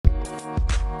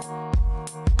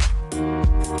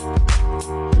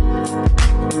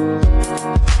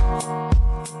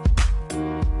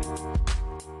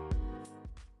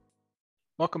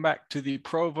welcome back to the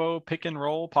Provo Pick and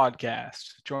Roll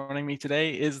podcast. Joining me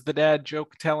today is the dad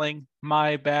joke telling,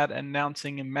 my bad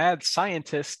announcing, and mad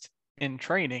scientist in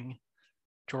training,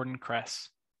 Jordan Kress.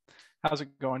 How's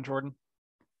it going, Jordan?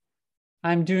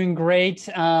 I'm doing great.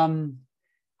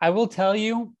 I will tell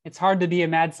you, it's hard to be a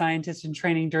mad scientist in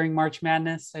training during March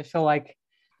Madness. I feel like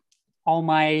all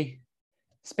my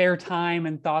spare time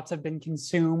and thoughts have been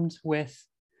consumed with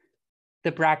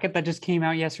the bracket that just came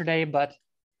out yesterday, but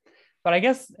I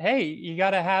guess, hey, you got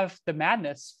to have the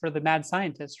madness for the mad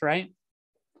scientist, right?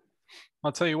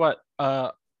 I'll tell you what,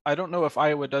 I don't know if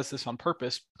Iowa does this on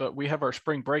purpose, but we have our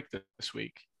spring break this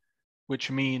week, which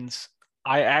means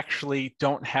I actually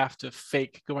don't have to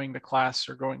fake going to class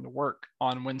or going to work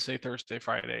on Wednesday, Thursday,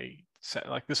 Friday,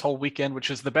 like this whole weekend, which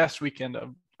is the best weekend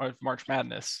of March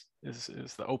Madness, is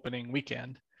the opening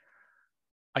weekend.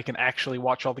 I can actually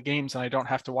watch all the games and I don't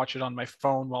have to watch it on my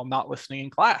phone while not listening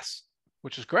in class,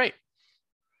 which is great.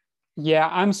 Yeah,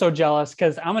 I'm so jealous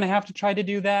because I'm going to have to try to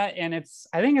do that. And I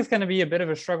think it's going to be a bit of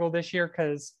a struggle this year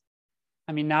because,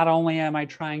 I mean, not only am I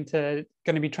going to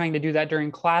be trying to do that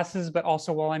during classes, but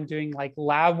also while I'm doing like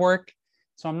lab work.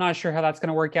 So I'm not sure how that's going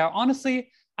to work out.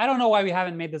 Honestly, I don't know why we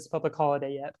haven't made this a public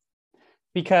holiday yet.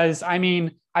 Because, I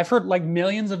mean, I've heard like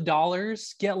millions of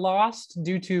dollars get lost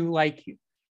due to like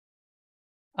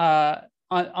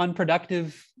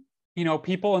unproductive,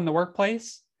 people in the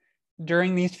workplace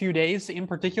during these few days in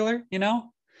particular, So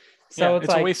yeah, it's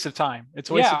a like, waste of time.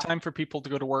 It's a waste of time for people to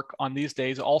go to work on these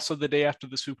days. Also the day after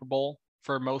the Super Bowl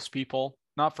for most people,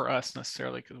 not for us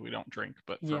necessarily because we don't drink,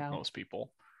 but for most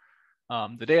people.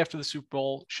 The day after the Super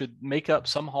Bowl should make up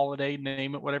some holiday,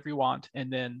 name it whatever you want.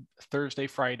 And then Thursday,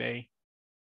 Friday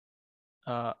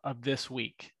of this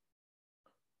week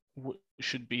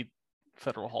should be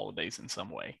federal holidays in some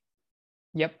way.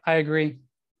 Yep, I agree.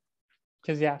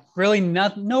 Because really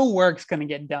no work's going to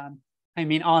get done. I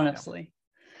mean, honestly.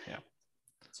 Yeah.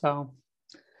 So,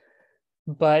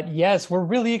 but yes, we're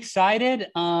really excited.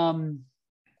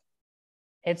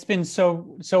 It's been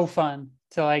so fun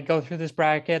to like go through this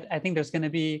bracket. I think there's going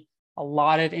to be a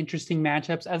lot of interesting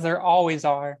matchups, as there always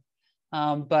are.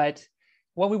 But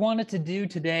what we wanted to do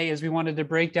today is we wanted to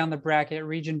break down the bracket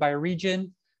region by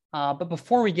region. But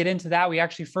before we get into that, we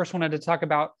actually first wanted to talk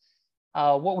about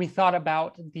what we thought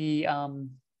about the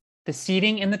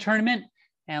seeding in the tournament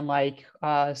and like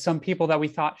some people that we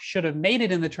thought should have made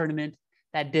it in the tournament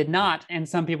that did not, and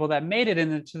some people that made it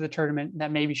into the tournament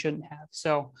that maybe shouldn't have.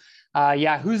 So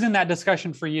who's in that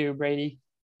discussion for you, Brady?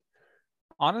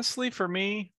 Honestly, for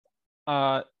me,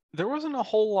 there wasn't a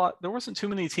whole lot. There wasn't too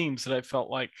many teams that I felt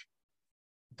like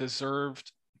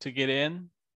deserved to get in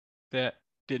that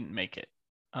didn't make it.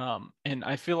 And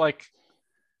I feel like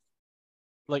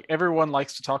everyone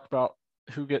likes to talk about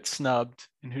who gets snubbed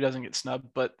and who doesn't get snubbed,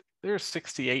 but there's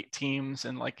 68 teams.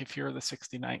 And like, if you're the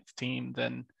 69th team,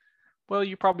 then, well,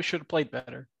 you probably should have played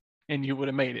better and you would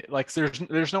have made it. Like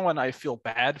there's no one I feel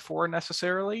bad for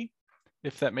necessarily,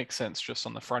 if that makes sense, just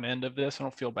on the front end of this. I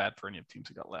don't feel bad for any of the teams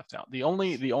that got left out. The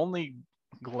only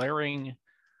glaring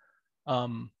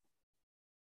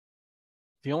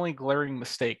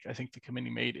mistake I think the committee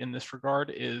made in this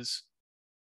regard is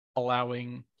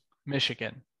allowing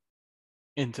Michigan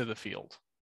into the field.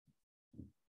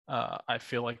 I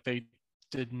feel like they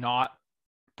did not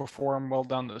perform well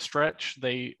down the stretch.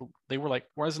 They were like,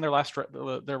 wasn't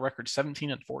their record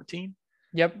 17-14?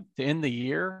 Yep. To end the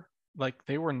year, like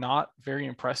they were not very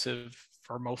impressive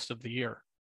for most of the year,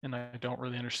 and I don't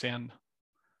really understand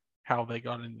how they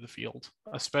got into the field,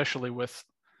 especially with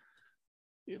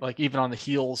like even on the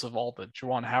heels of all the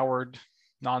Juwan Howard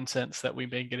nonsense that we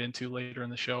may get into later in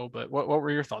the show. But what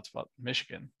were your thoughts about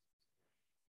Michigan?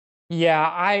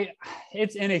 Yeah,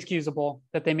 it's inexcusable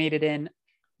that they made it in.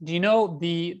 Do you know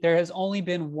there has only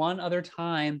been one other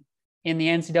time in the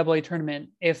NCAA tournament,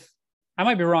 if I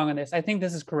might be wrong on this, I think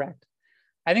this is correct.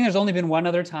 I think there's only been one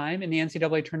other time in the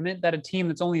NCAA tournament that a team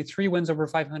that's only 3 wins over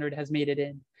 500 has made it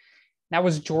in. That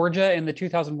was Georgia in the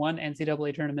 2001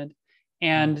 NCAA tournament.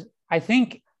 And I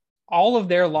think all of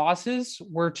their losses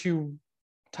were to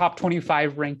top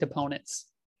 25 ranked opponents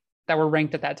that were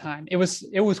ranked at that time. It was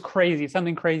crazy,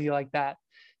 something crazy like that.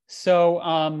 So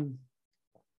I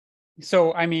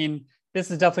mean, this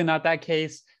is definitely not that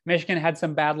case. Michigan had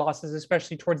some bad losses,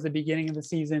 especially towards the beginning of the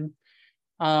season.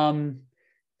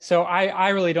 So I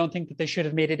really don't think that they should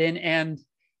have made it in. And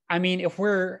I mean, if we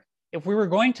were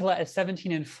going to let a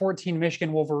 17-14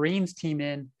 Michigan Wolverines team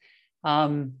in,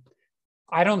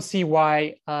 I don't see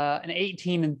why an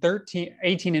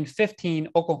 18-15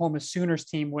 Oklahoma Sooners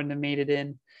team wouldn't have made it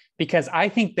in, because I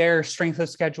think their strength of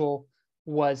schedule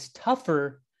was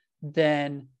tougher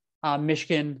than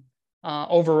Michigan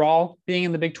overall being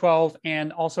in the Big 12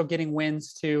 and also getting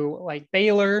wins to like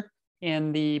Baylor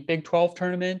in the Big 12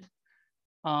 tournament.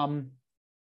 And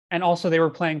also they were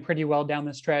playing pretty well down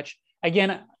the stretch.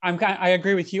 Again, I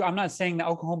agree with you. I'm not saying that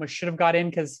Oklahoma should have got in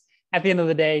because at the end of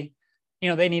the day,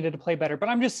 they needed to play better. But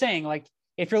I'm just saying, like,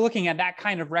 if you're looking at that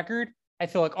kind of record, I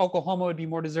feel like Oklahoma would be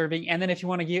more deserving. And then if you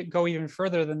want to go even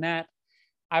further than that,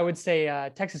 I would say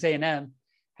Texas A&M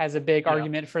has a big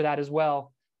argument for that as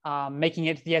well, making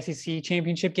it to the SEC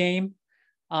championship game.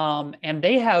 And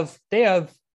they have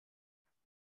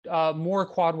more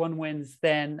quad one wins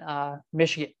than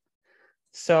Michigan.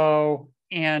 So,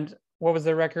 and what was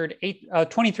the record?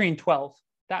 23-12.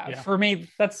 For me,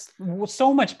 that's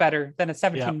so much better than a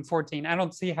 17-14. I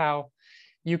don't see how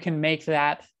you can make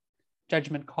that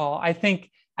judgment call. I think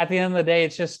at the end of the day,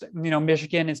 it's just,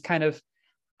 Michigan is kind of,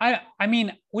 I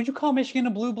mean, would you call Michigan a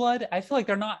blue blood? I feel like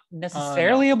they're not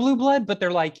necessarily a blue blood, but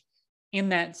they're like in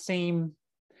that same,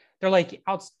 they're like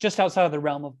just outside of the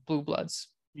realm of blue bloods.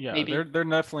 Yeah, maybe. they're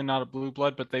definitely not a blue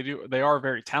blood, but they are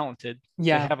very talented.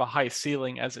 Yeah. They have a high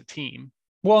ceiling as a team.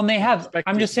 Well, and they have,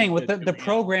 I'm just saying with the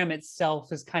program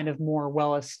itself is kind of more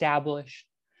well established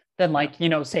than like,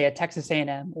 say a Texas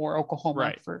A&M or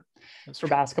Oklahoma for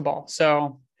basketball.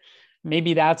 So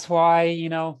maybe that's why,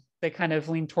 they kind of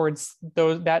lean towards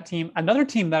that team. Another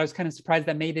team that I was kind of surprised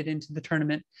that made it into the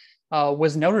tournament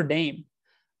was Notre Dame.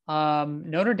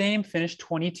 Notre Dame finished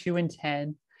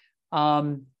 22-10.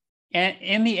 And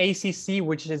in the ACC,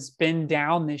 which has been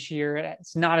down this year,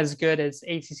 it's not as good as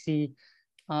the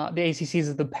ACCs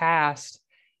of the past.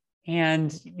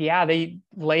 And they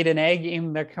laid an egg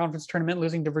in the conference tournament,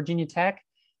 losing to Virginia Tech.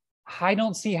 I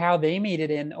don't see how they made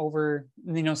it in over,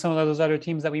 some of those other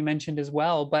teams that we mentioned as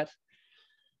well. But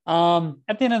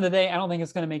at the end of the day, I don't think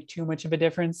it's going to make too much of a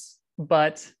difference.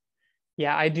 But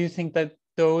I do think that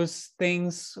those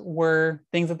things were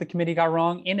things that the committee got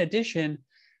wrong. In addition,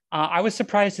 I was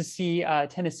surprised to see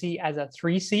Tennessee as a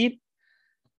 3 seed.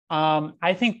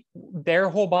 I think their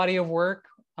whole body of work,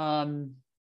 I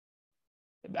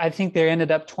think they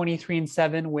ended up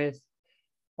 23-7 with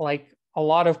like a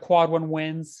lot of quad one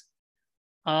wins.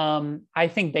 I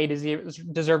think they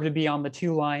deserve to be on the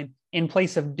 2 line in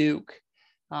place of Duke.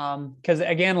 Because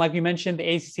again, like we mentioned, the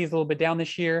ACC is a little bit down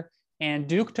this year, and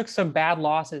Duke took some bad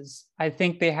losses. I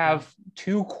think they have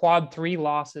 2 quad 3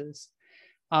 losses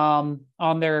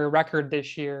on their record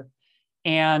this year.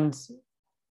 And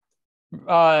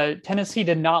Tennessee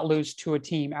did not lose to a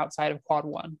team outside of quad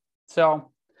 1. So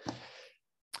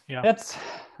that's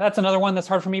another one that's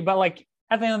hard for me. But like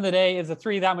at the end of the day, is a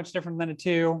 3 that much different than a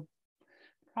 2?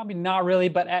 Probably not really,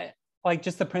 but like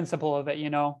just the principle of it,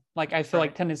 like I feel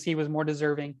like Tennessee was more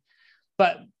deserving.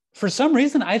 But for some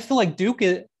reason, I feel like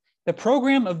the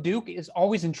program of Duke is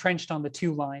always entrenched on the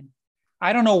 2 line.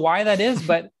 I don't know why that is,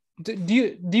 but do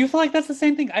you feel like that's the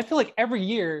same thing? I feel like every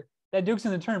year that Duke's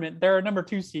in the tournament, they're a number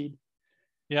 2 seed.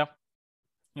 Yeah.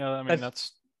 Yeah. I mean,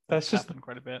 that's just happened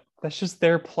quite a bit. That's just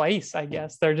their place, I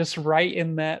guess. They're just right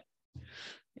in that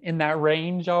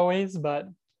range always. But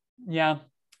yeah.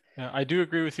 Yeah, I do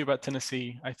agree with you about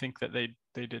Tennessee. I think that they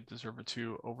did deserve a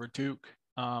 2 over Duke.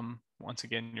 Once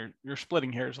again, you're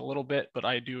splitting hairs a little bit, but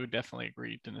I do definitely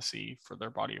agree Tennessee for their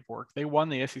body of work. They won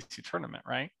the SEC tournament,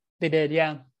 right? They did,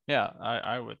 yeah. Yeah,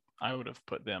 I would have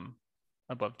put them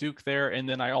above Duke there, and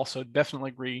then I also definitely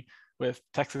agree with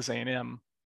Texas A&M.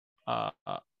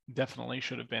 Definitely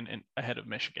should have been ahead of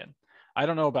Michigan. I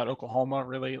don't know about Oklahoma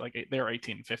really. Like they're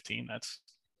 18-15. That's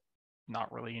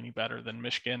not really any better than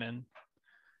Michigan and.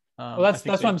 Well, that's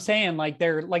what I'm saying. Like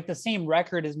they're like the same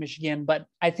record as Michigan, but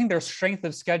I think their strength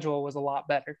of schedule was a lot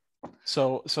better.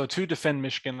 So to defend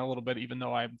Michigan a little bit, even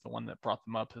though I'm the one that brought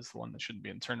them up as the one that shouldn't be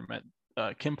in the tournament,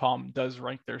 Kim Palm does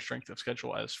rank their strength of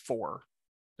schedule as 4.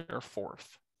 They're 4th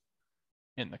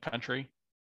in the country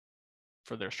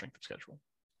for their strength of schedule.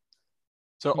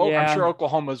 So I'm sure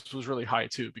Oklahoma's was really high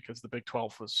too, because the Big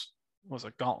 12 was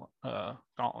a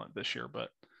gauntlet this year, but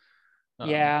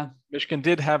Michigan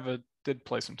did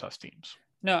play some tough teams.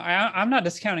 No, I'm not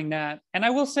discounting that. And I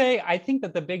will say, I think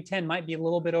that the Big 10 might be a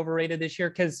little bit overrated this year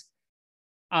because,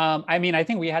 I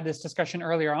think we had this discussion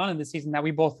earlier on in the season that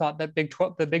we both thought that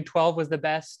the Big 12 was the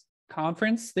best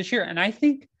conference this year. And I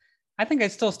think I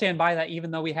still stand by that,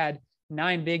 even though we had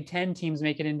 9 Big 10 teams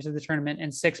make it into the tournament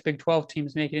and 6 Big 12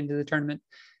 teams make it into the tournament.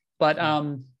 But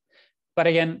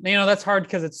again, that's hard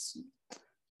because it's,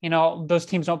 those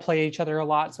teams don't play each other a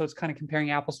lot. So it's kind of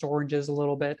comparing apples to oranges a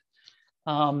little bit.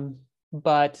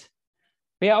 But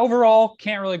overall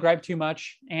can't really gripe too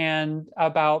much and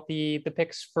about the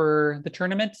picks for the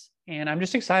tournament. And I'm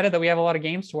just excited that we have a lot of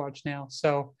games to watch now.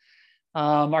 So,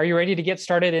 are you ready to get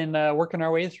started in working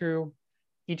our way through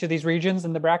each of these regions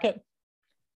in the bracket?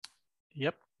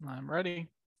 Yep, I'm ready.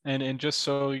 And just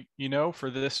so you know, for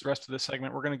this rest of this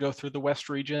segment, we're going to go through the West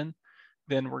region.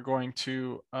 Then we're going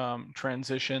to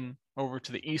transition over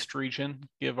to the East region,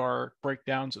 give our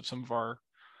breakdowns of some of our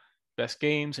best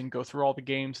games and go through all the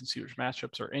games and see which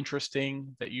matchups are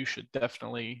interesting that you should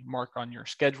definitely mark on your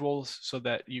schedules so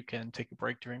that you can take a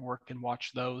break during work and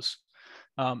watch those.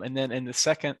 And then in the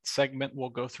second segment, we'll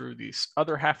go through these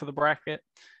other half of the bracket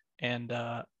and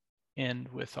end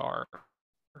with our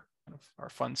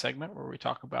fun segment where we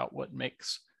talk about what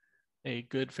makes a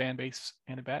good fan base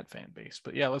and a bad fan base.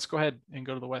 But yeah, let's go ahead and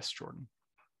go to the West, Jordan.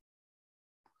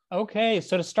 Okay,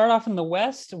 so to start off in the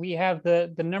West, we have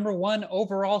the number 1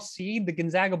 overall seed, the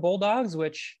Gonzaga Bulldogs,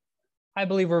 which I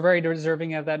believe we're very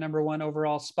deserving of that number 1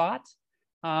 overall spot.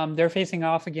 They're facing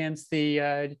off against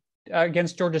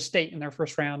against Georgia State in their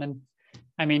first round, and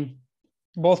I mean,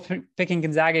 both picking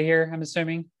Gonzaga here, I'm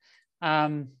assuming.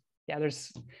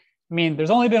 There's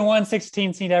only been one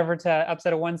 16 seed ever to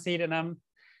upset a 1 seed,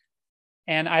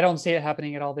 and I don't see it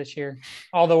happening at all this year.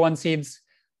 All the 1 seeds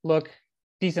look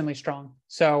decently strong.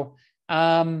 So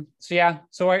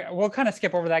we'll kind of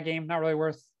skip over that game. Not really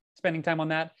worth spending time on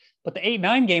that. But the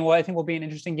 8-9 game, I think will be an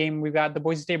interesting game. We've got the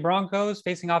Boise State Broncos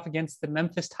facing off against the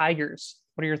Memphis Tigers.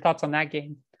 What are your thoughts on that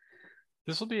game?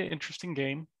 This will be an interesting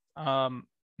game.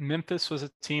 Memphis was a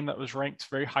team that was ranked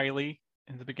very highly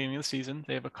in the beginning of the season.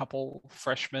 They have a couple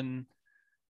freshmen,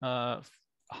 high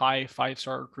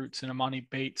 5-star recruits in Amani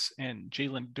Bates and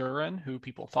Jalen Duran, who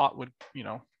people thought would,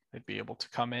 they'd be able to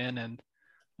come in and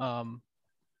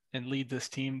lead this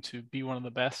team to be one of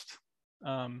the best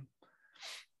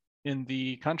in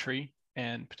the country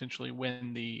and potentially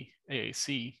win the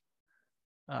AAC.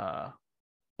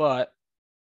 But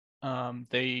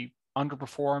they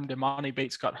underperformed. Imani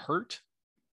Bates got hurt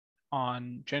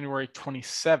on January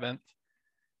 27th.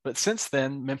 But since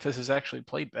then, Memphis has actually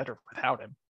played better without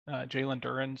him. Jalen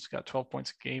Duran's got 12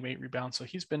 points a game, 8 rebounds. So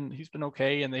he's been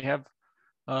okay, and they have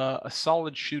a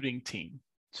solid shooting team.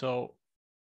 So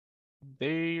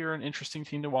they are an interesting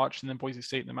team to watch. And then Boise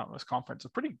State in the Mountain West Conference, a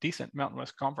pretty decent Mountain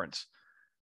West Conference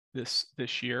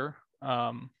this year.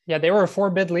 They were a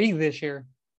 4-bid league this year.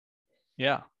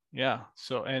 Yeah.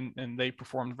 So and they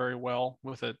performed very well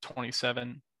with a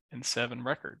 27-7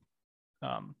 record.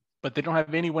 But they don't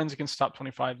have any wins against top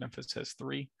 25. Memphis has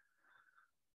 3.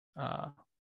 What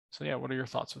are your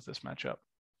thoughts with this matchup?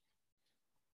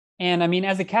 And I mean,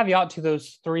 as a caveat to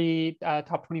those 3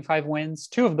 top 25 wins,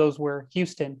 2 of those were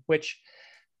Houston, which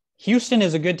Houston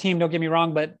is a good team, don't get me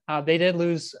wrong, but they did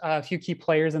lose a few key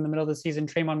players in the middle of the season,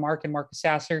 Tremont Mark and Marcus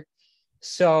Sasser.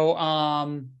 So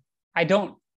I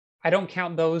don't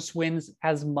count those wins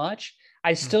as much.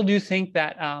 I still do think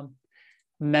that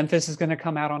Memphis is going to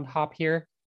come out on top here,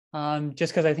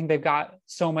 just because I think they've got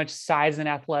so much size and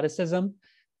athleticism.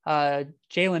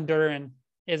 Jalen Duran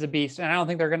is a beast, and I don't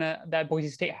think that Boise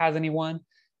State has anyone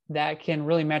that can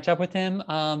really match up with him.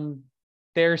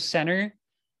 Their center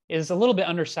is a little bit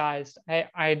undersized.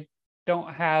 I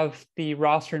don't have the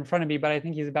roster in front of me, but I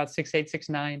think he's about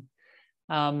 6'8",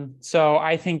 6'9". So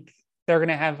I think they're going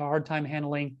to have a hard time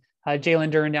handling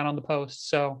Jalen Duran down on the post.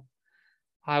 So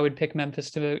I would pick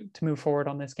Memphis to move forward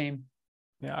on this game.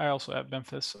 Yeah, I also have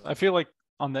Memphis. I feel like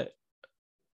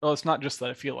it's not just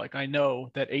that I feel like. I know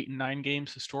that 8 and 9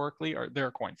 games historically they're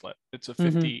a coin flip. It's a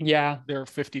 50. Mm-hmm. Yeah. They're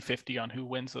 50-50 on who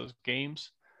wins those games.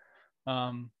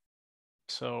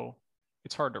 So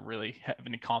it's hard to really have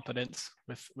any confidence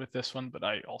with this one, but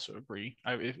I also agree.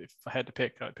 If I had to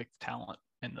pick, I would pick the talent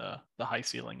and the high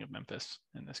ceiling of Memphis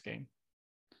in this game.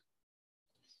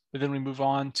 But then we move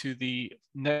on to the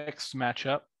next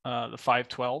matchup, the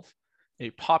 5-12, a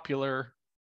popular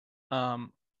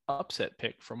upset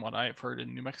pick from what I've heard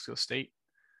in New Mexico State,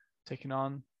 taking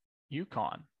on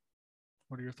UConn.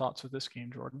 What are your thoughts with this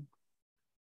game, Jordan?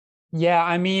 Yeah,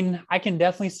 I mean, I can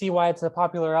definitely see why it's a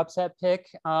popular upset pick.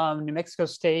 New Mexico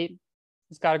State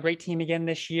has got a great team again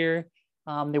this year.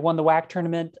 They won the WAC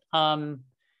tournament.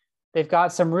 They've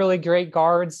got some really great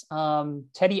guards.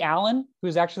 Teddy Allen,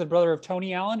 who's actually the brother of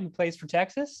Tony Allen, who plays for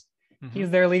Texas. Mm-hmm. He's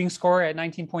their leading scorer at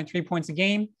 19.3 points a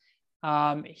game.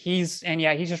 He's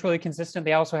just really consistent.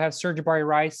 They also have Serge Jabari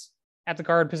Rice at the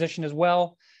guard position as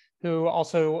well, who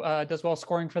also does well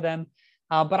scoring for them.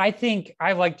 But I think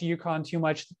I liked UConn too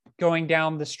much going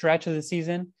down the stretch of the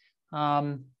season.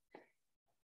 I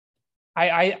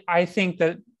think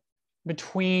that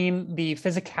between the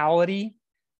physicality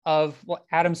of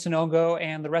Adam Sonogo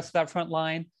and the rest of that front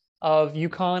line of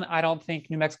UConn, I don't think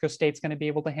New Mexico State's going to be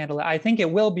able to handle it. I think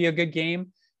it will be a good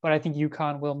game, but I think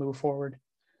UConn will move forward.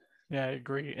 Yeah, I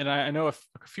agree. And I know a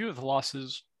few of the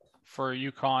losses for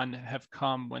UConn have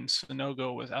come when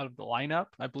Sonogo was out of the lineup.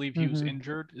 I believe he was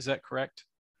injured. Is that correct?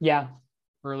 Yeah.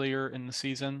 Earlier in the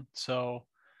season. So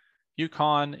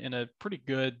UConn in a pretty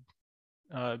good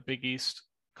Big East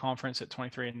conference at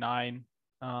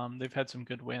 23-9. They've had some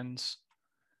good wins.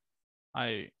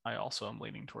 I also am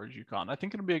leaning towards UConn. I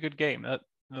think it'll be a good game.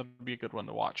 That'll be a good one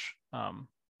to watch.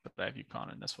 But I have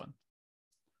UConn in this one.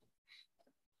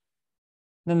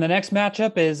 Then the next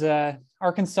matchup is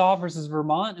Arkansas versus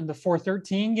Vermont in the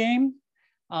 4-13 game.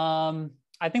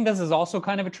 I think this is also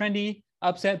kind of a trendy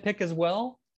upset pick as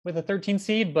well with a 13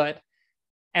 seed,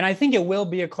 and I think it will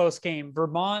be a close game.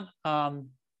 Vermont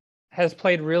has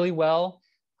played really well.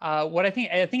 I think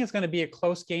it's going to be a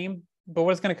close game, but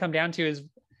what it's going to come down to is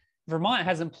Vermont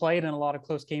hasn't played in a lot of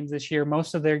close games this year.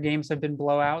 Most of their games have been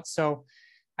blowouts. So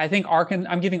I think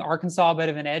I'm giving Arkansas a bit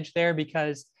of an edge there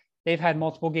because they've had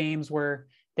multiple games where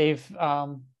they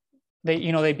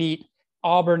beat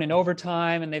Auburn in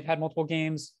overtime, and they've had multiple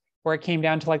games where it came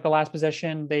down to like the last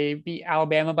possession. They beat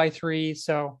Alabama by 3.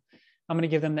 So I'm going to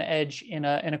give them the edge in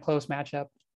a close matchup.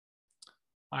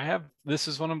 This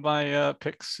is one of my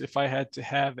picks. If I had to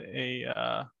have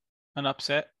an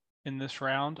upset in this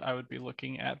round, I would be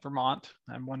looking at Vermont.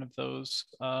 I'm one of those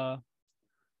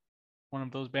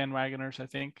bandwagoners, I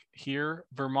think, here.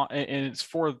 Vermont, and it's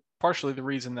for partially the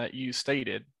reason that you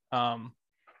stated,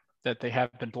 that they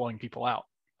have been blowing people out.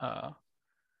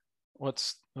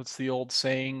 What's the old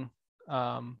saying?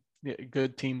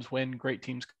 Good teams win, great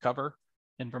teams cover.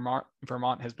 And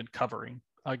Vermont has been covering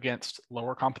against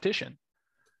lower competition.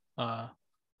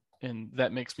 And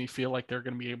that makes me feel like they're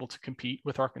going to be able to compete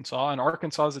with Arkansas. And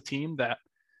Arkansas is a team that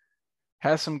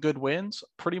has some good wins.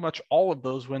 Pretty much all of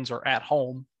those wins are at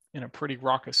home in a pretty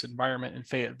raucous environment in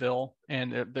Fayetteville.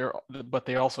 But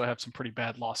they also have some pretty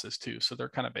bad losses too. So they're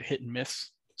kind of a hit and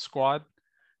miss squad.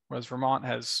 Whereas Vermont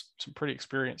has some pretty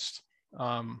experienced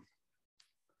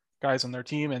guys on their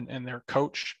team, and their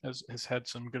coach has had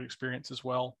some good experience as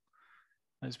well.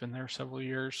 He's been there several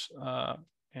years.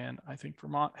 And I think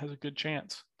Vermont has a good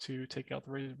chance to take out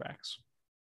the Razorbacks.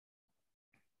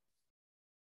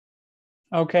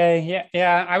 Okay.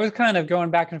 Yeah. I was kind of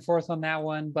going back and forth on that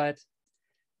one, but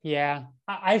yeah,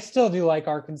 I still do like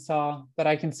Arkansas, but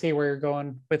I can see where you're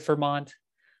going with Vermont.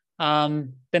 The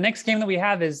next game that we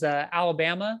have is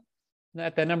Alabama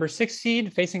at the number 6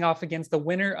 seed facing off against the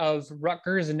winner of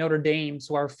Rutgers and Notre Dame.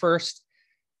 So our first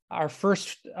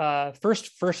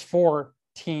 4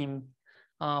 team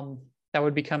that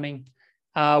would be coming.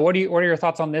 What are your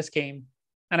thoughts on this game?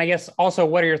 And I guess also,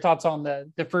 what are your thoughts on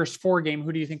the first 4 game?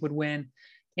 Who do you think would win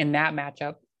in that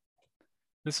matchup?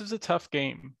 This is a tough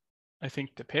game, I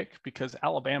think, to pick because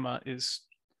Alabama is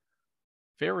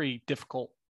very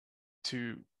difficult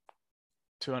to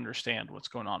understand what's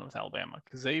going on with Alabama,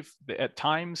 because they've at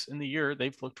times in the year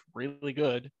they've looked really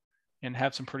good and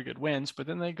have some pretty good wins, but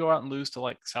then they go out and lose to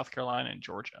like South Carolina and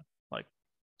Georgia, like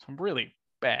some really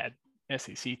bad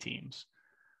SEC teams.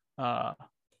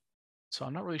 So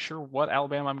I'm not really sure what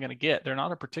Alabama I'm going to get. They're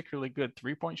not a particularly good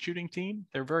 3-point shooting team.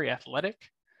 They're very athletic.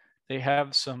 They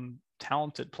have some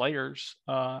talented players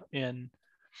in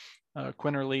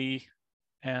Quinterly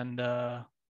and the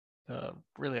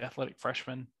really athletic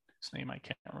freshman. His name I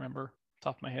can't remember off the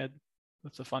top of my head.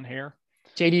 With the fun hair.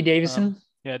 JD Davison.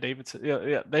 Yeah, Davidson.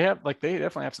 Yeah. They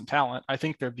definitely have some talent. I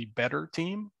think they're the better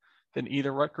team than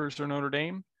either Rutgers or Notre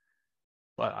Dame,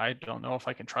 but I don't know if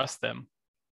I can trust them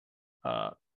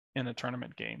in a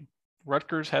tournament game.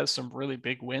 Rutgers has some really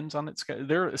big wins on its schedule.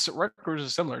 Rutgers is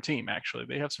a similar team, actually.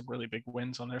 They have some really big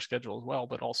wins on their schedule as well,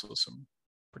 but also some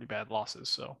pretty bad losses.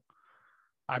 So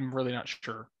I'm really not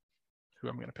sure who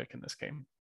I'm going to pick in this game.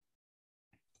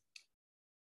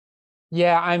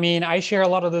 Yeah, I mean, I share a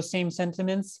lot of those same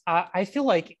sentiments. I feel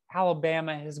like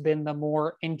Alabama has been the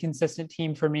more inconsistent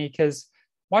team for me because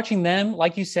watching them,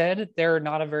 like you said, they're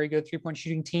not a very good 3-point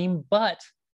shooting team, but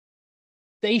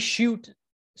they shoot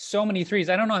so many threes.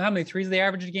 I don't know how many threes they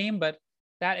average a game, but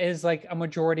that is like a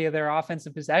majority of their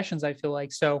offensive possessions, I feel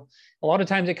like. So a lot of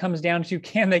times it comes down to,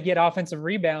 can they get offensive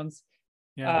rebounds?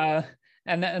 Yeah.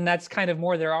 And that's kind of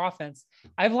more their offense.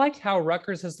 I've liked how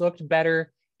Rutgers has looked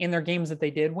better in their games that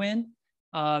they did win.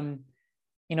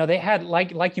 They had,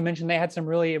 like you mentioned, they had some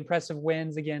really impressive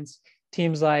wins against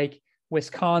teams like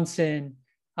Wisconsin,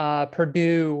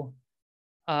 Purdue,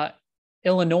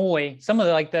 Illinois, some of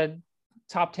the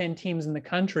top 10 teams in the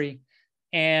country.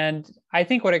 And I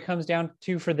think what it comes down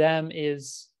to for them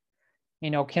is,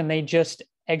 can they just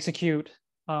execute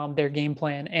their game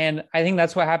plan? And I think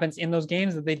that's what happens in those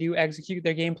games, that they do execute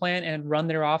their game plan and run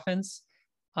their offense.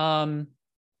 I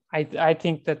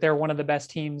think that they're one of the best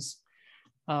teams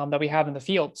that we have in the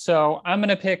field. So I'm going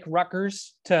to pick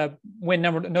Rutgers to win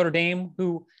Notre Dame,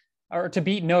 or to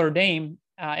beat Notre Dame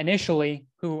initially,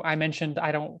 who I mentioned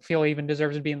I don't feel even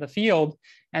deserves to be in the field.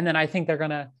 And then I think they're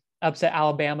going to upset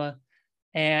Alabama.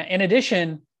 And in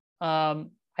addition, I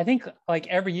think like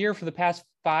every year for the past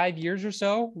 5 years or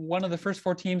so, one of the first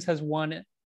 4 teams has won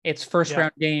its first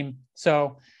round game.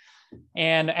 So,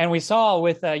 and we saw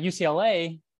with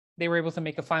UCLA, they were able to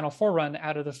make a Final Four run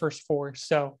out of the first 4.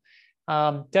 So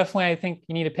definitely, I think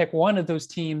you need to pick one of those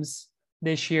teams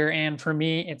this year. And for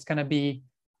me, it's going to be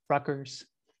Rutgers.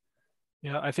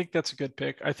 Yeah, I think that's a good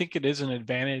pick. I think it is an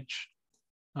advantage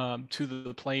to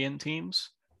the play-in teams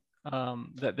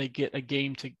that they get a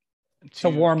game to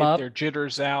warm get up, their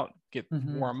jitters out,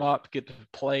 warm up, get to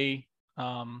play,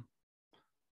 and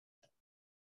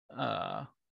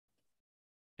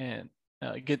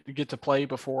get to play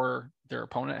before their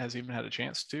opponent has even had a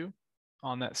chance to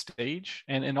on that stage.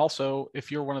 And also,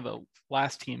 if you're one of the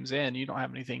last teams in, you don't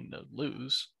have anything to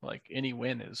lose. Like any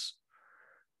win is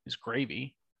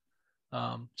gravy.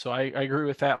 So I agree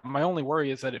with that. My only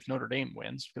worry is that if Notre Dame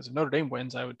wins, because if Notre Dame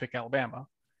wins, I would pick Alabama.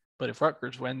 But if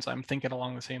Rutgers wins, I'm thinking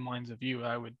along the same lines of you.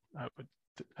 I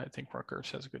think Rutgers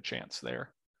has a good chance there.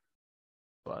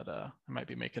 But I might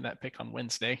be making that pick on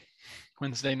Wednesday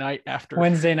night after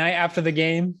the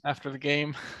game. After the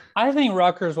game, I think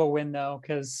Rutgers will win though,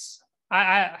 because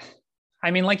I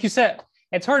mean, like you said,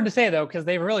 it's hard to say though, because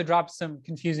they've really dropped some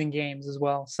confusing games as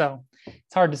well. So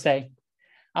it's hard to say.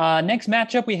 Next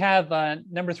matchup, we have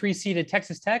number 3 seeded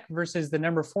Texas Tech versus the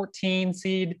number 14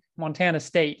 seed Montana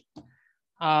State.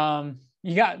 Do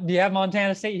you have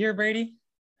Montana State here, Brady?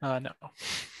 No.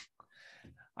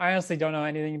 I honestly don't know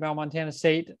anything about Montana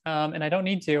State, and I don't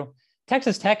need to.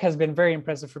 Texas Tech has been very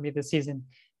impressive for me this season.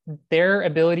 Their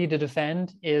ability to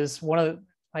defend is one of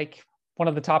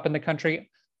the top in the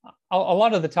country. A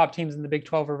lot of the top teams in the Big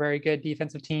 12 are very good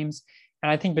defensive teams,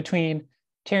 and I think between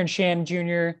Terrence Shannon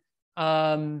Jr.,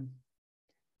 Kevin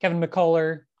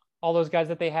McCullough, all those guys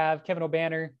that they have, Kevin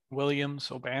O'Banner.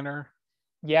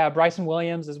 Yeah, Bryson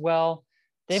Williams as well.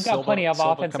 They've got plenty of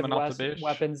offensive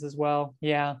weapons as well.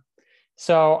 Yeah.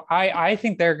 So I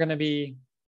think they're going to be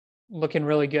looking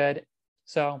really good.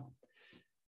 So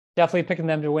definitely picking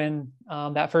them to win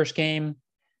that first game.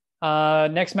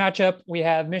 Next matchup, we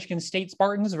have Michigan State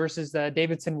Spartans versus the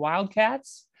Davidson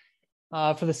Wildcats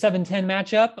for the 7-10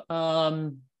 matchup.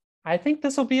 I think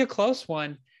this will be a close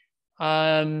one.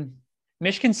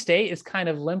 Michigan State has kind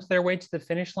of limped their way to the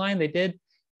finish line. They did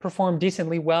perform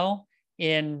decently well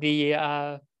in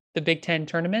the Big Ten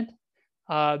tournament,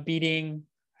 beating,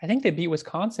 I think they beat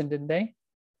Wisconsin, didn't they?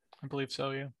 I believe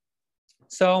so, yeah.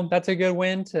 So that's a good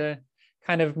win to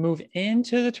kind of move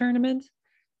into the tournament.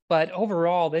 But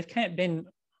overall, they've been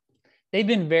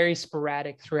very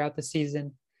sporadic throughout the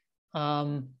season.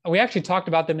 We actually talked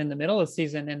about them in the middle of the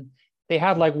season, and they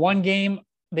had like one game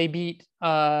they beat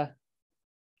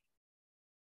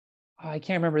I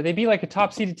can't remember. They beat like a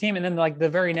top seeded team, and then like the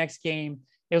very next game,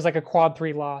 it was like a quad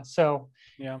 3 loss. So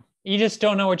yeah, you just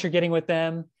don't know what you're getting with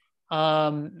them.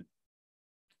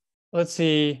 Let's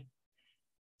see.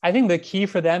 I think the key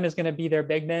for them is going to be their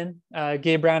big men,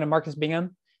 Gabe Brown and Marcus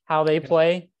Bingham, how they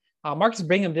play. Marcus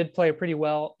Bingham did play pretty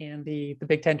well in the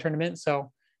Big Ten tournament.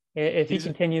 So if he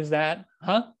continues that,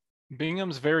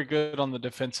 Bingham's very good on the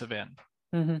defensive end.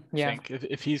 Yeah. I think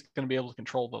if he's going to be able to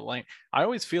control the lane, I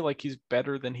always feel like he's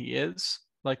better than he is.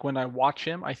 Like when I watch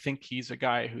him, I think he's a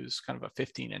guy who's kind of a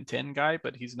 15 and 10 guy,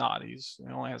 but he's not. He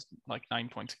only has like 9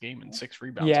 points a game and 6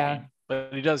 rebounds a game,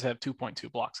 but he does have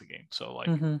 2.2 blocks a game. So like,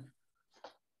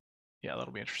 yeah,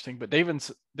 that'll be interesting. But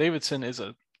Davidson is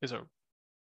a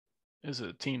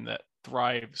team that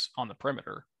thrives on the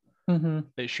perimeter.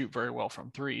 They shoot very well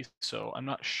from 3, so I'm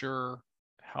not sure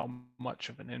how much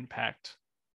of an impact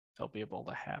they'll be able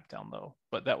to have down low,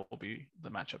 but that will be the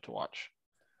matchup to watch.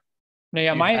 No,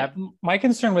 yeah, my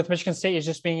concern with Michigan State is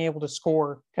just being able to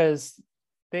score, because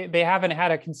they haven't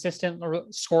had a consistent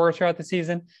scorer throughout the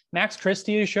season. Max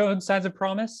Christie has shown signs of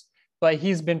promise, but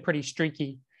he's been pretty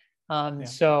streaky.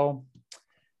 So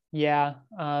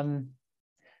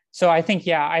I think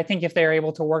if they're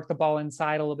able to work the ball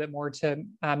inside a little bit more to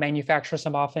manufacture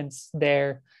some offense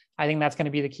there, I think that's going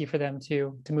to be the key for them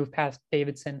to move past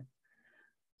Davidson.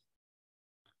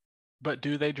 But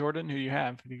do they, Jordan? Who do you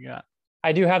have? Who do you got?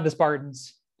 I do have the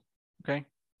Spartans. Okay.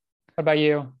 What about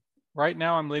you? Right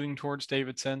now, I'm leaning towards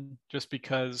Davidson just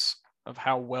because of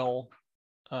how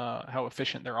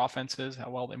efficient their offense is,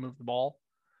 how well they move the ball,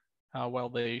 how well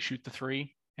they shoot the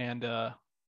 3, and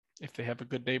if they have a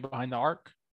good day behind the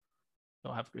arc,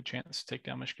 they'll have a good chance to take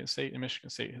down Michigan State. And Michigan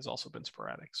State has also been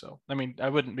sporadic. So, I mean, I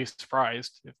wouldn't be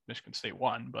surprised if Michigan State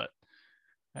won, but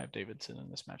I have Davidson in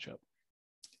this matchup.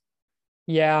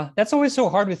 Yeah, that's always so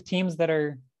hard with teams that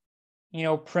are,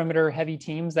 perimeter heavy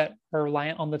teams that are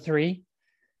reliant on the three.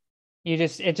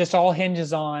 It just all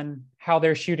hinges on how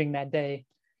they're shooting that day.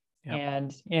 Yep.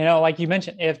 And, like you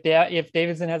mentioned, if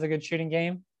Davidson has a good shooting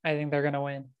game, I think they're going to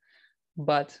win.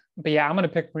 But yeah, I'm going to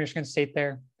pick Michigan State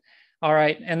there. All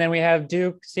right. And then we have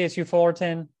Duke, CSU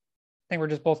Fullerton. I think we're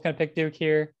just both going to pick Duke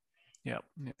here. Yep.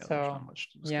 Yeah, so, there's not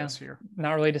much to discuss here.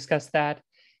 Not really discuss that.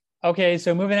 Okay.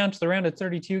 So moving on to the round of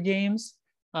 32 games.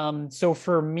 So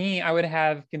for me, I would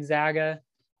have Gonzaga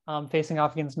facing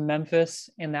off against Memphis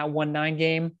in that 1-9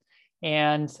 game.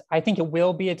 And I think it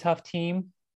will be a tough team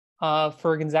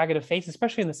for Gonzaga to face,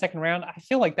 especially in the second round. I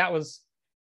feel like that was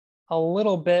a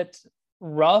little bit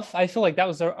rough. I feel like that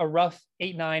was a rough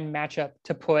 8-9 matchup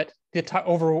to put the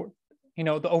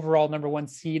overall number one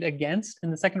seed against in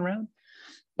the second round.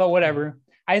 But whatever. Mm-hmm.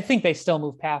 I think they still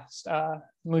move past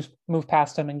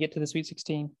them and get to the Sweet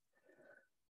 16.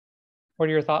 What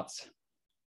are your thoughts?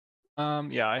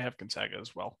 Yeah, I have Gonzaga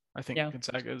as well. I think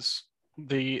Gonzaga's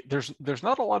there's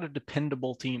not a lot of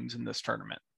dependable teams in this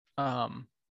tournament.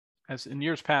 As in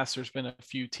years past, there's been a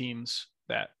few teams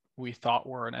that we thought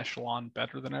were an echelon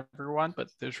better than everyone, but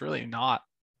there's really not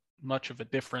much of a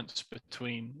difference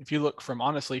between, if you look from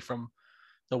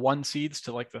the 1 seeds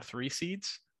to like the 3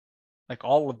 seeds, like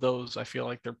all of those, I feel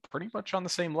like they're pretty much on the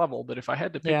same level. But if I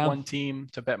had to pick one team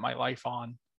to bet my life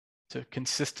on to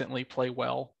consistently play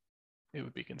well, it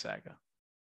would be Gonzaga.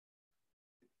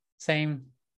 Same.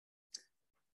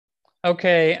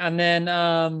 Okay. And then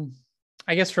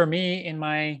I guess for me in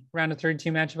my round of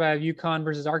 32 matchup, I have UConn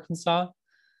versus Arkansas.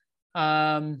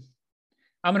 I'm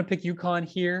going to pick UConn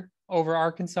here over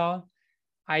Arkansas.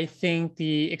 I think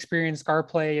the experienced guard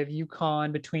play of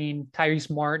UConn between Tyrese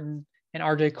Martin and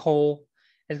RJ Cole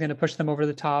is going to push them over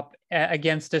the top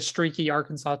against a streaky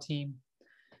Arkansas team.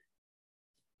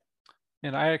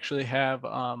 And I actually have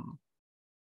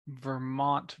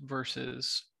Vermont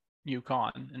versus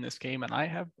UConn in this game, and I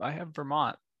have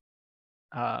Vermont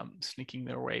sneaking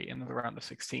their way into the round of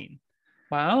 16.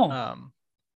 Wow.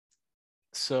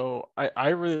 So I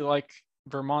really like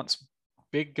Vermont's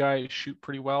big guys shoot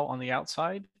pretty well on the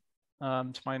outside,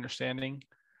 to my understanding,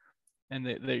 and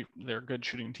they're a good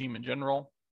shooting team in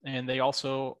general, and they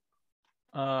also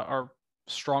are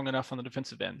strong enough on the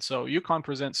defensive end. So UConn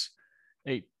presents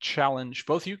a challenge.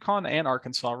 Both UConn and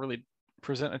Arkansas really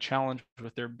present a challenge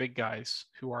with their big guys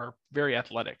who are very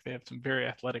athletic. They have some very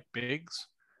athletic bigs.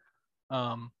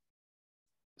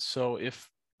 So if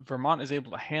Vermont is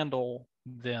able to handle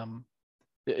them,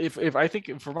 if I think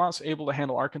if Vermont's able to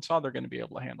handle Arkansas, they're going to be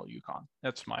able to handle UConn.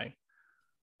 That's my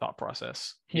thought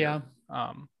process here.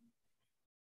 Yeah.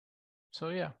 So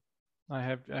yeah, I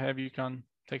have UConn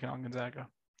taking on Gonzaga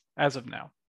as of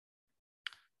now.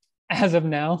 As of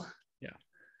now. Yeah.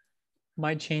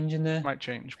 Might change,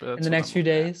 but in the next few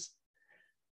days.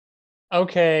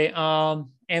 Okay.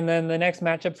 And then the next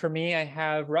matchup for me, I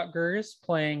have Rutgers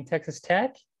playing Texas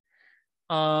Tech.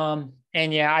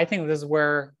 And yeah, I think this is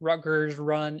where Rutgers'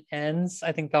 run ends.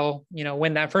 I think they'll,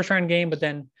 win that first round game, but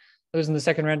then lose in the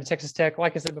second round to Texas Tech.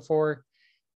 Like I said before,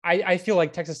 I feel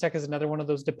like Texas Tech is another one of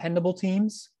those dependable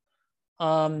teams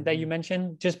that you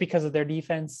mentioned, just because of their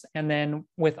defense. And then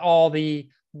with all the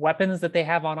weapons that they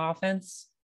have on offense,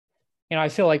 I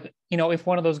feel like, if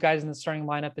one of those guys in the starting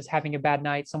lineup is having a bad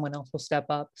night, someone else will step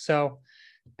up. So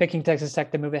picking Texas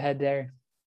Tech to move ahead there.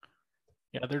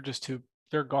 Yeah,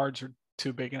 their guards are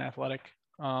too big and athletic.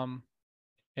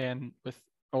 And with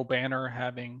O'Banner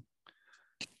having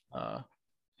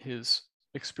his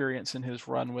experience in his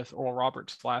run with Oral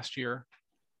Roberts last year,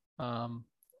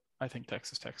 I think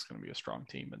Texas Tech's going to be a strong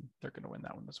team, and they're going to win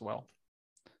that one as well.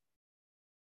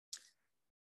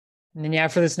 And then,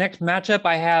 for this next matchup,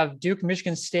 I have Duke,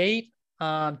 Michigan State,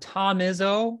 Tom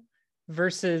Izzo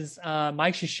versus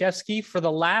Mike Krzyzewski for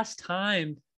the last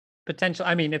time.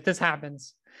 If this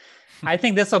happens, I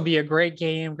think this will be a great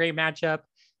game, great matchup.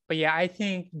 But yeah, I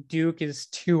think Duke is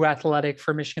too athletic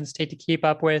for Michigan State to keep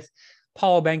up with.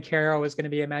 Paulo Banchero is going to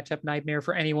be a matchup nightmare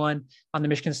for anyone on the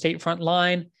Michigan State front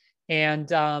line. And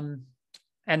then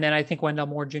I think Wendell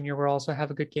Moore Jr. will also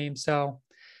have a good game. So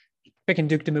picking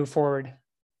Duke to move forward.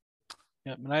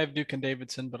 Yeah, and I have Duke and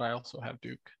Davidson, but I also have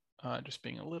Duke just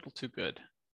being a little too good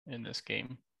in this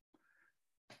game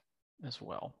as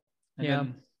well. And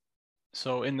then,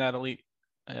 so in that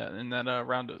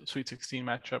round of Sweet 16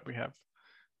 matchup, we have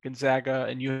Gonzaga,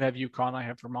 and you have UConn. I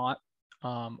have Vermont.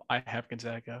 I have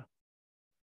Gonzaga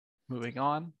moving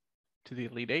on to the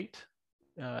Elite Eight.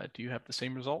 Do you have the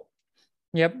same result?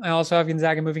 Yep, I also have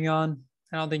Gonzaga moving on.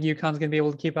 I don't think UConn's going to be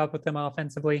able to keep up with them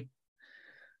offensively.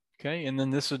 Okay, and then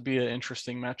this would be an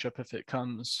interesting matchup if it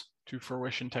comes to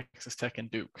fruition, Texas Tech and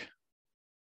Duke.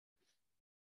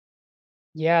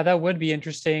 Yeah, that would be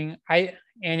interesting.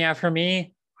 For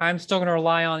me, I'm still going to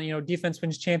rely on, defense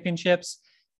wins championships,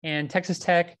 and Texas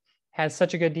Tech has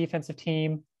such a good defensive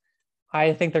team.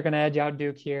 I think they're going to edge out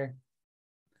Duke here.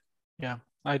 Yeah,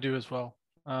 I do as well.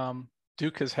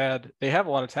 Duke they have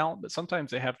a lot of talent, but sometimes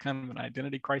they have kind of an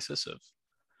identity crisis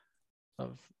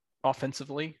of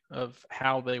offensively, of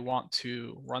how they want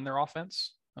to run their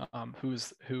offense,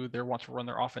 who they want to run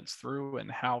their offense through, and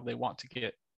how they want to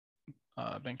get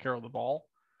Banchero the ball.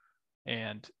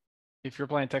 And if you're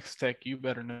playing Texas Tech, you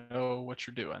better know what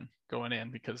you're doing going in,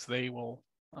 because they will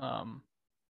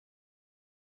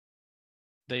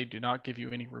they do not give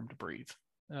you any room to breathe.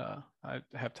 I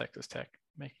have Texas Tech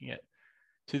making it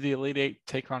to the Elite Eight,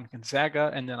 take on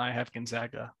Gonzaga, and then I have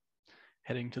Gonzaga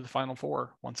heading to the Final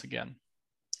Four once again.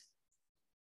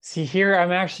 See, here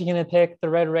I'm actually going to pick the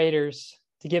Red Raiders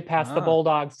to get past the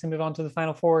Bulldogs to move on to the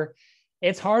Final Four.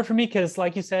 It's hard for me because,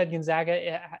 like you said,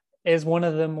 Gonzaga is one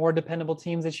of the more dependable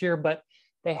teams this year, but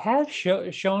they have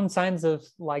shown signs of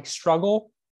like struggle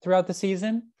throughout the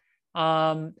season.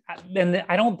 And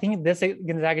I don't think this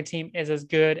Gonzaga team is as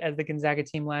good as the Gonzaga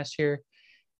team last year.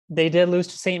 They did lose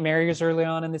to St. Mary's early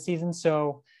on in the season,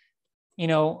 so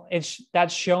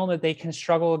that's shown that they can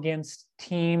struggle against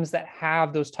teams that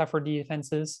have those tougher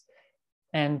defenses.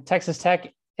 And Texas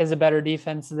Tech is a better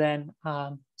defense than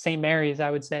St. Mary's, I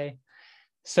would say.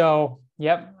 So,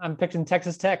 yep, I'm picking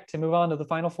Texas Tech to move on to the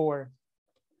Final Four.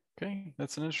 Okay,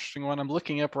 that's an interesting one. I'm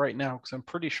looking up right now because I'm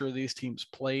pretty sure these teams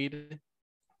played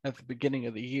at the beginning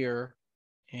of the year,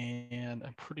 and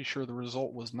I'm pretty sure the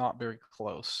result was not very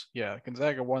close. Yeah,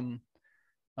 Gonzaga won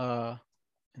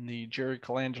in the Jerry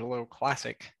Colangelo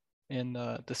Classic in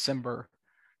December,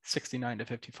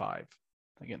 69-55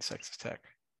 against Texas Tech.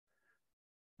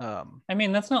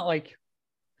 That's not like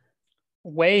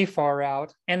way far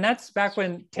out, and that's back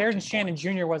when Terrence Shannon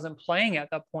Jr. wasn't playing at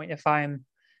that point, if I'm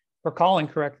recalling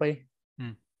correctly.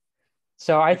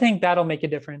 So I think that'll make a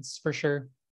difference for sure.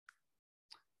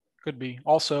 Could be.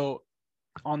 Also,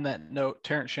 on that note,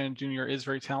 Terrence Shannon Jr. is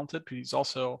very talented, but he's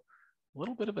also a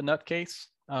little bit of a nutcase.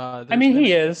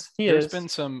 He is. There's been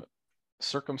some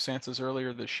circumstances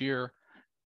earlier this year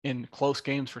in close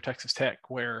games for Texas Tech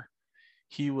where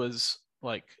he was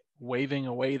like waving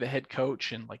away the head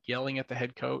coach and like yelling at the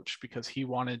head coach because he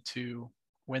wanted to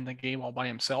win the game all by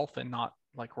himself and not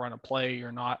like run a play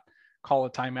or not call a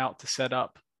timeout to set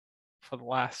up for the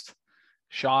last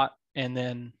shot. And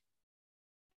then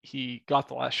he got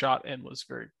the last shot and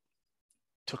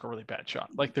took a really bad shot.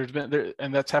 Like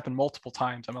and that's happened multiple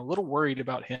times. I'm a little worried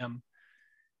about him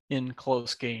in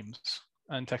close games,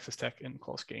 and Texas Tech in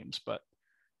close games, but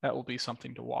that will be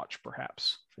something to watch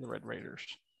perhaps for the Red Raiders.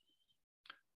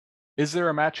 Is there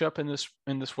a matchup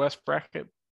in this West bracket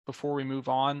before we move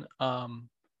on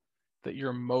that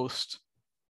you're most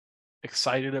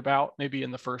excited about, maybe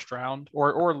in the first round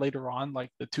or later on,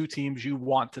 like the two teams you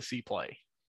want to see play?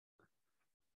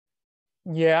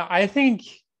 Yeah, I think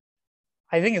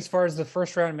as far as the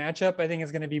first round matchup, I think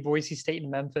it's going to be Boise State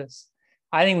and Memphis.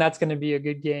 I think that's going to be a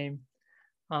good game.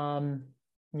 What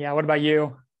about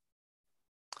you?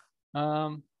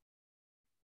 The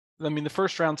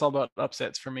first round's all about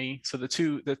upsets for me. So the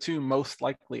two most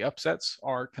likely upsets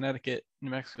are Connecticut,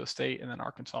 New Mexico State, and then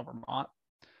Arkansas, Vermont.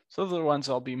 So those are the ones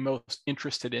I'll be most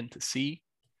interested in to see.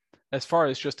 As far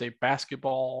as just a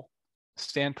basketball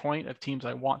standpoint of teams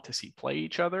I want to see play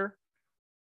each other,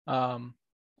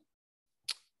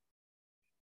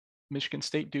 Michigan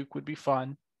State Duke would be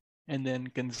fun, and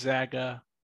then Gonzaga,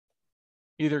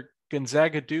 either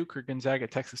Gonzaga Duke or Gonzaga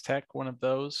Texas Tech, one of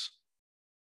those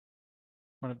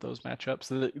matchups.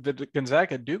 The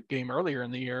Gonzaga Duke game earlier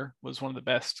in the year was one of the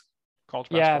best college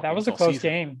basketball games. Yeah, that was a close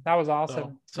game. That was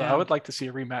awesome. So I would like to see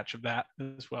a rematch of that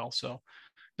as well. So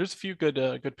there's a few good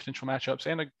potential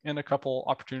matchups and a couple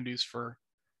opportunities for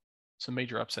some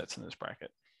major upsets in this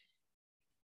bracket.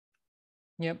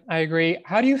 Yep, I agree.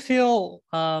 How do you feel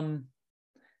the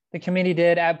committee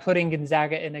did at putting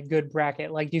Gonzaga in a good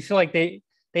bracket? Like, do you feel like they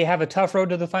have a tough road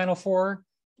to the Final Four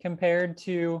compared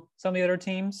to some of the other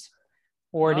teams?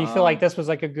 Or do you feel like this was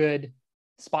like a good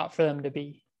spot for them to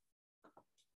be?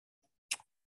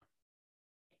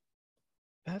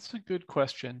 That's a good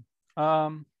question.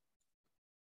 I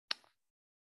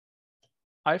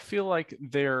feel like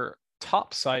their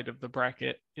top side of the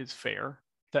bracket is fair.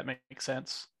 That makes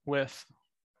sense with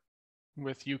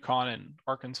UConn and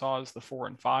Arkansas as the 4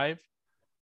 and 5.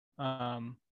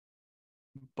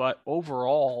 But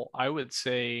overall, I would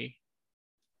say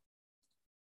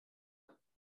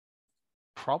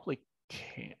probably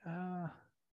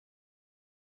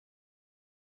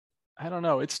I don't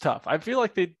know. It's tough. I feel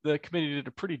like the committee did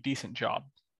a pretty decent job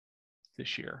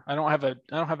this year. I don't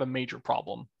have a major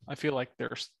problem. I feel like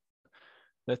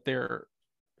their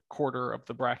quarter of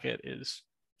the bracket is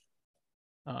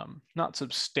not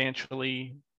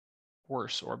substantially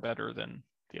worse or better than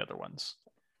the other ones.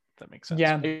 If that makes sense.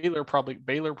 Yeah. Baylor probably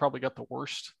got the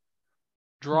worst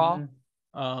draw,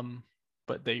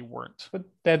 but they weren't. But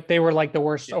that they were like the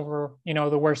worst over,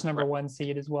 the worst number one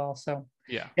seed as well. So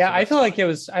yeah, so I feel like it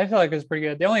was pretty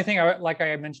good. The only thing like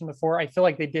I mentioned before, I feel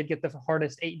like they did get the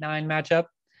hardest 8-9 matchup,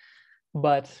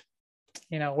 but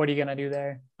what are you gonna do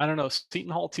there? I don't know.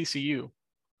 Seton Hall, TCU.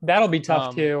 That'll be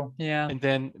tough too. Yeah. And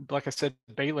then, like I said,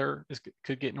 Baylor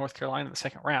could get North Carolina in the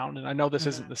second round. And I know this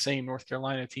isn't the same North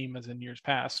Carolina team as in years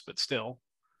past, but still.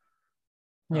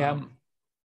 Yeah.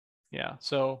 Yeah.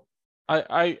 So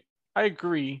I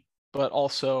agree, but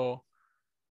also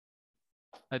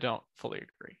I don't fully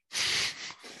agree.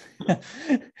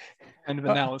 Kind of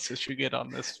analysis you get on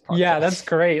this podcast. Yeah, that's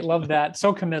great. Love that.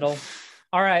 So committal.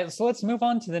 All right, so let's move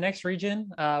on to the next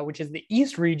region, which is the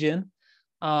East region.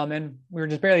 And we were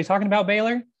just barely talking about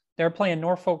Baylor. They're playing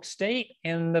Norfolk State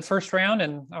in the first round,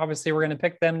 and obviously we're going to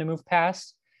pick them to move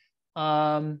past.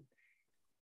 A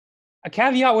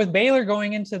caveat with Baylor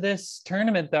going into this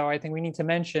tournament, though, I think we need to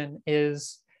mention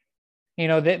is,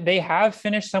 they have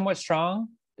finished somewhat strong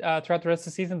throughout the rest of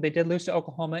the season. They did lose to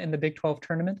Oklahoma in the Big 12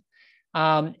 tournament.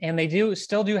 And they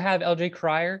still do have LJ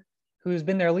Cryer, who's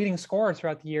been their leading scorer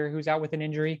throughout the year, who's out with an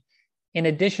injury, in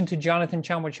addition to Jonathan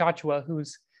Chamwa-Chachua,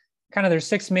 who's kind of their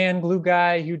six-man glue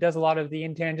guy who does a lot of the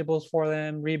intangibles for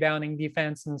them, rebounding,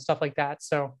 defense, and stuff like that.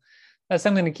 So that's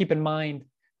something to keep in mind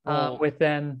with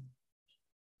them.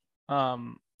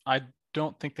 I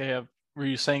don't think they have. Were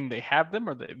you saying they have them,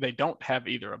 or they don't have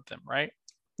either of them, right?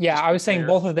 Yeah, I was saying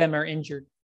both of them are injured.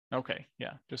 Okay,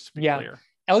 yeah, just to be clear.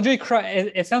 LJ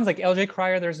Cryer, it sounds like LJ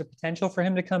Cryer, there's a potential for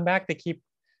him to come back. They keep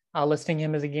listing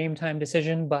him as a game time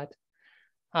decision, but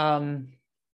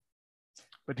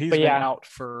he's been out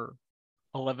for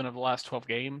 11 of the last 12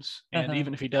 games. And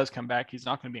even if he does come back, he's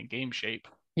not going to be in game shape.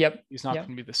 Yep. He's not going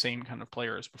to be the same kind of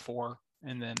player as before.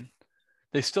 And then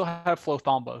they still have Flo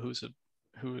Thamba, who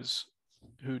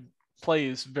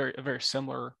plays a very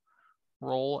similar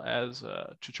role as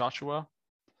Chachachua.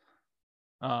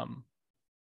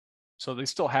 So they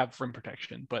still have rim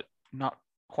protection, but not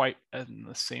quite at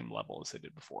the same level as they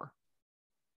did before.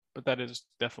 But that is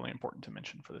definitely important to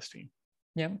mention for this team.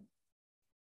 Yep.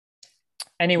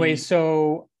 Anyway,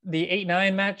 so the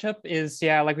 8-9 matchup is,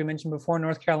 like we mentioned before,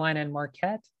 North Carolina and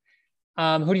Marquette.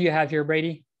 Who do you have here,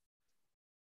 Brady?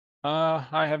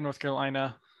 I have North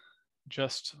Carolina,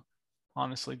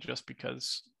 honestly, just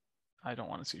because I don't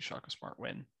want to see Shaka Smart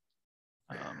win.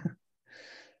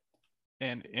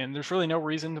 And there's really no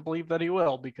reason to believe that he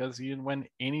will, because he didn't win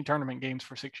any tournament games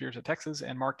for 6 years at Texas.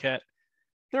 And Marquette,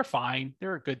 they're fine.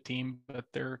 They're a good team, but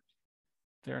they're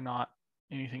not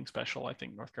anything special. I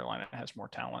think North Carolina has more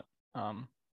talent from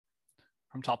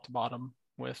top to bottom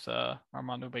with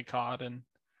Armando Bacot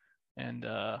and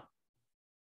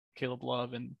Caleb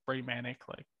Love and Brady Manick.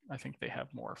 Like, I think they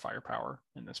have more firepower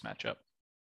in this matchup.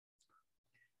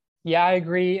 Yeah, I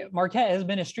agree. Marquette has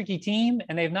been a streaky team,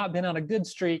 and they've not been on a good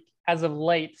streak as of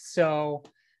late. So,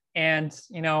 and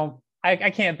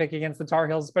I can't pick against the Tar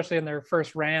Heels, especially in their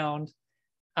first round.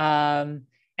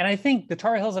 And I think the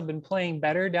Tar Heels have been playing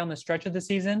better down the stretch of the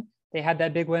season. They had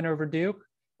that big win over Duke,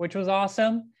 which was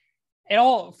awesome.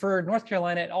 For North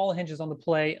Carolina, it all hinges on the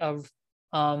play of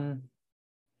RJ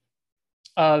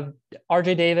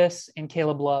Davis and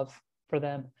Caleb Love for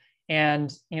them.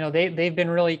 And, they've been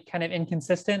really kind of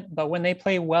inconsistent, but when they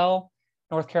play well,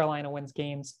 North Carolina wins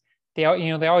games. They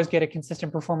always get a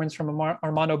consistent performance from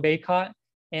Armando Bacot,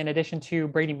 in addition to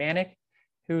Brady Manick,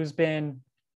 who's been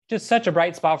just such a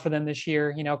bright spot for them this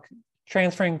year.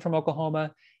 Transferring from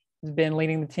Oklahoma, has been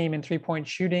leading the team in 3-point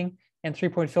shooting and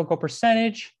 3-point field goal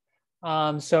percentage.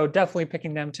 So definitely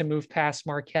picking them to move past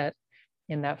Marquette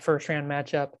in that first round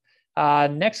matchup.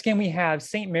 Next game, we have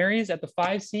St. Mary's at the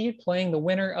 5 seed playing the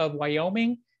winner of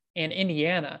Wyoming and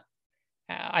Indiana.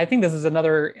 I think this is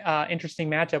another interesting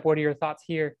matchup. What are your thoughts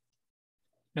here?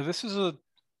 Now, this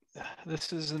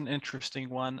is an interesting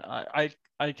one. I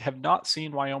have not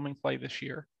seen Wyoming play this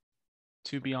year,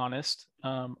 to be honest.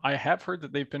 I have heard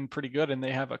that they've been pretty good, and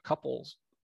they have a couple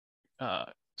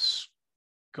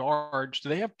guards. Do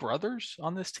they have brothers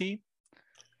on this team?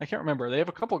 I can't remember. They have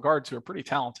a couple of guards who are pretty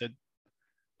talented.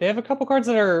 They have a couple cards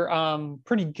that are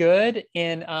pretty good.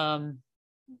 And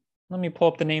let me pull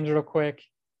up the names real quick.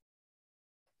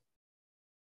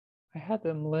 I had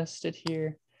them listed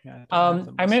here. Yeah,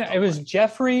 it was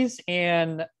Jeffries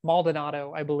and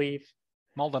Maldonado, I believe.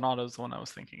 Maldonado is the one I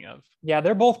was thinking of. Yeah,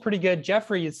 they're both pretty good.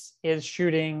 Jeffries is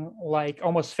shooting like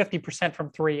almost 50% from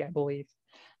three, I believe.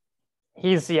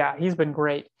 He's been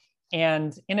great.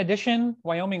 And in addition,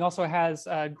 Wyoming also has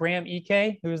Graham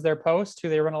Ike, who's their post, who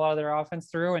they run a lot of their offense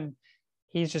through, and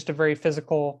he's just a very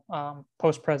physical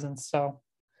post presence. So,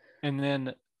 and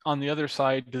then on the other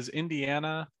side, does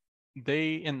Indiana?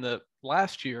 They in the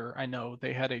last year, I know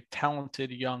they had a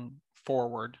talented young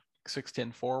forward,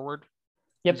 6'10" forward.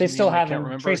 Yep, they still have him.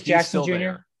 Remember. Trace He's Jackson still Jr.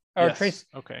 there. Or yes.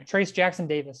 Okay. Trace Jackson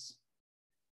Davis.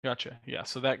 Gotcha. Yeah.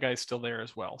 So that guy's still there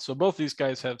as well. So both these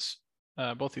guys have,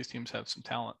 both these teams have some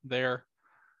talent there.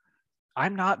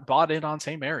 I'm not bought in on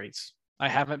St. Mary's. I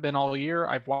haven't been all year.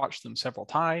 I've watched them several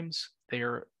times. They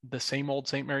are the same old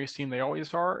St. Mary's team they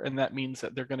always are, and that means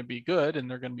that they're going to be good and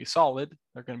they're going to be solid.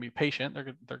 They're going to be patient.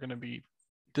 They're going to be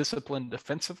disciplined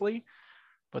defensively,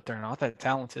 but they're not that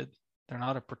talented. They're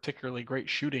not a particularly great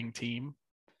shooting team.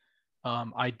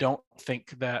 I don't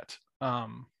think that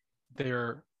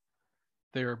their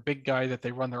big guy that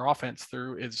they run their offense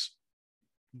through is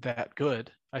that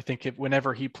good. I think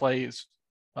whenever he plays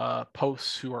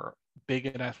posts who are big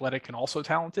and athletic and also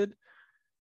talented,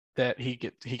 that he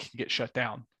can get shut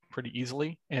down pretty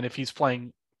easily. And if he's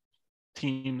playing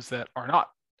teams that are not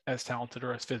as talented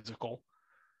or as physical,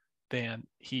 then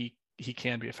he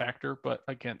can be a factor. But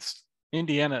against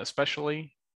Indiana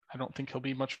especially, I don't think he'll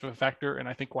be much of a factor. And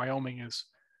I think Wyoming is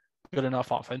good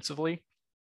enough offensively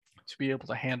to be able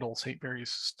to handle St.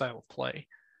 Mary's style of play.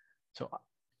 So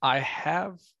I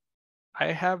have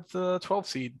the 12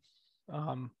 seed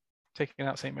taking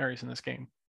out St. Mary's in this game.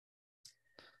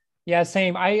 Yeah,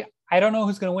 same. I don't know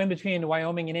who's going to win between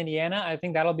Wyoming and Indiana. I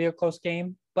think that'll be a close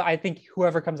game, but I think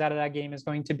whoever comes out of that game is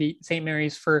going to beat St.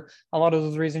 Mary's for a lot of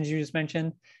those reasons you just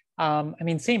mentioned. I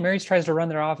mean, St. Mary's tries to run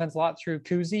their offense a lot through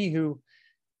Kuzi, who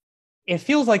it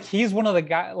feels like he's one of the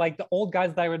guys, like the old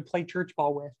guys that I would play church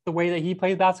ball with. The way that he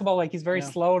plays basketball, like he's very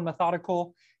slow and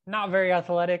methodical, not very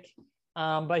athletic,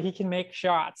 but he can make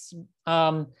shots.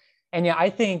 And yeah,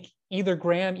 I think either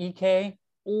Graham Ike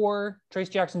or Trace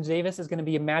Jackson Davis is going to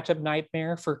be a matchup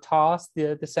nightmare for Toss,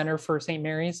 the center for St.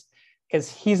 Mary's,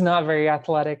 because he's not very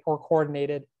athletic or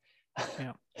coordinated.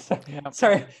 Yeah.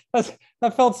 Sorry,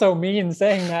 that felt so mean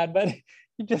saying that, but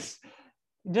just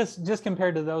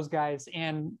compared to those guys.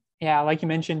 And yeah, like you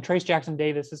mentioned, Trace Jackson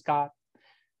Davis has got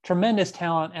tremendous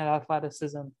talent and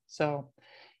athleticism. So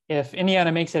if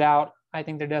Indiana makes it out, I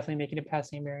think they're definitely making it past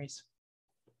St. Mary's.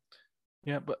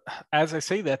 Yeah, but as I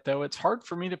say that though, it's hard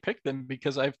for me to pick them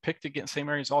because I've picked against St.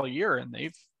 Mary's all year, and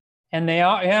they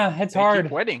are it's hard.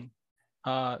 Keep winning.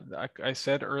 I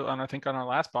said earlier on, I think on our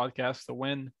last podcast,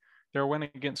 their win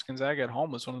against Gonzaga at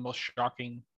home was one of the most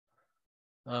shocking,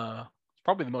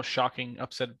 probably the most shocking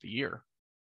upset of the year,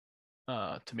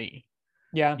 to me.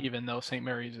 Yeah. Even though St.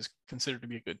 Mary's is considered to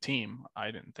be a good team,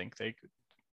 I didn't think they could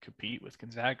compete with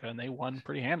Gonzaga, and they won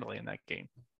pretty handily in that game.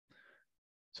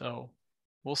 So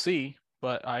we'll see.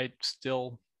 But I'm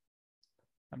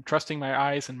trusting my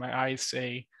eyes, and my eyes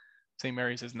say St.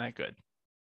 Mary's isn't that good.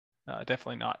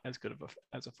 Definitely not as good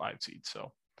as a 5 seed.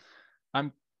 So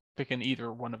I'm picking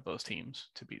either one of those teams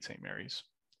to beat St. Mary's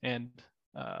and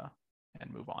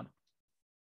move on.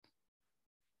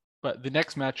 But the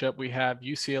next matchup, we have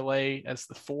UCLA as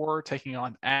the 4 taking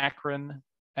on Akron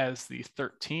as the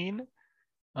 13.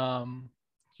 Do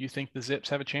you think the Zips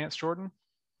have a chance, Jordan?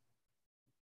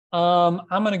 I'm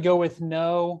going to go with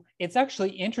no. It's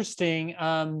actually interesting.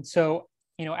 So,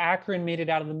 Akron made it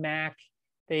out of the MAC.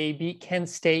 They beat Kent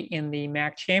State in the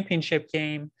MAC championship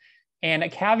game. And a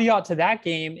caveat to that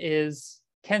game is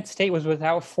Kent State was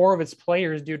without 4 of its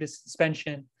players due to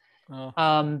suspension.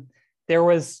 There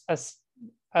was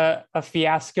a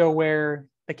fiasco where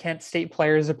the Kent State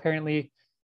players apparently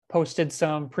posted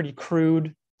some pretty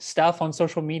crude stuff on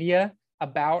social media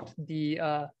about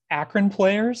the Akron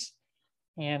players.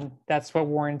 And that's what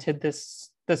warranted the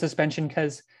suspension,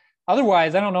 because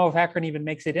otherwise, I don't know if Akron even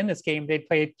makes it in this game. They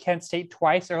played Kent State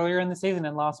twice earlier in the season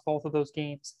and lost both of those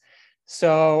games.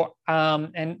 So,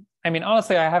 and I mean,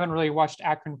 honestly, I haven't really watched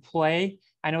Akron play.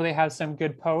 I know they have some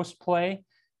good post play,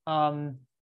 some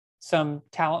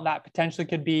talent that potentially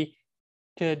could be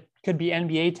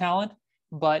NBA talent.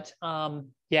 But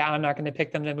yeah, I'm not going to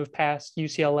pick them to move past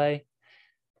UCLA.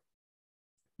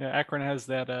 Yeah, Akron has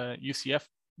that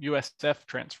USF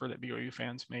transfer that BYU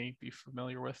fans may be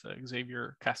familiar with,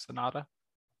 Xavier Castaneda.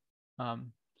 So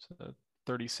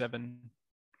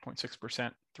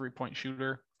 37.6% 3-point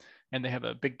shooter. And they have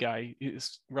a big guy.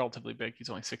 He's relatively big. He's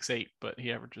only 6'8", but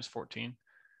he averages 14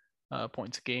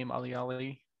 points a game,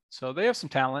 Ali. So they have some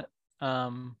talent.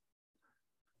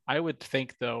 I would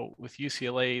think, though, with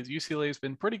UCLA has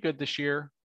been pretty good this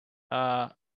year.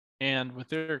 And with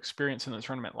their experience in the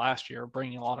tournament last year,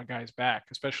 bringing a lot of guys back,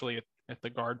 especially at the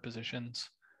guard positions,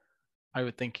 I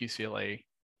would think UCLA.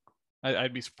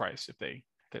 I'd be surprised if they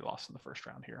lost in the first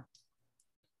round here.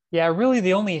 Yeah, really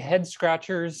the only head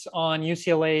scratchers on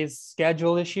UCLA's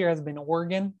schedule this year has been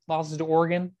Oregon, losses to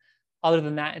Oregon. Other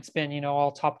than that, it's been,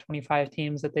 all top 25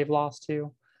 teams that they've lost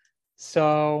to.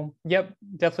 So, yep,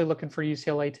 definitely looking for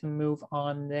UCLA to move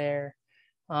on there.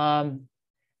 And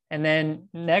then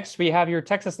next we have your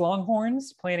Texas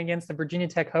Longhorns playing against the Virginia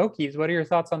Tech Hokies. What are your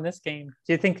thoughts on this game?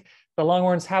 Do you think the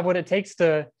Longhorns have what it takes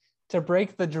to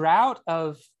break the drought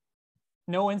of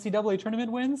no NCAA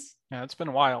tournament wins? Yeah, it's been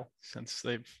a while since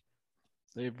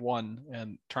they've won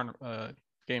and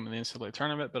game in the NCAA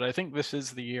tournament, but I think this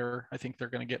is the year. I think they're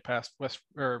going to get past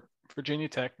Virginia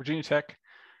Tech. Virginia Tech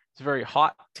is a very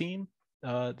hot team.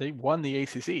 They won the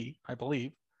ACC, I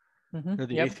believe. Mm-hmm. They're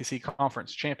the ACC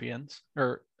conference champions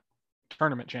or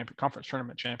conference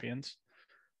tournament champions.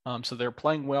 So they're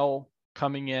playing well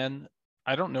coming in.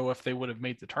 I don't know if they would have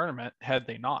made the tournament had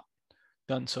they not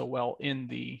done so well in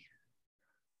the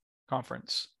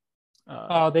conference.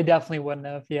 They definitely wouldn't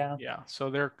have. Yeah. Yeah.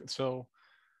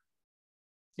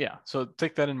 So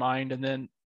take that in mind. And then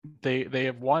they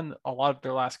have won a lot of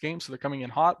their last games, so they're coming in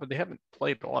hot, but they haven't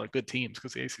played a lot of good teams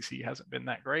because the ACC hasn't been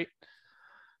that great.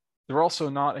 They're also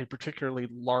not a particularly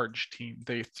large team.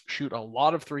 They shoot a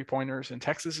lot of 3-pointers, and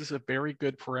Texas is a very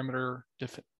good perimeter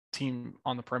team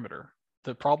on the perimeter.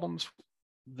 The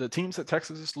teams that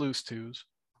Texas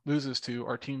loses to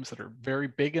are teams that are very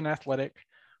big and athletic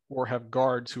or have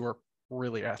guards who are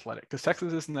really athletic, because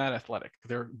Texas isn't that athletic.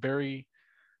 They're a very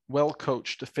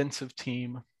well-coached defensive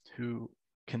team who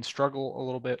can struggle a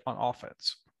little bit on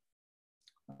offense.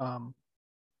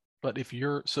 But if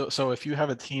you have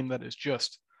a team that is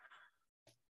just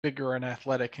bigger and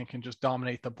athletic and can just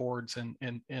dominate the boards and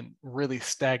really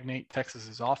stagnate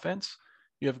Texas's offense,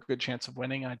 you have a good chance of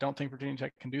winning. And I don't think Virginia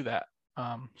Tech can do that.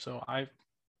 So I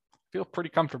feel pretty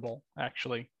comfortable,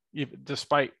 actually,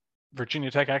 despite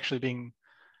Virginia Tech actually being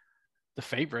the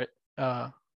favorite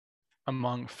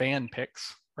among fan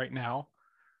picks right now.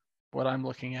 What I'm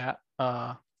looking at,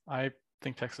 I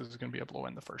think Texas is going to be able to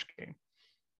win the first game.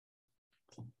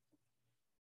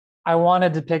 I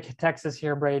wanted to pick Texas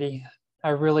here, Brady. I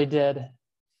really did.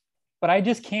 But I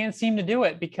just can't seem to do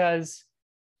it because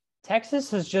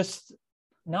Texas has just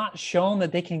not shown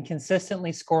that they can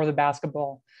consistently score the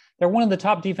basketball. They're one of the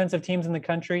top defensive teams in the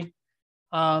country.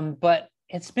 But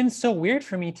it's been so weird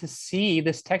for me to see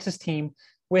this Texas team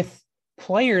with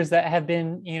players that have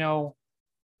been,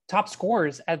 top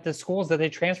scorers at the schools that they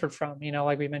transferred from,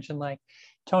 like we mentioned, like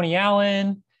Tony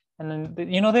Allen. And then,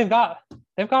 they've got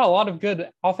a lot of good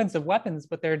offensive weapons,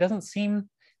 but they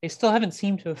still haven't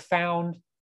seemed to have found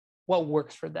what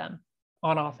works for them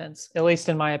on offense, at least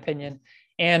in my opinion.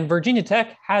 And Virginia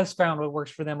Tech has found what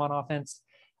works for them on offense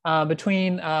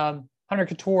between Hunter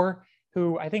Couture,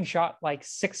 who I think shot like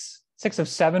six of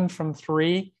 7 from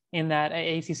 3 in that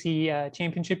ACC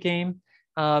championship game.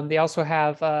 They also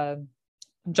have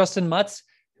Justin Mutz,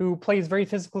 who plays very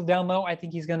physical down low. I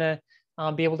think he's going to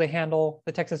be able to handle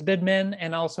the Texas big men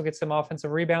and also get some offensive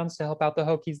rebounds to help out the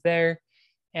Hokies there.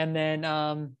 And then,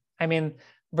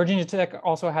 Virginia Tech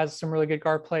also has some really good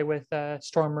guard play with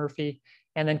Storm Murphy.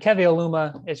 And then Keve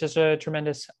Aluma is just a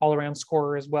tremendous all-around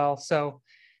scorer as well. So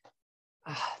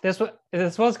this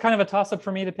was kind of a toss-up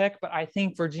for me to pick, but I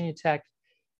think Virginia Tech,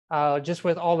 just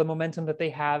with all the momentum that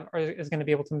they have, is going to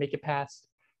be able to make it past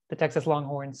the Texas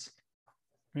Longhorns.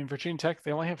 Virginia Tech,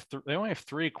 they only have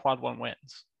 3 quad 1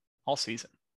 wins all season.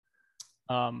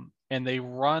 And they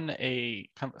run a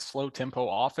kind of a slow tempo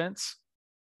offense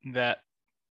that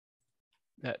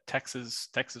Texas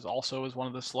also is one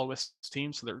of the slowest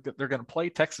teams. So they're going to play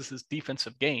Texas's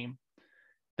defensive game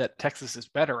that Texas is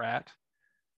better at.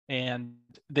 And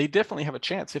they definitely have a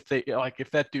chance if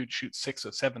that dude shoots 6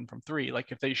 or 7 from 3,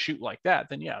 like if they shoot like that,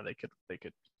 then yeah, they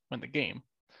could win the game.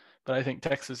 But I think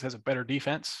Texas has a better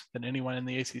defense than anyone in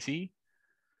the ACC.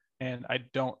 And I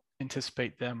don't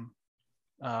anticipate them,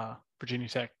 Virginia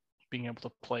Tech, being able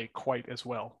to play quite as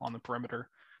well on the perimeter.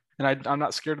 And I'm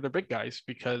not scared of their big guys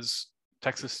because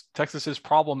Texas's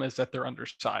problem is that they're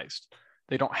undersized.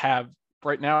 They don't have,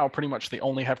 right now, pretty much they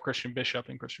only have Christian Bishop,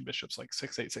 and Christian Bishop's like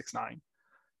 6'8", 6'9".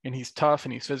 And he's tough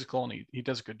and he's physical and he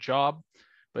does a good job,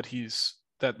 but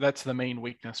that's the main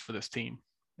weakness for this team,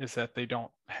 is that they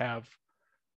don't have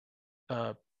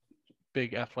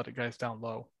big athletic guys down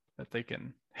low that they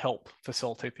can help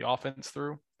facilitate the offense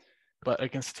through. But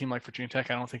against a team like Virginia Tech,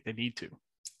 I don't think they need to.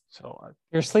 So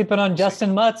you're sleeping on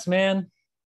Justin Mutz, man.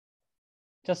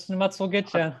 Justin Mutz will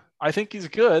get you. I think he's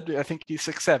good. I think he's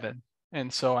 6'7",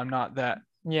 and so I'm not that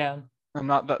Yeah. I'm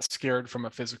not that scared from a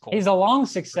physical. He's a long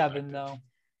 6'7" though.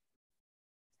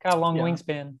 Got a long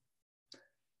wingspan.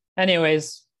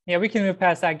 Anyways, yeah, we can move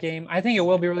past that game. I think it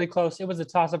will be really close. It was a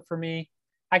toss-up for me.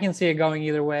 I can see it going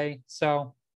either way.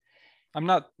 So I'm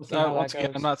not we'll once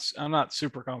again. I'm not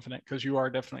super confident because you are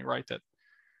definitely right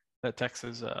that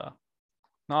Texas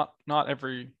not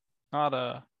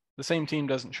the same team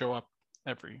doesn't show up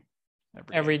every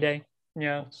day.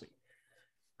 Yeah. We'll see.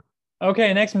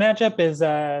 Okay, next matchup is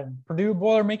Purdue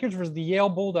Boilermakers versus the Yale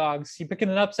Bulldogs. You picking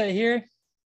an upset here?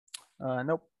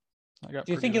 Nope. Do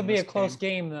you think it'll be a close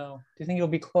game, though? Do you think it'll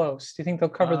be close? Do you think they'll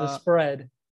cover the spread?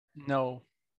 No.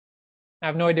 I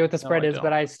have no idea what the spread is,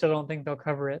 but I still don't think they'll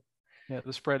cover it. Yeah,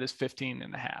 the spread is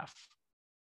 15.5.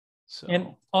 So,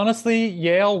 and honestly,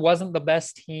 Yale wasn't the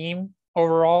best team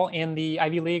overall in the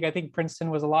Ivy League. I think Princeton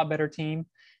was a lot better team,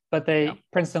 but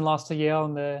Princeton lost to Yale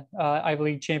in the Ivy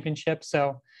League championship.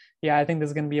 So, yeah, I think this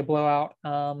is going to be a blowout.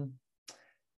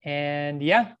 And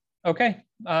yeah, okay.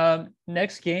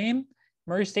 Next game,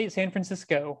 Murray State, San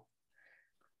Francisco.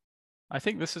 I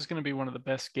think this is going to be one of the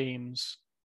best games.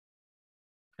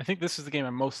 I think this is the game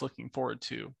I'm most looking forward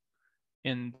to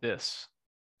in this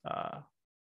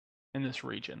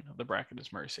region of the bracket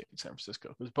is Murray State and San Francisco,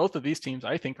 because both of these teams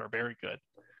I think are very good.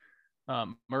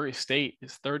 Murray State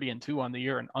is 30-2 on the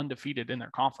year and undefeated in their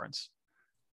conference,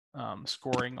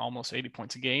 scoring almost 80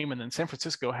 points a game. And then San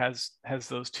Francisco has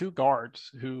those two guards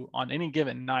who on any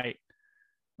given night,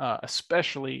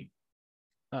 especially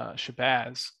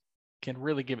Shabazz, can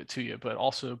really give it to you, but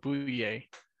also Bouye.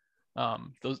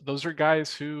 Those are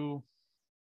guys who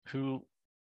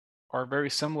are very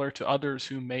similar to others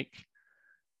who make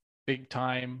big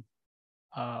time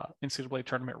NCAA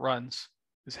tournament runs,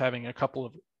 is having a couple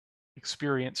of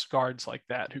experienced guards like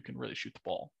that who can really shoot the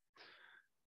ball.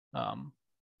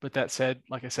 But that said,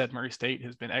 like I said, Murray State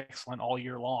has been excellent all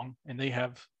year long, and they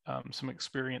have some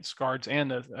experienced guards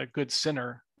and a good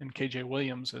center in KJ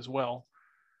Williams as well.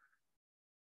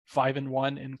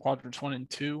 5-1 in quadrants 1 and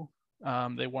 2.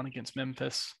 They won against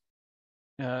Memphis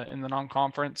in the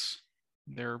non-conference.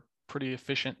 They're a pretty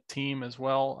efficient team as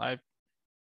well.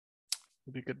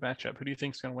 It'll be a good matchup. Who do you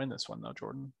think is going to win this one, though,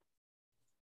 Jordan?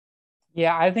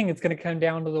 Yeah, I think it's going to come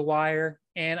down to the wire,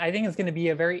 and I think it's going to be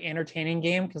a very entertaining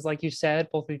game because, like you said,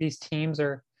 both of these teams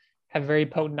have very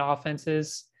potent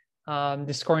offenses.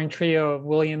 The scoring trio of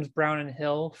Williams, Brown, and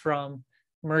Hill from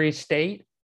Murray State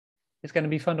is going to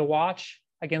be fun to watch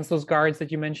against those guards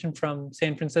that you mentioned from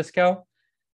San Francisco.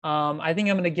 I think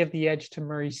I'm going to give the edge to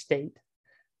Murray State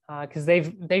because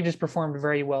they've just performed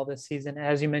very well this season.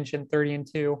 As you mentioned,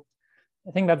 30-2.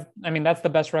 I think that's the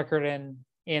best record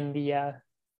in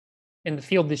the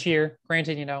field this year.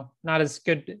 Granted, not as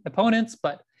good opponents,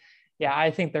 but yeah, I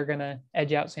think they're going to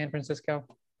edge out San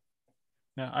Francisco.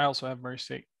 Yeah, I also have Murray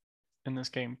State in this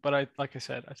game, but like I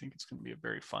said, I think it's going to be a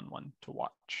very fun one to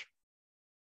watch.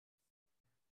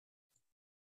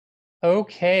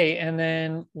 Okay, and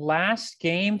then last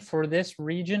game for this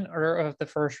region, or of the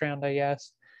first round, I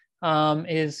guess,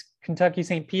 is Kentucky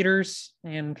St. Peter's,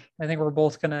 and I think we're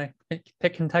both going to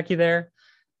pick Kentucky there.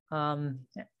 And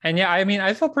yeah, I mean,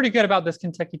 I feel pretty good about this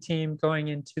Kentucky team going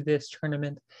into this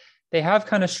tournament. They have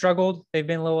kind of struggled. They've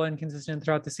been a little inconsistent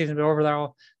throughout the season, but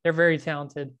overall, they're very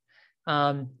talented.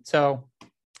 So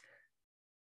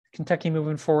Kentucky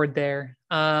moving forward there.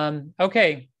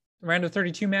 Okay, round of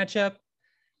 32 matchup.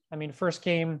 I mean, first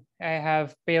game, I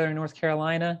have Baylor and North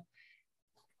Carolina.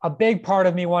 A big part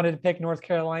of me wanted to pick North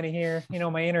Carolina here,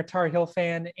 my inner Tar Heel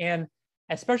fan, and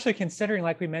especially considering,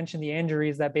 like we mentioned, the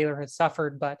injuries that Baylor has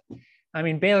suffered. But I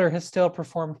mean, Baylor has still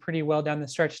performed pretty well down the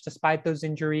stretch despite those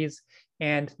injuries,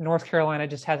 and North Carolina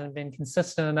just hasn't been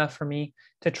consistent enough for me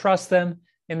to trust them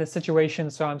in the situation.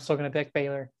 So I'm still going to pick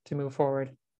Baylor to move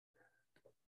forward.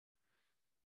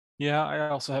 Yeah, I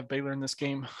also have Baylor in this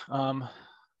game.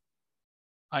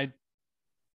 I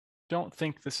don't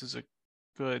think this is a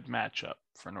good matchup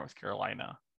for North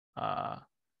Carolina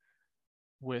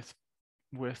with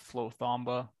Flo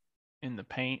Thamba in the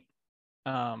paint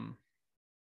and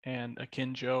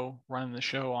Akinjo running the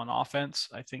show on offense.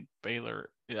 I think Baylor.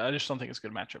 I just don't think it's a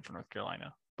good matchup for North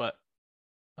Carolina. But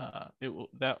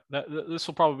this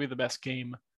will probably be the best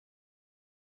game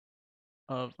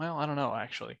of. Well, I don't know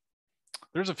actually.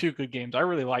 There's a few good games. I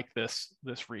really like this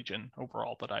region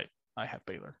overall, but I have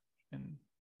Baylor and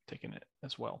taking it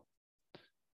as well.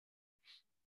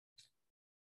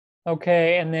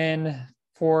 Okay, and then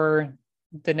for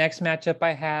the next matchup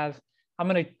I have, I'm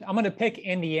gonna pick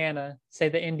Indiana. Say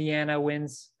that Indiana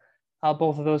wins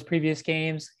both of those previous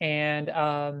games, and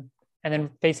then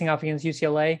facing off against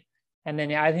UCLA. And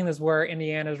then I think this is where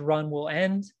Indiana's run will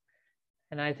end.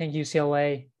 and I think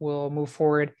UCLA will move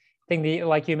forward. I think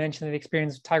like you mentioned, the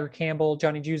experience of Tiger Campbell,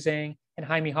 Johnny Juzang, and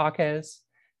Jaime Jaquez.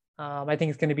 I think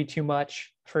it's going to be too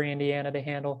much for Indiana to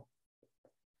handle.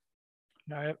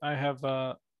 I have,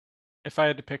 if I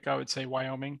had to pick, I would say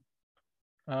Wyoming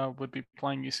would be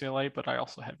playing UCLA, but I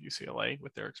also have UCLA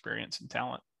with their experience and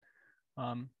talent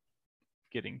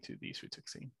getting to the Sweet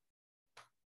 16.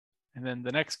 And then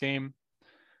the next game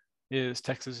is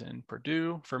Texas and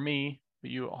Purdue for me,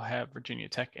 but you all have Virginia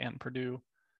Tech and Purdue.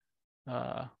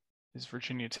 Is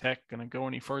Virginia Tech going to go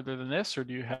any further than this, or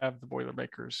do you have the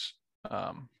Boilermakers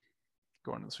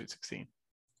going to the Sweet 16?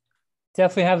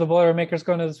 Definitely have the Boilermakers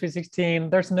going to the Sweet 16.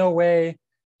 There's no way.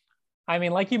 I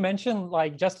mean, like you mentioned,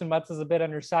 like Justin Mutz is a bit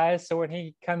undersized. So when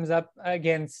he comes up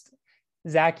against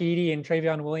Zach Edey and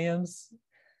Travion Williams,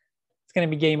 it's going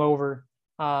to be game over.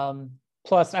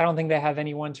 Plus, I don't think they have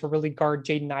anyone to really guard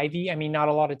Jaden Ivey. I mean, not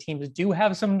a lot of teams do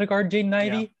have someone to guard Jaden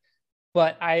Ivey. Yeah.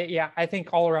 But I think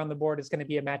all around the board is going to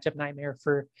be a matchup nightmare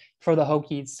for the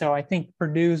Hokies. So I think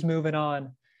Purdue's moving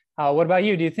on. What about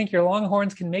you? Do you think your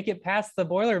Longhorns can make it past the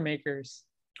Boilermakers?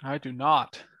 I do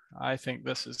not. I think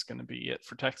this is going to be it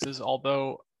for Texas,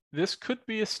 although this could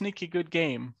be a sneaky good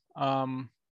game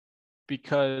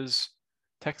because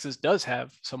Texas does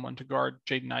have someone to guard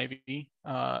Jaden Ivey.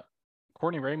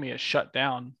 Courtney Ramey has shut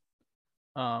down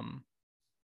Ojai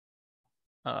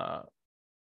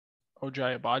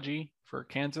Abaji for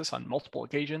Kansas on multiple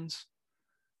occasions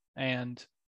and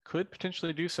could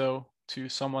potentially do so to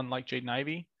someone like Jaden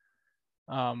Ivey.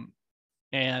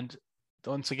 And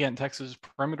once again, Texas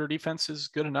perimeter defense is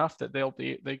good enough that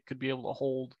they could be able to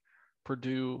hold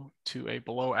Purdue to a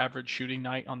below average shooting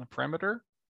night on the perimeter.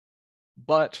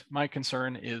 But my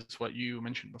concern is what you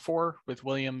mentioned before with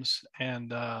Williams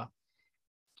and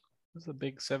who's the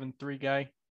big 7'3" guy?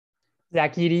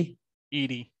 Zach Edey.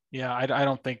 Edey. Yeah, I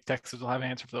don't think Texas will have an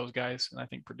answer for those guys, and I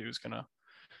think Purdue's gonna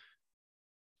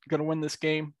win this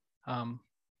game.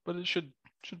 But it should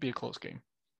be a close game.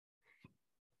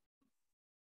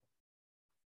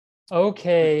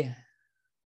 Okay.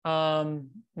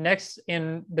 Next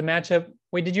in the matchup,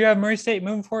 wait, did you have Murray State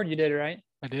moving forward? You did, right?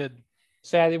 I did.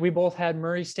 So we both had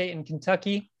Murray State and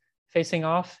Kentucky facing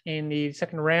off in the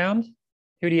second round.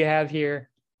 Who do you have here?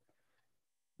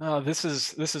 This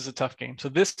is a tough game. So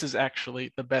this is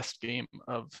actually the best game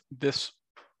of this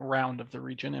round of the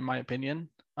region, in my opinion.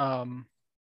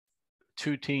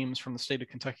 Two teams from the state of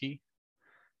Kentucky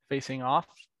facing off,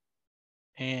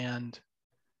 and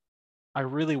I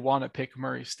really want to pick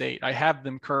Murray State. I have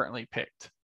them currently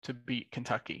picked to beat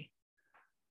Kentucky,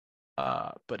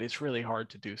 but it's really hard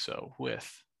to do so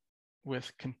with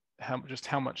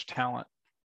how much talent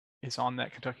is on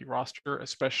that Kentucky roster,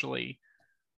 especially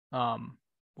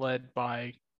led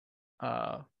by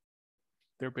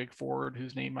their big forward,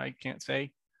 whose name I can't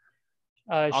say.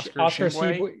 Oscar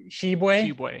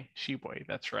Shibwe.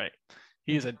 That's right.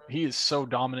 He is so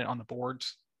dominant on the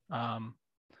boards,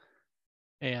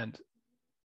 and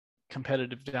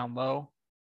competitive down low.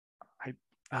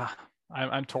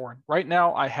 I'm torn right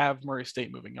now. I have Murray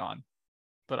State moving on,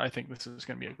 but I think this is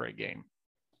going to be a great game.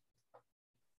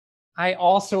 I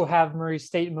also have Murray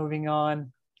State moving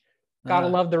on. Gotta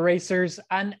love the Racers.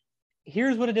 And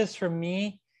here's what it is for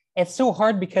me. It's so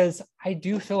hard because I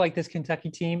do feel like this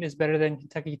Kentucky team is better than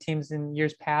Kentucky teams in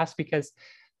years past because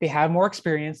they have more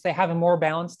experience. They have a more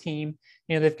balanced team.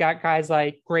 You know, they've got guys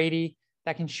like Grady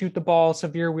that can shoot the ball,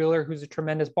 Severe Wheeler, who's a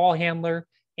tremendous ball handler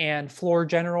and floor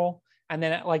general. And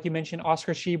then, like you mentioned,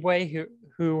 Oscar Shibwe,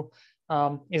 who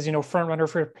is, front runner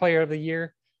for Player of the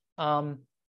Year,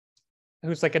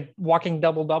 who's like a walking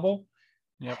double-double.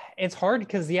 Yep. It's hard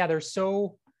because,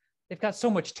 they've got so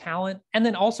much talent. And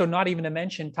then also not even to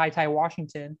mention Ty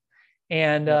Washington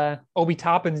and Obi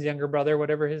Toppin's younger brother,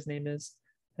 whatever his name is.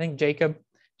 I think Jacob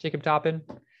Toppin.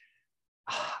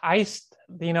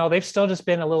 They've still just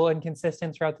been a little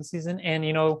inconsistent throughout the season. And,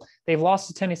 they've lost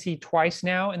to Tennessee twice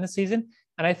now in the season.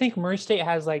 And I think Murray State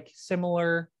has like a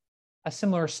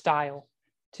similar style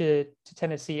to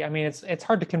Tennessee. I mean, it's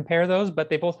hard to compare those, but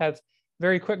they both have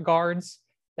very quick guards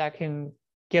that can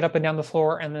get up and down the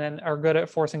floor and then are good at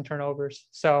forcing turnovers.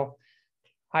 So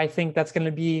I think that's going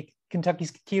to be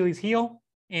Kentucky's Achilles heel,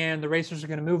 and the Racers are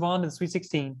going to move on to the Sweet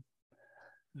 16.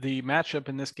 The matchup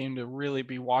in this game to really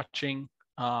be watching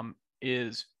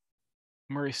is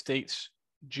Murray State's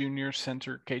junior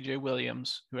center, KJ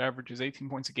Williams, who averages 18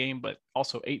 points a game, but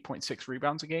also 8.6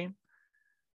 rebounds a game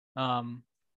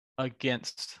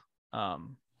against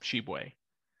Shibwe,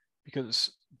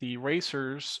 because the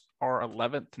Racers are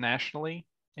 11th nationally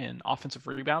in offensive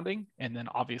rebounding, and then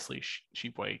obviously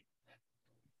Shibwe,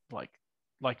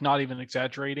 like not even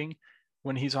exaggerating,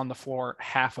 when he's on the floor,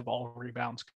 half of all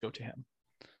rebounds go to him.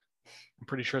 I'm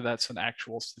pretty sure that's an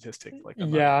actual statistic. Like,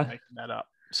 I'm not making that up.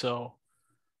 So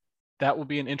that will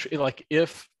be an interesting. Like,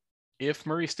 if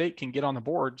Murray State can get on the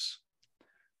boards,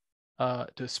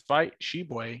 despite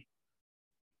Sheboy,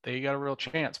 they got a real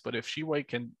chance. But if Sheboy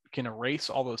can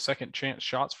erase all those second chance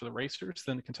shots for the Racers,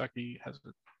 then Kentucky has,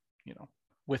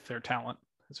 with their talent,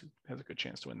 has a good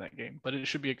chance to win that game. But it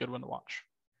should be a good one to watch.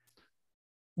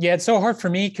 Yeah, it's so hard for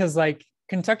me because like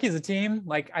Kentucky is a team.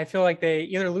 Like I feel like they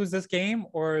either lose this game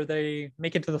or they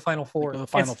make it to the Final Four. The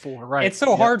Final Four, right? It's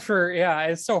so hard for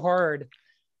it's so hard.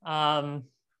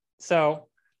 So,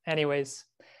 anyways,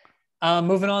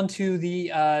 moving on to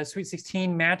the Sweet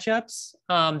 16 matchups.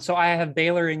 So I have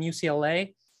Baylor and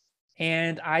UCLA,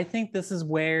 and I think this is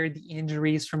where the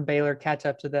injuries from Baylor catch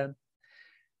up to them.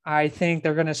 I think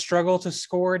they're going to struggle to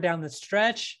score down the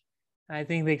stretch. I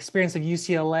think the experience of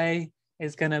UCLA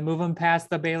is going to move them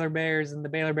past the Baylor Bears, and the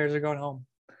Baylor Bears are going home.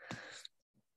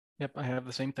 Yep, I have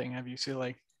the same thing. I have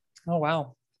UCLA. Oh,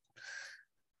 wow.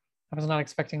 I was not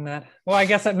expecting that. Well, I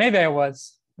guess maybe I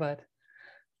was, but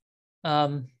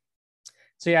so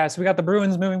we got the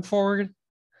Bruins moving forward.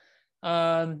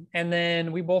 And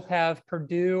then we both have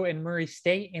Purdue and Murray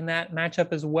State in that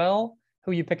matchup as well.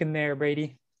 Who are you picking there,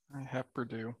 Brady? I have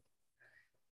Purdue.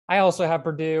 I also have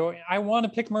Purdue. I want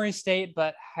to pick Murray State,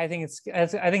 but I think it's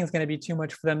going to be too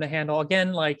much for them to handle.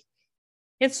 Again, like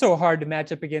it's so hard to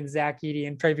match up against Zach Edey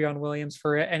and Travion Williams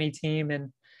for any team.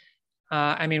 And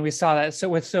I mean, we saw that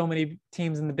with so many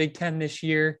teams in the Big Ten this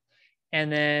year.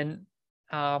 And then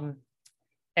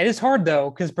it is hard though,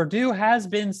 because Purdue has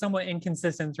been somewhat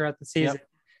inconsistent throughout the season. Yep.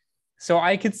 So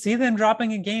I could see them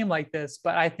dropping a game like this,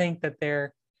 but I think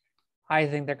they're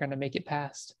going to make it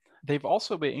past. They've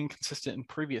also been inconsistent in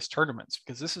previous tournaments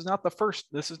because this is not the first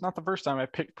time I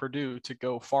picked Purdue to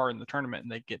go far in the tournament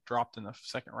and they get dropped in the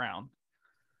second round.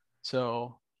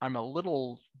 So I'm a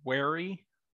little wary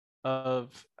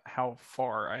of how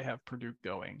far I have Purdue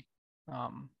going.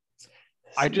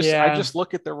 I just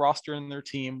look at their roster and their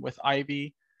team with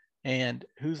Ivy and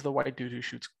who's the white dude who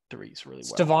shoots threes really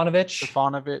well?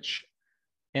 Stefanovic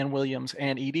and Williams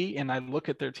and Edey. And I look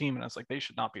at their team and I was like, they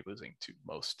should not be losing to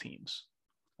most teams.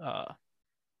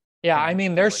 I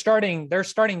mean, they're starting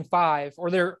five,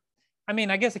 or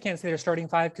I guess I can't say they're starting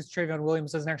five because Travion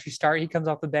Williams doesn't actually start. He comes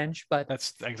off the bench, but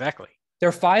that's exactly.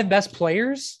 Their five best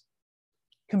players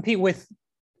compete with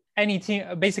any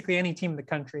team, basically any team in the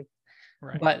country.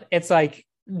 Right. But it's like,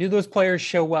 do those players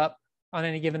show up on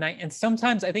any given night? And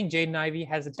sometimes I think Jaden Ivey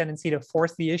has a tendency to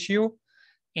force the issue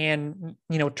and,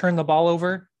 turn the ball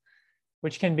over,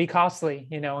 which can be costly,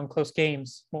 in close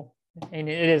games. Well, and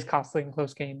it is costly in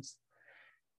close games.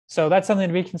 So that's something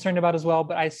to be concerned about as well.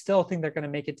 But I still think they're going to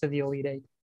make it to the Elite Eight.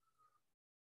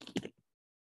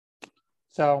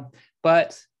 So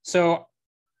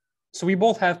we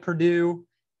both have Purdue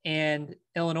and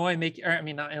Illinois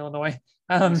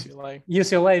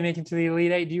UCLA making to the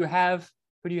Elite Eight. Who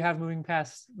do you have moving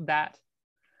past that?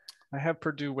 I have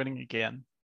Purdue winning again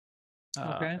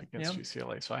against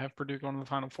UCLA. So I have Purdue going to the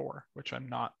Final Four, which I'm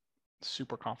not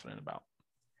super confident about.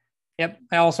 Yep.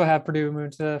 I also have Purdue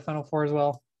moving to the Final Four as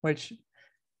well, which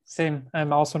same.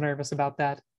 I'm also nervous about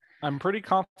that. I'm pretty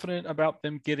confident about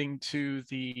them getting to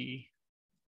the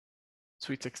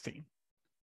Sweet 16.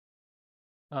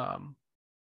 But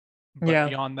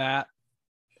beyond that,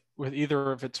 with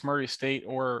either if it's Murray State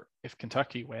or if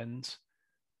Kentucky wins,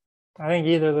 I think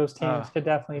either of those teams could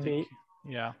definitely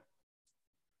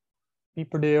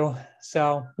beat Purdue.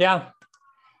 So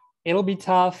it'll be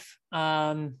tough.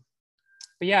 So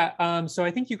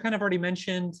I think you kind of already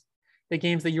mentioned the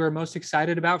games that you were most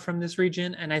excited about from this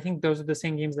region. And I think those are the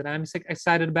same games that I'm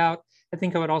excited about. I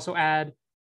think I would also add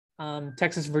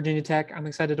Texas, Virginia Tech. I'm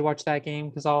excited to watch that game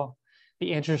because I'll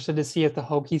be interested to see if the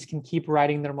Hokies can keep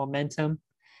riding their momentum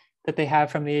that they have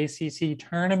from the ACC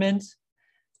tournament.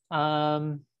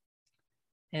 And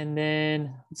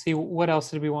then let's see, what else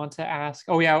did we want to ask?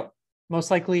 Oh yeah, most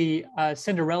likely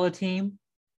Cinderella team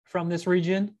from this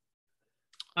region.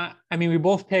 We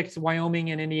both picked Wyoming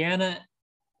and Indiana.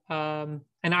 And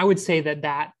I would say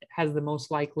that has the most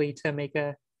likely to make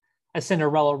a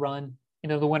Cinderella run,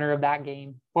 the winner of that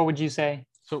game. What would you say?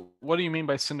 So what do you mean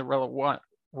by Cinderella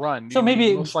run? So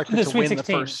maybe most likely to win 16. The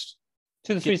first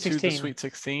to the Sweet 16. To the Sweet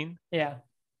 16? Yeah.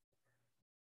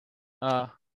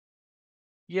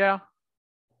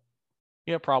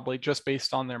 Yeah, probably just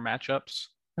based on their matchups.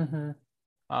 Mm-hmm.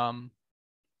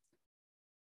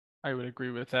 I would agree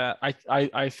with that.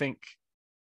 I think,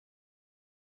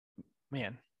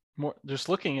 man, more just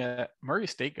looking at Murray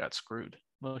State got screwed.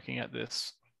 Looking at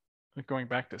this, going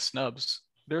back to snubs,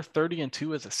 they're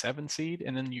 30-2 as a 7 seed,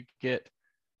 and then you get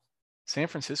San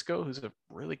Francisco, who's a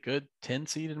really good 10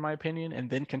 seed in my opinion, and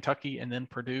then Kentucky, and then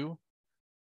Purdue.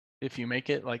 If you make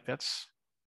it, like that's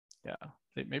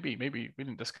maybe we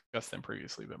didn't discuss them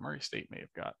previously, but Murray State may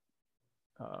have got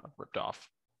ripped off.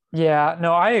 Yeah,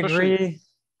 no, I agree.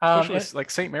 Especially like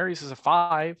St. Mary's is a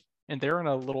 5, and they're in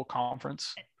a little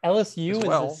conference. LSU as is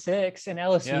well. a 6, and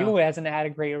LSU hasn't had a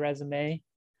great resume.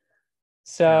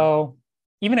 So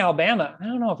even Alabama, I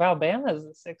don't know if Alabama is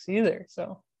a 6 either.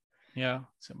 So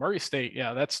Murray State,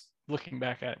 that's looking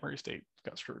back at it, Murray State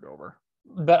got screwed over.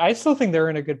 But I still think they're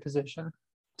in a good position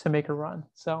to make a run.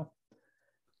 So,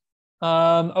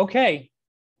 okay.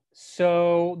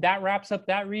 So that wraps up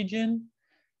that region.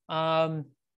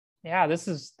 This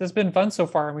has been fun so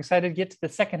far. I'm excited to get to the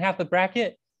second half of the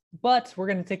bracket, but we're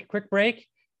going to take a quick break,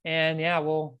 and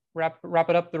we'll wrap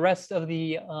it up the rest of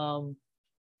the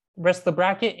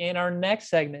bracket in our next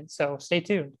segment. So stay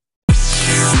tuned.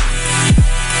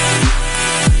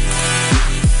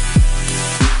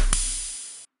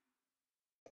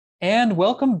 And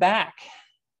welcome back.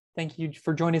 Thank you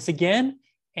for joining us again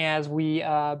as we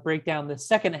break down the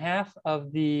second half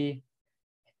of the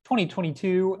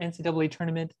 2022 NCAA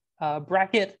tournament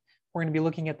bracket. We're going to be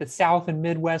looking at the South and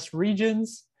Midwest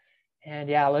regions. And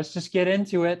let's just get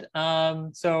into it.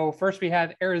 So first we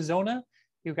have Arizona,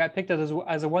 who got picked up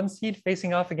as a 1 seed,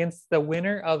 facing off against the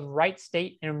winner of Wright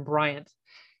State and Bryant.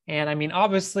 And I mean,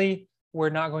 obviously, we're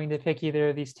not going to pick either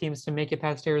of these teams to make it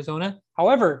past Arizona.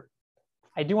 However,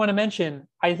 I do want to mention,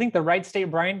 I think the Wright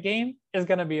State Bryant game is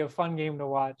going to be a fun game to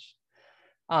watch.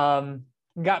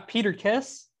 Got Peter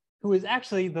Kiss, who is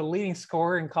actually the leading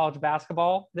scorer in college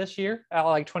basketball this year, at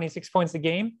like 26 points a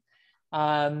game.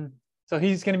 So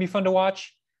he's going to be fun to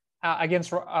watch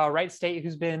against Wright State,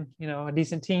 who's been, a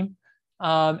decent team.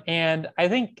 And I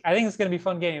think it's going to be a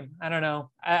fun game. I don't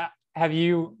know. Do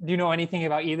you know anything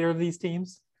about either of these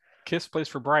teams? Kiss plays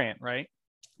for Bryant, right?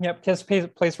 Yep, Kiss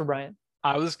plays for Bryant.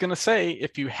 I was going to say,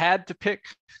 if you had to pick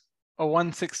a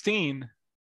 116,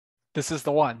 this is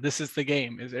the one. This is the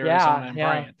game, is Arizona and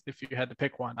Bryant. If you had to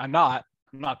pick one. I'm not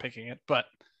picking it, but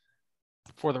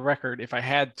for the record, if I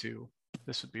had to,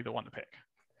 this would be the one to pick.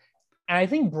 And I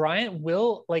think Bryant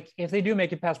will, if they do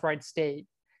make it past Wright State,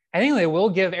 I think they will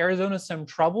give Arizona some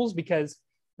troubles because,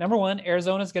 number one,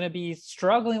 Arizona's going to be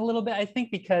struggling a little bit, I think,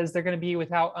 because they're going to be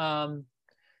without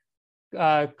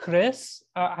Chris.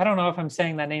 I don't know if I'm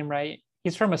saying that name right.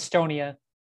 He's from Estonia.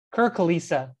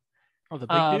 Kalisa. Oh, the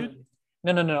big dude?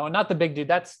 No, not the big dude.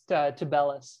 That's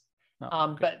Tubelis.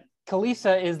 Okay. But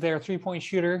Kalisa is their 3-point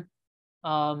shooter,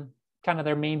 kind of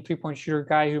their main 3-point shooter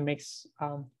guy who makes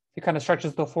he kind of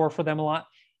stretches the floor for them a lot.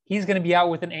 He's going to be out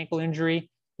with an ankle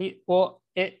injury.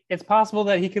 It's possible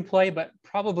that he could play, but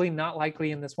probably not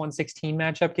likely in this 116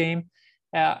 matchup game.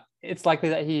 It's likely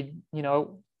that he,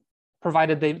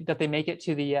 provided that they make it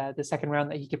to the second round,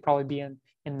 that he could probably be in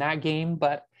that game.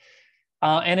 But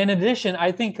and in addition,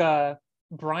 I think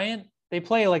Bryant, they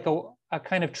play like a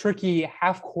kind of tricky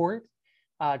half court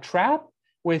trap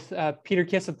with Peter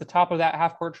Kiss at the top of that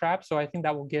half court trap. So I think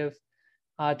that will give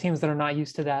teams that are not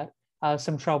used to that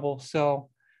some trouble. So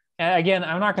again,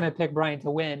 I'm not going to pick Bryant to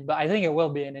win, but I think it will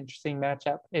be an interesting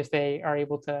matchup if they are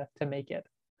able to make it.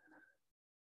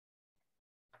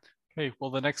 Okay,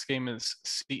 well, the next game is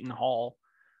Seton Hall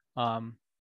out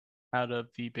of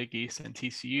the Big East, and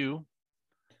TCU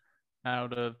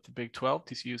out of the Big 12.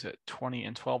 TCU's at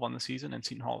 20-12 on the season, and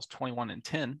Seton Hall is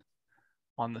 21-10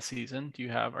 on the season.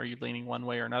 Are you leaning one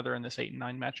way or another in this 8 and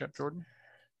 9 matchup, Jordan?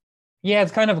 Yeah,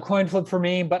 it's kind of a coin flip for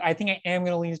me, but I think I am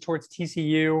going to lean towards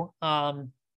TCU.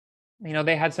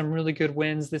 They had some really good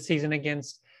wins this season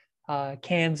against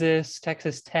Kansas,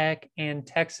 Texas Tech, and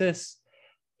Texas.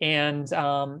 And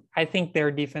I think their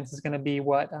defense is going to be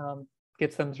what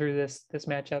gets them through this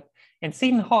matchup. And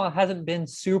Seton Hall hasn't been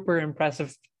super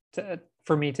impressive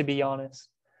for me, to be honest.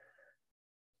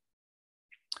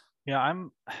 Yeah,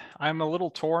 I'm a little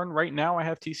torn right now. I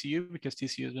have TCU because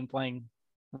TCU has been playing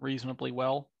reasonably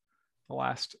well the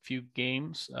last few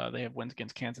games. They have wins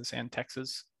against Kansas and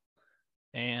Texas,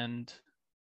 and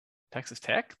Texas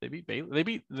Tech. They beat Baylor.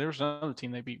 There's another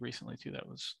team they beat recently too. That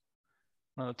was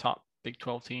one of the top Big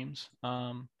 12 teams.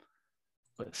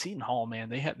 But Seton Hall, man,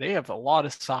 they have a lot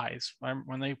of size.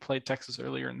 When they played Texas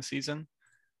earlier in the season,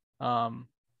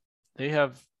 they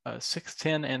have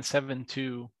 6'10" and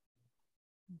 7'2"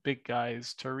 big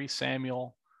guys, Therese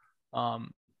Samuel,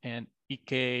 and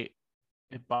Ike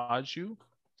Ibaju,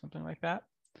 something like that,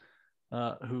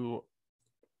 who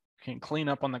can clean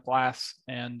up on the glass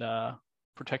and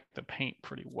protect the paint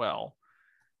pretty well.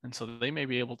 And so they may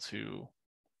be able to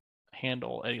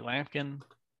handle Eddie Lampkin,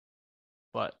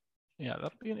 but yeah,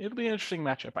 it'll be an interesting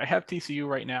matchup. I have TCU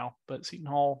right now, but Seton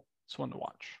Hall is one to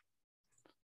watch.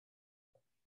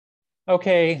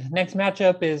 Okay, next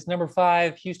matchup is number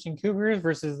 5 Houston Cougars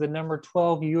versus the number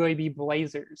 12 UAB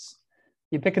Blazers.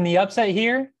 You picking the upset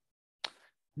here?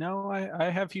 No, I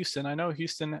have Houston. I know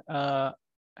Houston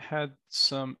had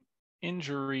some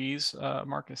injuries.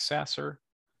 Marcus Sasser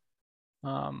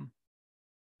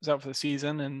was out for the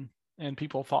season, and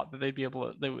people thought that they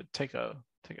would take a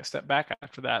step back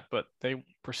after that, but they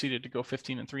proceeded to go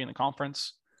 15-3 in the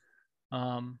conference.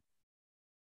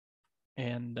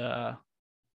 And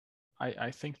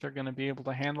I think they're going to be able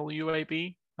to handle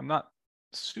UAB. I'm not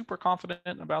super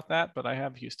confident about that, but I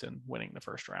have Houston winning the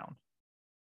first round.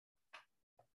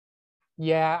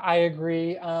 Yeah, I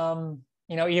agree.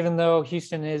 Even though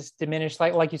Houston is diminished,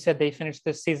 like you said, they finished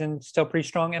this season still pretty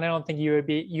strong, and I don't think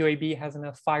UAB has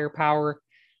enough firepower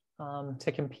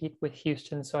to compete with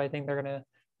Houston. So I think they're gonna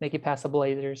make it past the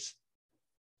Blazers.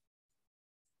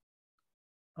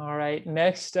 All right,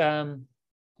 next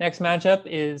matchup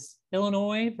is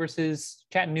Illinois versus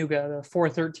Chattanooga, the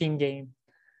 4-13 game.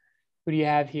 Who do you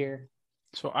have here?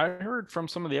 So I heard from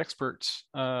some of the experts,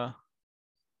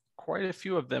 quite a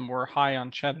few of them were high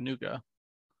on Chattanooga.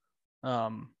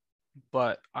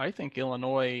 But I think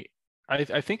Illinois,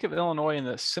 I think of Illinois in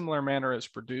a similar manner as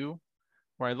Purdue,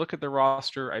 where I look at the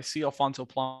roster, I see Alfonso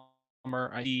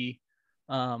Plummer, I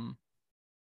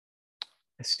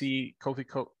see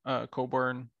Kofi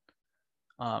Coburn,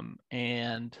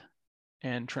 and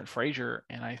Trent Frazier,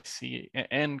 and I see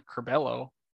and Curbelo,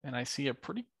 and I see a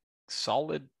pretty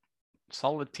solid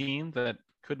team that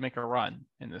could make a run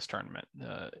in this tournament.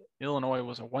 Illinois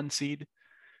was a 1 seed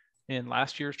in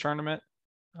last year's tournament.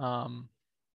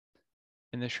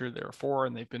 And this year they're 4,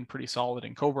 and they've been pretty solid.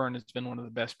 And Coburn has been one of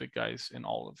the best big guys in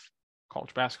all of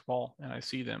college basketball, and I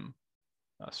see them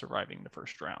surviving the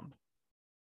first round.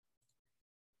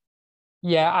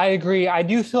 Yeah, I agree. I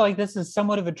do feel like this is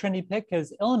somewhat of a trendy pick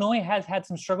because Illinois has had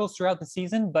some struggles throughout the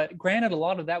season, but granted, a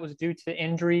lot of that was due to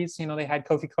injuries. They had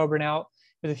Kofi Coburn out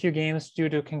with a few games due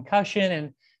to concussion,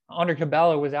 and Andre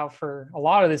Cabello was out for a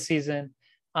lot of the season.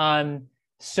 But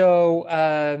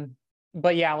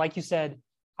yeah, like you said,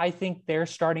 I think their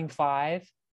starting 5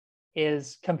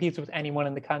 competes with anyone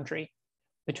in the country.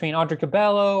 Between Andre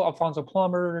Cabello, Alfonso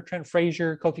Plummer, Trent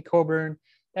Frazier, Kofi Coburn,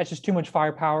 that's just too much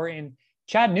firepower. And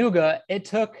Chattanooga, it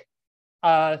took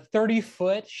a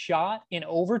 30-foot shot in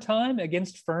overtime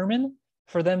against Furman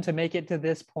for them to make it to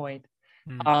this point.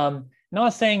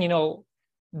 Not saying,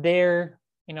 they're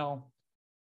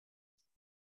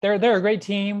a great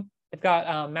team. They've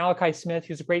got Malachi Smith,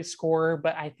 who's a great scorer,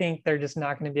 but I think they're just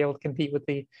not going to be able to compete with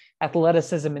the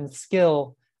athleticism and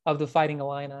skill of the Fighting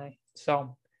Illini.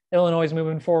 So Illinois is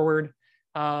moving forward.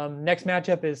 Next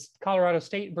matchup is Colorado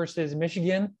State versus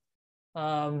Michigan.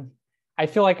 I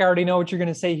feel like I already know what you're going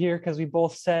to say here because we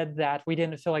both said that we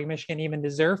didn't feel like Michigan even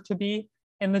deserved to be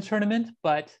in the tournament.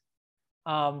 But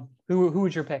who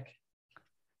would your pick?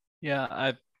 Yeah,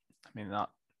 I mean,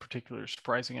 not particularly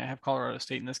surprising. I have Colorado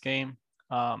State in this game.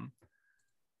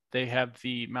 They have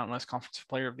the Mountain West Conference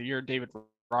Player of the Year, David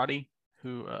Roddy,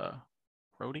 who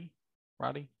Roddy?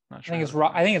 Not sure.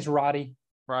 I think it's Roddy.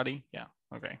 Roddy, yeah.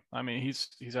 Okay. I mean,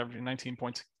 he's averaging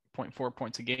 19.4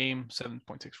 points a game,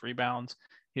 7.6 rebounds.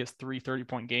 He has 3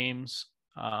 30-point games.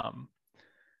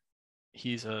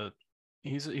 He's one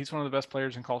of the best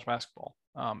players in college basketball.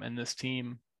 And this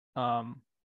team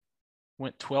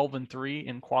went 12-3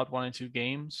 in quad 1 and 2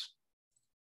 games,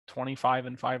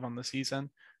 25-5 on the season.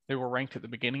 They were ranked at the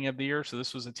beginning of the year, so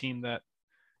this was a team that,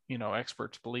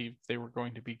 experts believed they were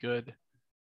going to be good.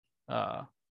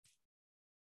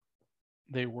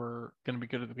 They were going to be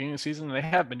good at the beginning of the season. And they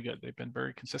have been good. They've been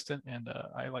very consistent, and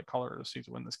I like Colorado State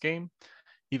to win this game.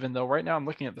 Even though right now I'm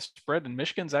looking at the spread, and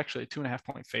Michigan's actually a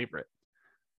 2.5-point favorite,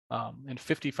 and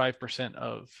 55%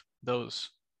 of those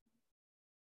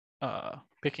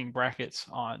picking brackets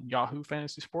on Yahoo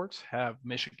Fantasy Sports have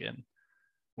Michigan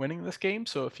winning this game.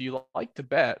 So if you like to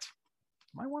bet,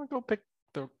 you might want to go pick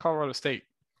the Colorado State.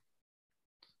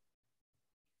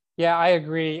 Yeah, I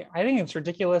agree. I think it's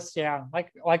ridiculous. Yeah,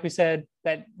 like we said,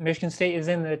 that Michigan State is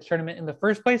in the tournament in the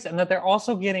first place, and that they're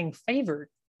also getting favored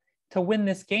to win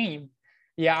this game.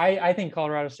 Yeah, I think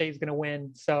Colorado State is going to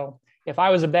win. So if I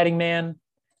was a betting man,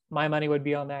 my money would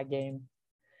be on that game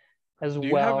as well. Do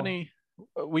you have any?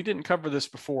 We didn't cover this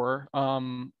before.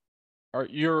 Were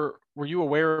you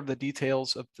aware of the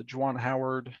details of the Juwan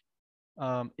Howard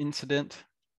incident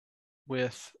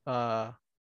with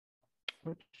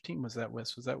which team was that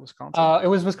with? Was that Wisconsin? It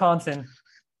was Wisconsin.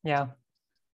 Yeah.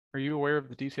 Are you aware of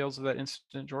the details of that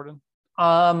incident, Jordan?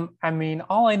 I mean,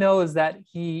 all I know is that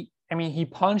he I mean, he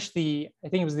punched I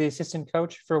think it was the assistant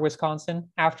coach for Wisconsin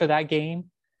after that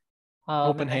game,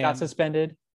 Open and got hand,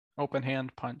 suspended. open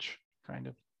hand punch, kind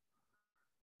of.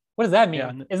 What does that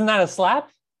Yeah, mean? Isn't that a slap?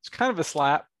 it's kind of a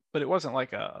slap, but it wasn't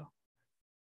like a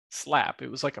slap. It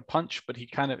was like a punch, but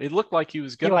it looked like he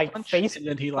was He gonna like punch, face and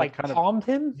then he like like kind of, palmed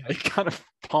him. yeah, he kind of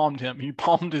palmed him. He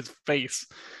palmed his face.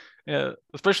 Yeah,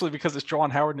 especially because it's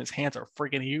Juwan Howard and his hands are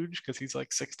freaking huge because he's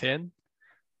like 6'10".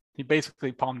 He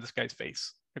basically palmed this guy's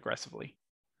face aggressively.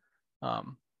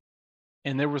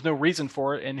 And there was no reason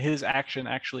for it, and his action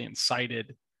actually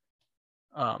incited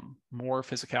more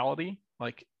physicality.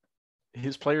 Like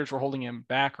his players were holding him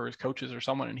back, or his coaches or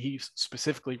someone, and he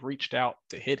specifically reached out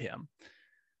to hit him.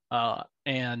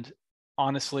 And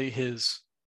honestly, his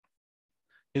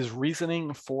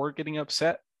reasoning for getting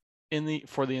upset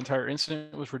for the entire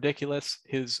incident was ridiculous.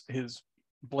 His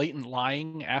blatant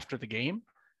lying after the game,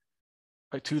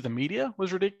 like to the media,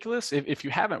 was ridiculous. If you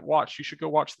haven't watched, you should go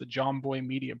watch the John Boy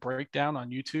Media breakdown on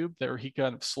YouTube. There he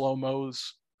kind of slow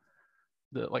mo's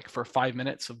like for 5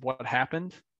 minutes of what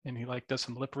happened, and he like does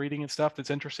some lip reading and stuff. That's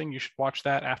interesting. You should watch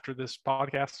that after this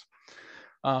podcast.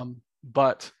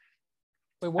 But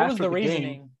wait, what was the reasoning?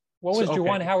 Game, what was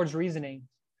Juwan Howard's reasoning?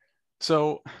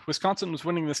 So Wisconsin was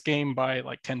winning this game by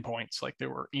like 10 points. Like they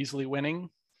were easily winning.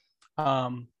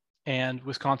 And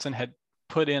Wisconsin had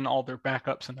put in all their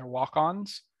backups and their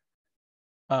walk-ons.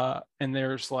 And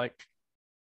there's like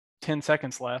 10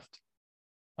 seconds left.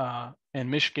 And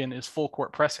Michigan is full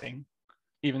court pressing,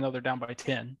 even though they're down by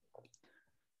 10.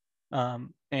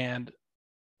 And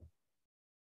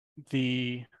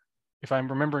if I'm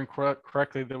remembering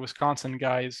correctly, the Wisconsin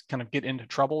guys kind of get into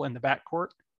trouble in the backcourt.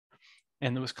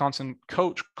 And the Wisconsin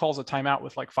coach calls a timeout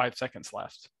with like 5 seconds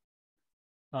left,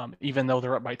 even though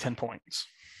they're up by 10 points.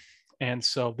 And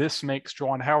so this makes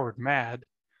Juwan Howard mad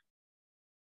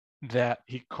that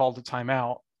he called a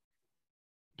timeout,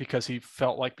 because he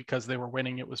felt like because they were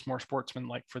winning, it was more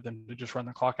sportsmanlike for them to just run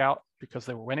the clock out because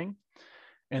they were winning.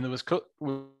 And the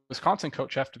Wisconsin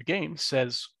coach after the game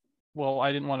says, well,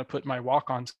 I didn't want to put my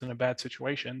walk-ons in a bad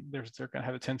situation. They're going to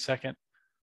have a 10-second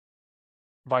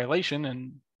violation,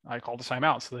 and I called a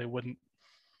timeout so they wouldn't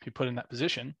be put in that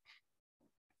position.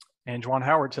 And Juwan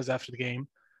Howard says after the game,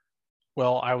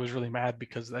 well, I was really mad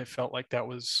because I felt like that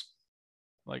was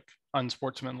like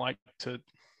unsportsmanlike to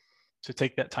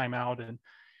take that timeout, and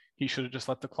he should have just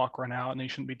let the clock run out, and he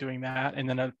shouldn't be doing that. And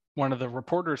then one of the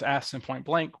reporters asked him point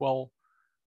blank, well,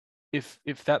 if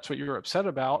that's what you're upset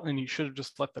about, and you should have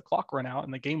just let the clock run out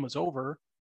and the game was over,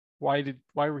 why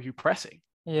were you pressing?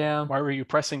 Yeah. Why were you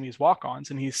pressing these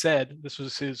walk-ons? And he said, this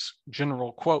was his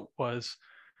general quote, was,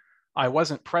 I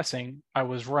wasn't pressing, I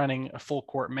was running a full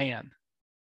court man.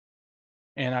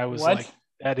 And I was like,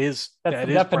 that's the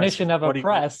definition pressing. of a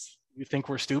press. You think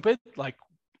we're stupid? Like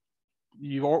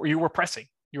you were pressing.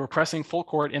 You were pressing full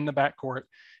court in the backcourt.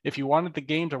 If you wanted the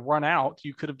game to run out,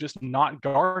 you could have just not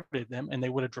guarded them and they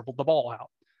would have dribbled the ball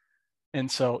out. And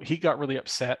so he got really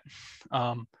upset.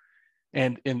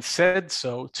 And said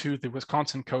so to the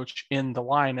Wisconsin coach in the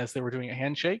line as they were doing a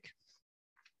handshake.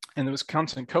 And the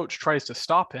Wisconsin coach tries to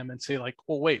stop him and say like,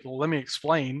 well, let me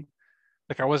explain.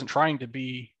 Like I wasn't trying to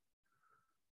be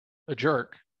a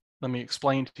jerk. Let me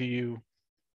explain to you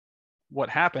what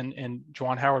happened. And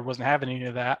Juwan Howard wasn't having any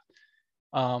of that.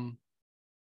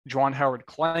 Juwan Howard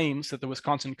claims that the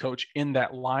Wisconsin coach in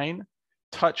that line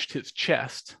touched his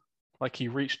chest, like he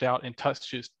reached out and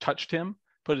touched him,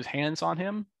 put his hands on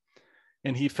him.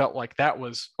 And he felt like that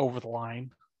was over the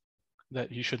line,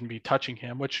 that he shouldn't be touching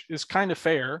him, which is kind of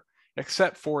fair,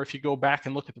 except for if you go back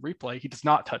and look at the replay, he does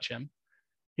not touch him.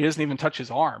 He doesn't even touch his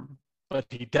arm, but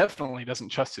he definitely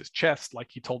doesn't touch his chest like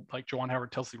Juwan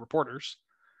Howard tells the reporters.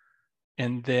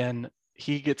 And then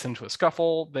he gets into a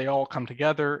scuffle. They all come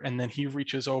together, and then he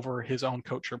reaches over his own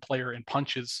coach or player and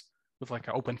punches with like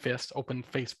an open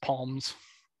face palms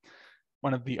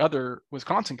one of the other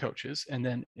Wisconsin coaches, and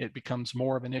then it becomes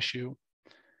more of an issue.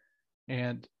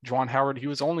 And Juwan Howard, he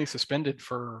was only suspended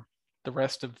for the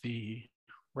rest of the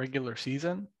regular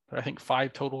season, I think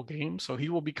 5 total games. So he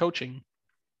will be coaching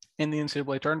in the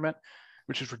NCAA tournament,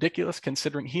 which is ridiculous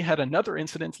considering he had another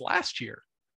incident last year,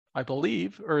 I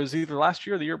believe, or is either last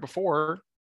year or the year before,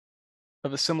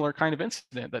 of a similar kind of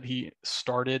incident that he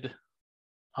started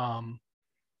a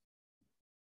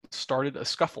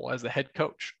scuffle as the head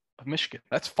coach of Michigan.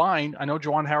 That's fine. I know,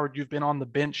 Juwan Howard, you've been on the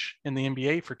bench in the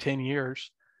NBA for 10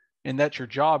 years. And that's your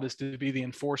job, is to be the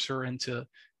enforcer and to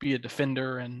be a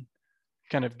defender and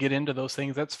kind of get into those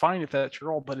things. That's fine if that's your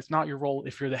role, but it's not your role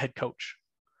if you're the head coach.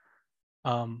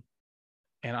 And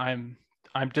I'm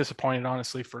disappointed,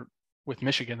 honestly, for with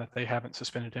Michigan that they haven't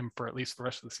suspended him for at least the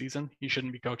rest of the season. He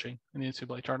shouldn't be coaching in the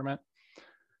NCAA tournament.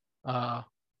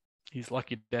 He's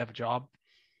lucky to have a job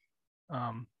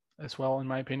as well, in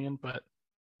my opinion. But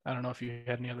I don't know if you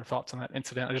had any other thoughts on that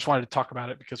incident. I just wanted to talk about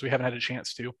it because we haven't had a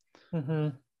chance to. Mm-hmm.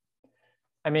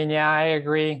 I mean, yeah, I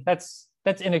agree. That's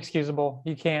inexcusable.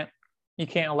 You can't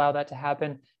allow that to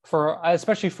happen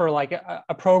especially for like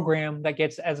a program that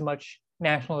gets as much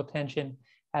national attention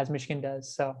as Michigan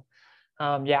does. So,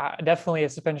 yeah, definitely a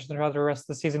suspension throughout the rest of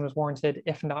the season was warranted,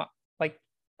 if not like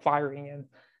firing him.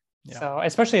 Yeah. So,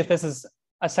 especially if this is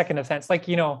a second offense, like,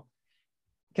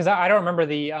 because I don't remember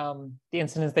the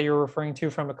incidents that you're referring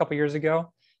to from a couple years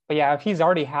ago, but yeah, if he's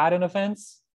already had an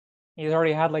offense, he's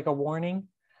already had like a warning.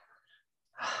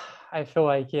 I feel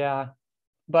like, yeah,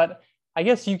 but I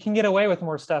guess you can get away with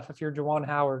more stuff if you're Juwan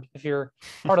Howard, if you're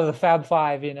part of the Fab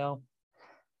Five,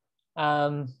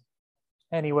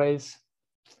 Anyways.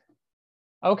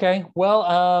 Okay.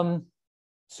 Well,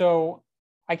 so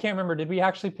I can't remember. Did we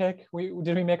actually pick?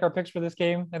 Did we make our picks for this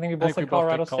game? I think we both said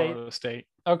Colorado State.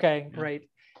 Okay, yeah. Great.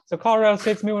 So Colorado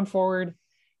State's moving forward.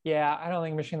 Yeah, I don't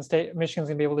think Michigan's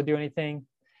gonna be able to do anything.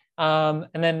 And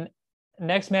then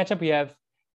next matchup we have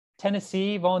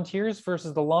Tennessee Volunteers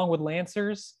versus the Longwood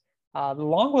Lancers. The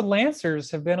Longwood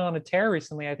Lancers have been on a tear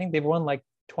recently. I think they've won like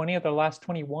 20 of their last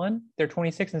 21. They're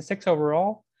 26-6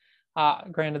 overall.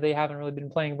 Granted, they haven't really been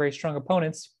playing very strong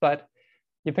opponents, but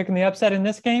you picking the upset in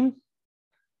this game?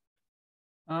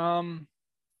 I'm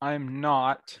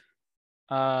not.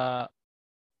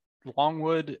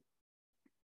 Longwood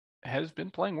has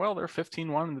been playing well. They're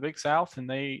 15-1 in the Big South, and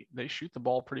they shoot the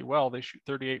ball pretty well. They shoot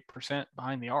 38%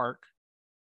 behind the arc.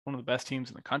 One of the best teams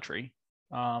in the country.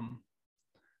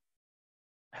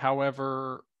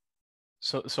 However,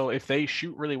 so if they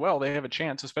shoot really well, they have a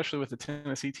chance, especially with the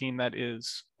Tennessee team that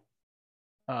is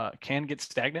can get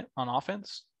stagnant on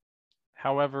offense.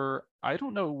 However, I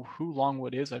don't know who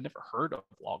Longwood is. I've never heard of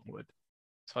Longwood,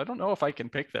 so I don't know if I can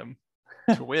pick them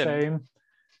to win. Same.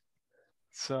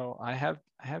 So I have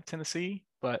Tennessee,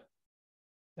 but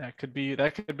that could be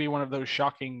one of those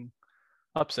shocking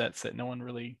upsets that no one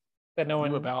really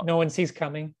knew about. No one sees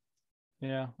coming.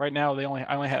 Yeah, right now I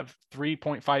only have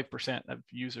 3.5% of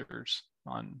users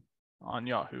on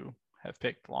Yahoo have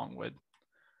picked Longwood.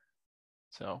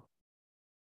 So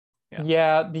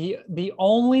yeah, the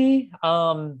only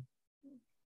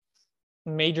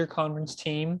major conference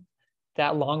team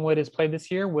that Longwood has played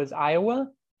this year was Iowa,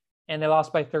 and they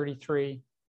lost by 33.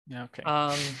 Yeah, okay.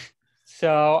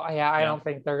 So yeah, I don't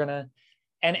think they're gonna.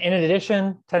 And in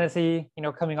addition, Tennessee,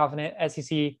 coming off an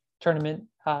SEC tournament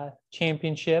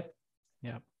championship.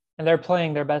 Yeah. And they're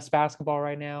playing their best basketball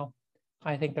right now.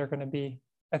 I think they're going to be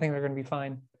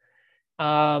fine.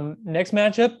 Next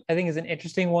matchup, I think, is an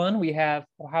interesting one. We have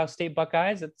Ohio State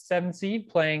Buckeyes at the 7 seed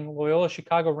playing Loyola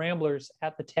Chicago Ramblers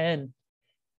at the 10.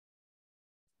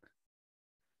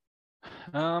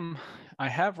 I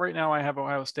have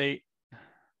Ohio State.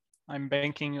 I'm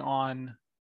banking on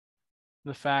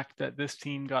the fact that this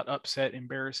team got upset in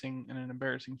an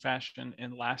embarrassing fashion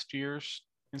in last year's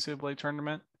NCAA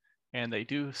tournament. And they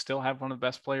do still have one of the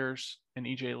best players in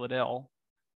EJ Liddell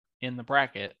in the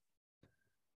bracket,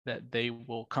 that they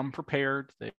will come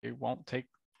prepared. They won't take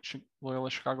Loyola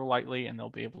Chicago lightly, and they'll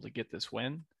be able to get this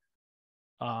win.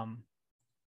 But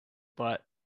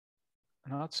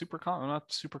I'm not super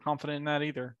confident in that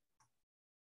either.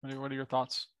 What are your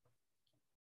thoughts?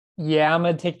 Yeah, I'm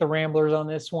going to take the Ramblers on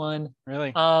this one.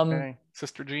 Really? Okay.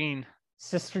 Sister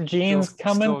Jean's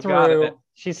coming through.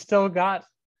 She's still got...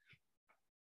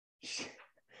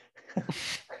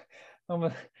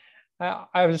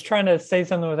 I was trying to say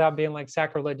something without being like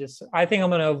sacrilegious. I think I'm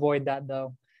going to avoid that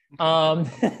though.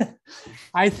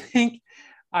 I think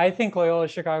Loyola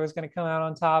Chicago is going to come out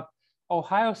on top.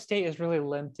 Ohio State is really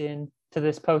limped in to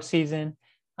this postseason.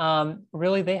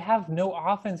 Really, they have no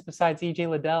offense besides EJ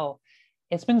Liddell.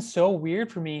 It's been so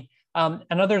weird for me.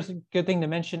 Another good thing to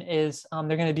mention is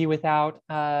they're going to be without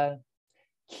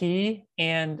Key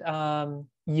and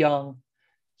Young.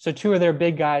 So two of their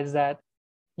big guys that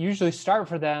usually start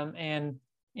for them. And,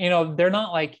 they're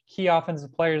not like key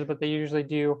offensive players, but they usually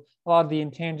do a lot of the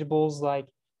intangibles, like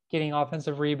getting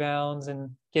offensive rebounds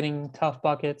and getting tough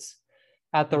buckets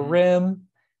at the rim.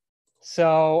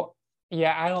 So,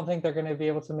 yeah, I don't think they're going to be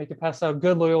able to make it past a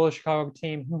good Loyola Chicago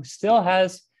team who still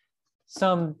has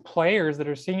some players that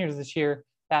are seniors this year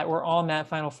that were on that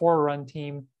Final Four run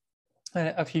team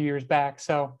a few years back.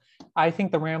 So I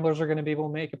think the Ramblers are going to be able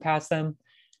to make it past them.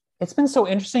 It's been so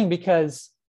interesting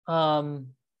because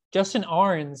Justin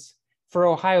Ahrens for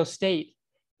Ohio State,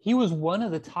 he was one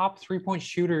of the top 3-point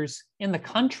shooters in the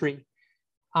country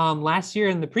last year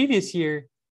and the previous year.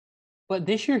 but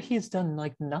this year he's done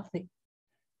like nothing.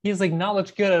 He's like not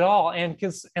looked good at all. And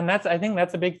I think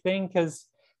that's a big thing because,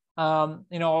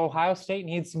 Ohio State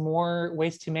needs more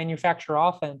ways to manufacture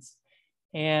offense.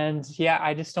 And yeah,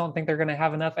 I just don't think they're going to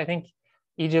have enough. I think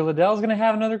EJ Liddell is going to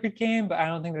have another good game, but I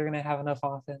don't think they're going to have enough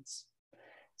offense.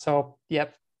 So,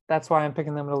 yep, that's why I'm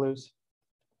picking them to lose.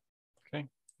 Okay,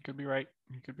 you could be right.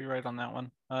 You could be right on that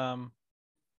one.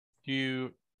 Do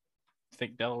you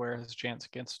think Delaware has a chance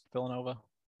against Villanova?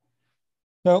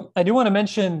 No, I do want to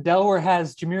mention Delaware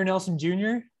has Jameer Nelson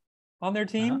Jr. on their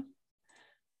team.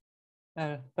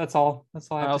 That's all. That's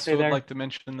all I have to say there. I also would like to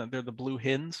mention that they're the Blue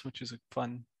Hens, which is it's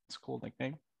a cool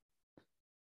nickname.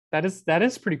 That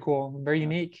is pretty cool. Very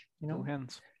unique. Blue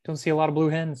Hens. Don't see a lot of Blue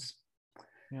Hens.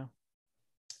 Yeah.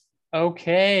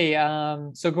 Okay.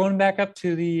 So going back up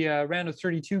to the round of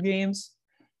 32 games,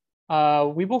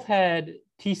 we both had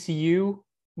TCU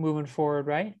moving forward,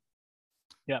 right?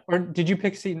 Yeah. Or did you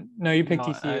pick No, you picked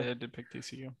TCU. I did pick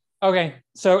TCU. Okay.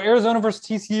 So Arizona versus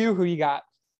TCU, who you got?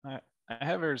 I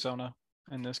have Arizona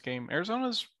in this game.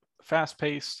 Arizona's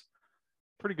fast-paced,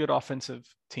 pretty good offensive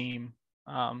team.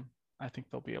 I think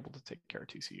they'll be able to take care of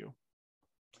TCU.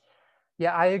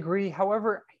 Yeah, I agree.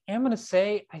 However, I am going to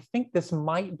say I think this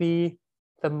might be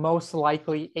the most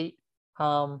likely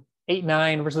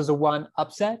 8-9 versus a 1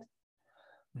 upset.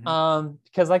 Mm-hmm.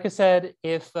 Because like I said,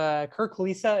 if Kirk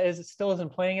Kalisa still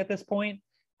isn't playing at this point,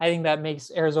 I think that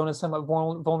makes Arizona somewhat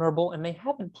vulnerable, and they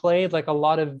haven't played like a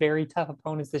lot of very tough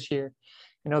opponents this year.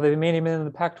 They've made him in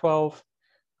the Pac-12.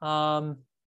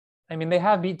 They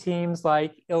have beat teams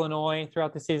like Illinois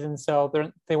throughout the season, so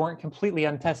they weren't completely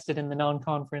untested in the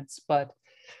non-conference. But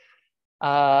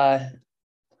yeah,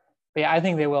 I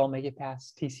think they will make it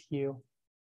past TCU.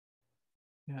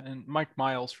 Yeah, and Mike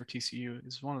Miles for TCU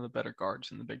is one of the better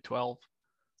guards in the Big 12.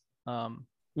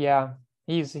 Yeah,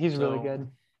 he's really good.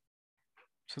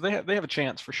 So they have a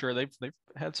chance for sure. They've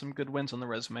had some good wins on the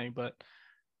resume, but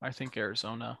I think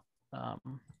Arizona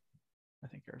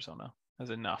has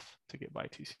enough to get by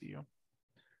TCU.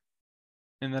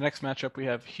 In the next matchup, we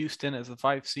have Houston as the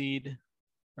 5 seed,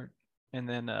 and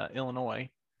then Illinois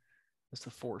as the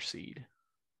 4 seed.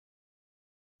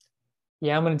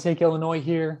 Yeah, I'm going to take Illinois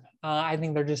here. I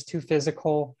think they're just too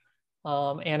physical,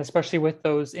 and especially with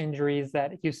those injuries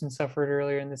that Houston suffered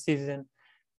earlier in the season,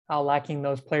 lacking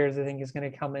those players, I think is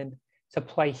going to come in to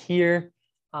play here.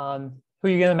 Who are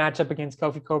you going to match up against?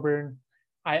 Kofi Coburn?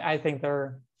 I think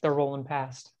they're rolling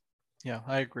past. Yeah,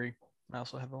 I agree. I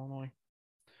also have Illinois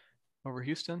over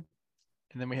Houston.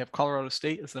 And then we have Colorado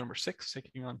State as the number 6,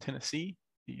 taking on Tennessee,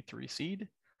 the 3 seed.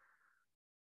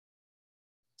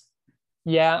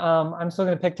 Yeah, I'm still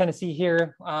going to pick Tennessee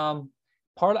here.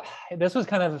 This was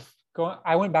kind of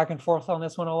I went back and forth on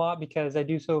this one a lot because I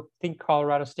do think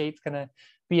Colorado State's going to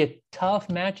be a tough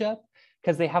matchup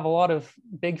because they have a lot of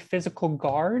big physical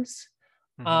guards.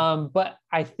 Mm-hmm. But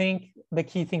I think the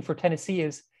key thing for Tennessee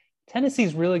is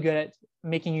Tennessee's really good at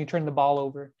making you turn the ball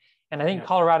over. And I think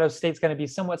Colorado State's going to be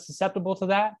somewhat susceptible to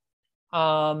that.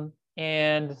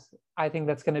 And I think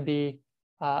that's going to be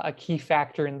a key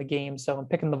factor in the game. So I'm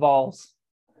picking the Vols.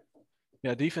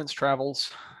 Yeah, defense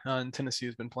travels. And Tennessee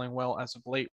has been playing well as of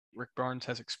late. Rick Barnes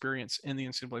has experience in the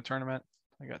NCAA tournament.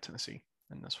 I got Tennessee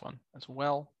in this one as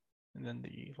well. And then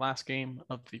the last game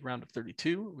of the round of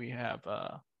 32, we have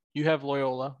you have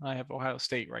Loyola. I have Ohio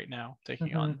State right now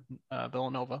taking on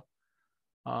Villanova.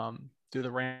 Do the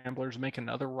Ramblers make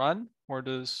another run, or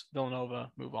does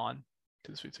Villanova move on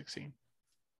to the Sweet 16?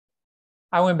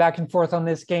 I went back and forth on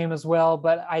this game as well,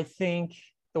 but I think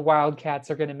the Wildcats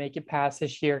are going to make it past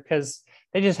this year because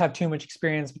they just have too much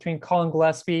experience between Colin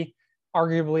Gillespie,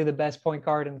 arguably the best point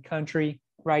guard in the country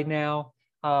right now,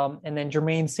 and then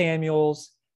Jermaine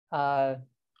Samuels,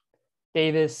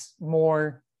 Davis,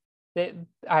 Moore.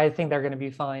 I think they're going to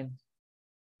be fine.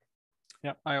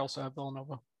 Yeah, I also have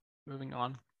Villanova. Moving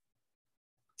on.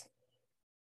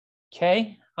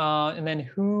 Okay, and then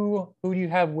who do you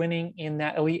have winning in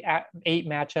that Elite 8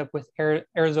 matchup with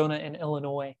Arizona and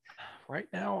Illinois? Right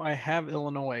now, I have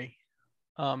Illinois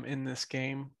in this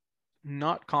game.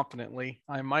 Not confidently.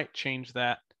 I might change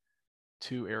that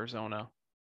to Arizona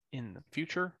in the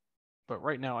future, but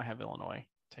right now I have Illinois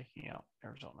taking out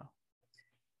Arizona.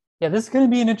 Yeah, this is going to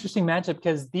be an interesting matchup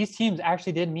because these teams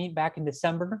actually did meet back in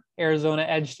December. Arizona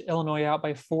edged Illinois out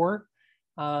by 4.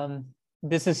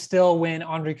 This is still when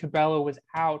Andre Curbelo was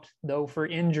out, though, for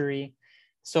injury.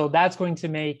 So that's going to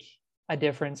make a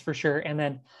difference for sure. And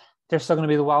then there's still going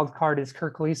to be the wild card. Is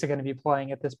Kirk Kalisa going to be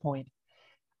playing at this point?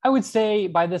 I would say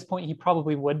by this point he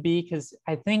probably would be because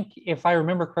I think, if I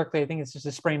remember correctly, I think it's just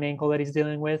a sprained ankle that he's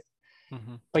dealing with.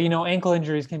 Mm-hmm. But, ankle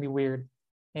injuries can be weird.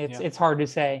 It's hard to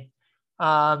say.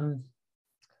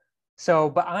 So,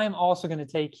 but I'm also going to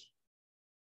take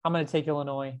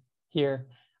Illinois here.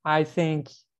 I think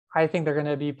they're going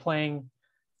to be playing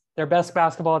their best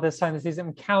basketball at this time of the season.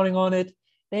 I'm counting on it.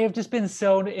 They have just been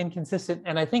so inconsistent,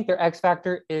 and I think their X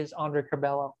factor is Andre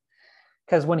Curbelo,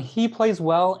 because when he plays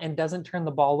well and doesn't turn the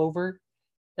ball over,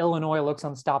 Illinois looks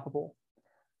unstoppable.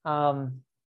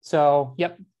 So,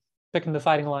 yep, picking the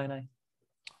Fighting Illini.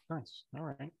 Nice. All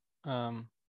right.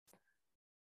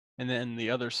 And then the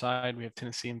other side, we have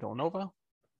Tennessee and Villanova.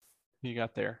 Who you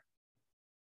got there?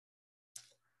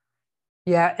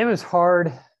 Yeah, it was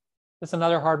hard. It's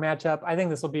another hard matchup. I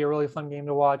think this will be a really fun game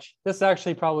to watch. This is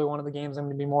actually probably one of the games I'm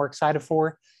going to be more excited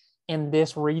for in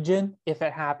this region, if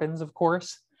it happens, of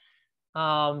course.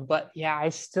 But yeah, I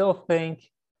still think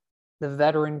the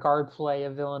veteran guard play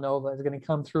of Villanova is going to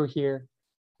come through here.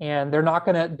 And they're not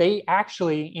going to, they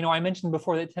actually, I mentioned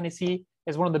before that Tennessee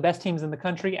is one of the best teams in the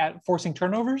country at forcing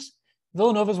turnovers.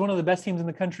 Villanova is one of the best teams in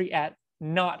the country at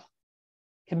not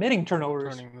committing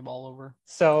turnovers. Turning the ball over.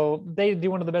 So they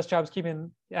do one of the best jobs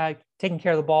taking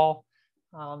care of the ball.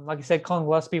 Like I said, Colin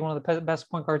Gillespie, one of the best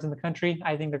point guards in the country.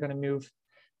 I think they're going to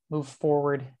move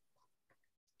forward.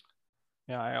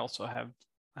 Yeah, I also have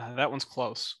that one's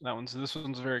close. This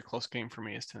one's a very close game for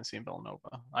me. Is Tennessee and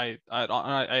Villanova. I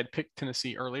had picked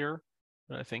Tennessee earlier,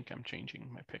 but I think I'm changing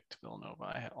my pick to Villanova.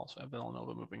 I also have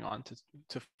Villanova moving on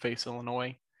to face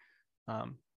Illinois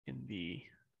in the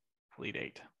Elite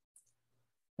Eight.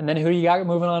 And then who do you got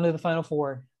moving on to the Final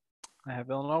Four? I have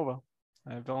Villanova.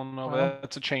 Wow.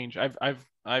 That's a change. I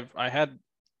had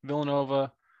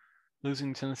Villanova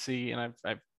losing Tennessee, and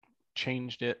I've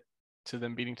changed it to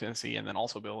them beating Tennessee and then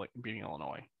also beating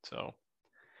Illinois. So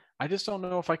I just don't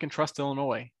know if I can trust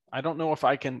Illinois. I don't know if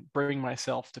I can bring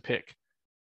myself to pick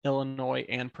Illinois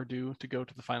and Purdue to go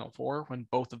to the Final Four when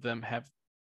both of them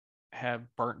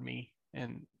have burnt me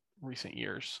in recent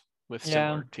years with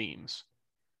similar teams.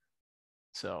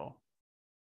 So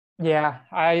yeah,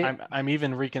 I'm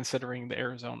even reconsidering the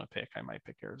Arizona pick. I might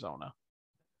pick Arizona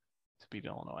to beat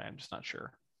Illinois. I'm just not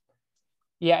sure.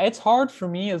 Yeah, it's hard for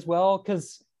me as well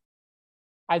because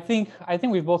I think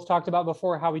we've both talked about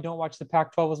before how we don't watch the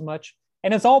Pac-12 as much,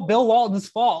 and it's all Bill Walton's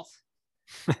fault.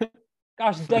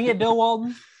 Gosh dang it, Bill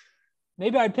Walton.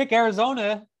 Maybe I'd pick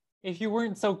Arizona if you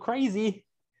weren't so crazy.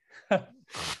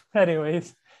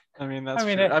 Anyways, that's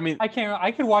true.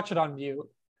 I could watch it on mute.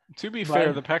 To be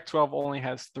fair, the Pac-12 only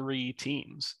has 3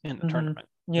 teams in the tournament.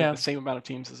 Yeah, the same amount of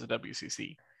teams as the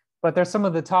WCC. But they're some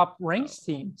of the top ranked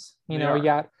teams. You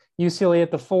got UCLA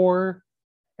at the 4,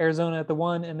 Arizona at the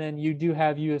 1, and then you do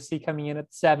have USC coming in at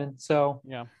the 7. So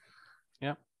yeah.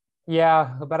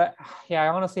 But I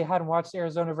honestly hadn't watched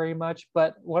Arizona very much.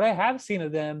 But what I have seen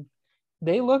of them,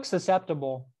 they look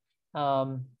susceptible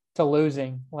to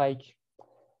losing. Like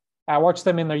I watched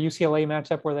them in their UCLA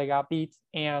matchup where they got beat,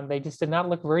 and they just did not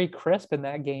look very crisp in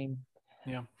that game.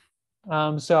 Yeah.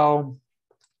 But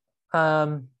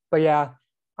yeah,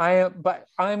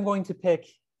 I'm going to pick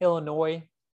Illinois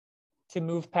to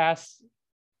move past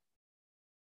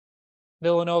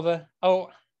Villanova.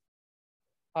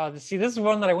 See, this is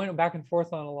one that I went back and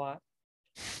forth on a lot.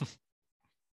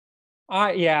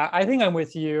 I think I'm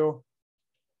with you.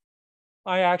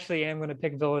 I actually am going to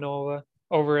pick Villanova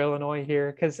over Illinois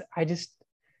here because I just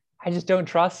don't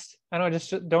trust. I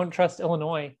just don't trust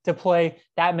Illinois to play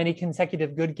that many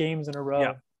consecutive good games in a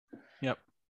row. Yep.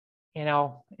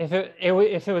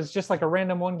 If it was just like a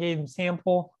random 1-game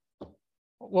sample.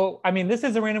 Well, this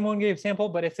is a random 1-game sample,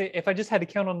 but if I just had to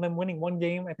count on them winning 1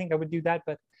 game, I think I would do that.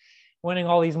 But winning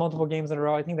all these multiple games in a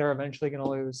row, I think they're eventually going to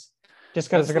lose just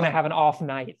because they're going to have an off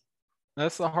night.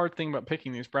 That's the hard thing about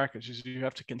picking these brackets is you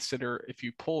have to consider if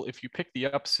you pick the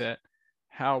upset,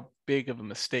 how big of a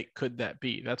mistake could that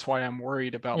be? That's why I'm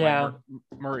worried about my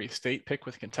Murray State pick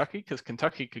with Kentucky, because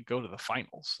Kentucky could go to the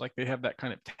finals. Like they have that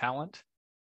kind of talent.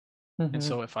 Mm-hmm. And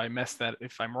so if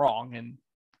I'm wrong and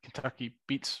Kentucky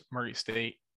beats Murray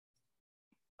State,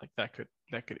 like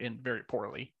that could end very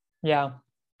poorly. Yeah.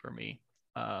 For me.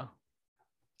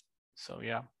 So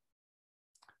yeah.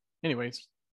 Anyways.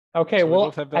 Okay, so well, we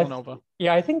both have Villanova.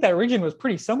 I think that region was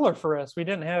pretty similar for us. We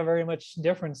didn't have very much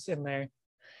difference in there.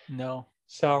 No.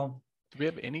 So. Do we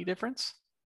have any difference?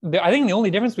 I think the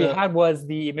only difference we had was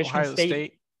the Michigan Ohio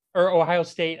State or Ohio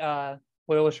State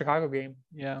Loyola Chicago game.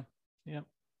 Yeah. Yeah.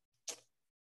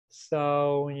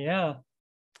 So yeah.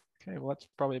 Okay, well that's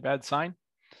probably a bad sign.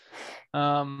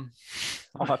 I'll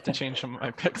have to change some of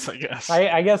my picks, I guess.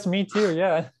 I guess me too,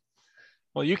 yeah.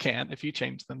 Well, you can. If you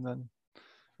change them, then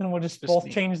we'll just both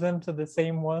change them to the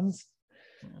same ones.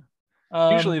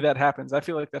 Yeah. Usually that happens. I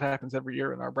feel like that happens every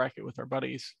year in our bracket with our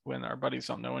buddies when our buddies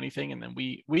don't know anything, and then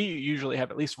we usually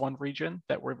have at least one region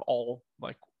that we've all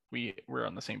like we're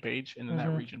on the same page, and then that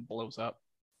region blows up.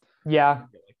 Yeah.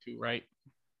 Get like 2 right.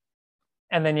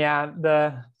 And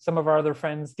then some of our other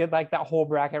friends get like that whole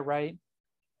bracket right.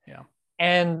 Yeah.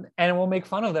 And we'll make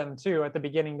fun of them too at the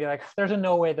beginning, be like, there's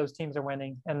no way those teams are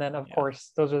winning. And then of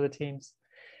course those are the teams.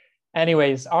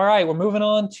 Anyways, all right, we're moving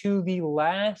on to the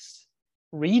last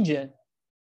region.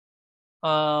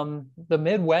 The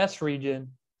Midwest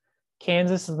region.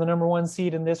 Kansas is the number 1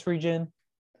 seed in this region.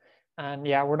 And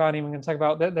we're not even going to talk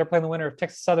about that. They're playing the winner of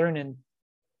Texas Southern and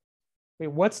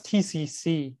what's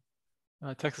TCC?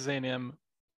 Texas A&M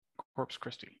Corpus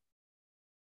Christi.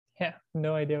 Yeah,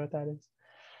 no idea what that is.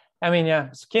 I mean,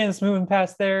 so Kansas moving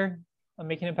past there. I'm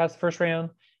making it past the first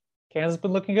round. Kansas has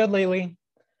been looking good lately.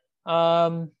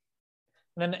 And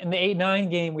then in the 8-9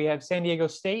 game, we have San Diego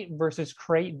State versus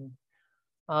Creighton.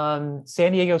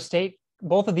 San Diego State,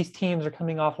 both of these teams are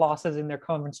coming off losses in their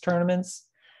conference tournaments.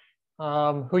 Who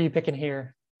are you picking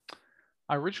here?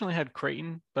 I originally had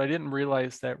Creighton, but I didn't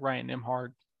realize that Ryan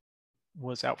Nimhard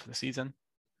was out for the season.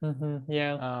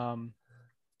 Yeah.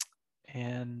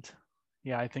 And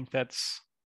I think that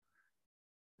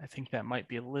might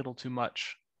be a little too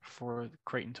much for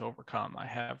Creighton to overcome. I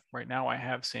have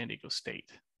San Diego State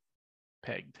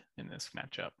pegged in this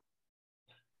matchup.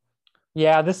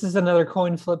 Yeah, this is another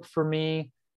coin flip for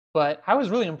me, but I was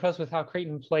really impressed with how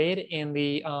Creighton played in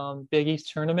the Big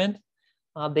East tournament.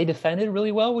 They defended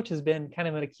really well, which has been kind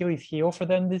of an Achilles heel for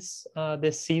them this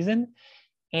season.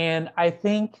 And I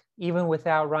think even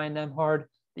without Ryan Nemhard,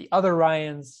 the other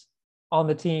Ryans on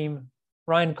the team,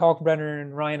 Ryan Kalkbrenner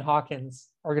and Ryan Hawkins,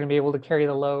 are going to be able to carry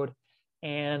the load,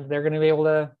 and they're going to be able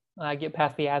to get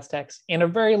past the Aztecs in a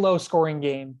very low scoring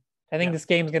game. I think this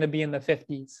game is going to be in the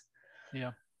 50s.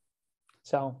 Yeah.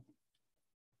 So.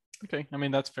 Okay. I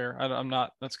mean, that's fair. I'm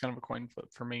not, that's kind of a coin flip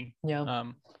for me. Yeah.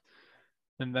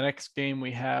 Then the next game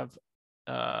we have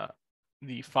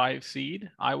the 5 seed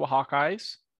Iowa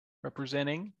Hawkeyes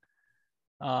representing.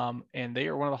 And they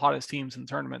are one of the hottest teams in the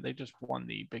tournament. They just won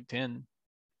the Big Ten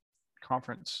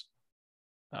Conference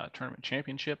tournament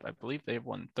championship. I believe they've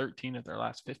won 13 of their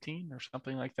last 15 or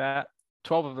something like that.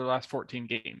 12 of their last 14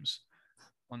 games.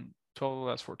 Won 12 of the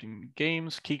last 14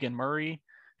 games. Keegan Murray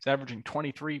is averaging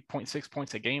 23.6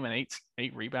 points a game and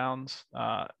eight rebounds.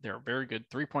 They're a very good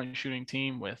 3-point shooting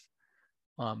team with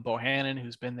Bohannon,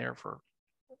 who's been there for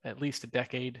at least a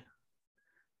decade.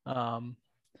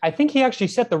 I think he actually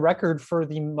set the record for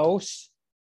the most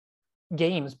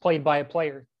games played by a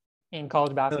player in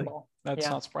college basketball. Really? That's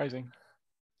not surprising.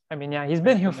 I mean, he's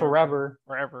been here forever.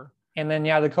 And then,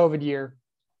 the COVID year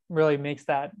really makes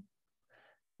that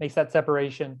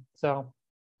separation. So,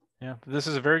 this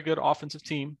is a very good offensive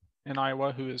team in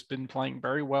Iowa who has been playing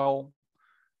very well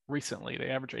recently. They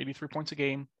average 83 points a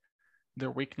game.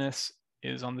 Their weakness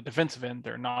is on the defensive end.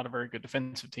 They're not a very good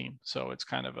defensive team. So it's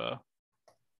kind of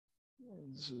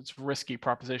it's a risky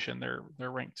proposition.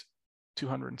 They're ranked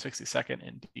 262nd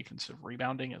in defensive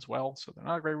rebounding as well. So they're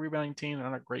not a great rebounding team. They're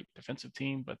not a great defensive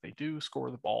team, but they do score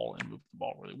the ball and move the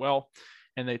ball really well.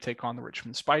 And they take on the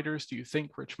Richmond Spiders. Do you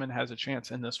think Richmond has a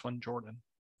chance in this one, Jordan?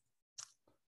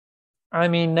 I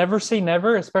mean, never say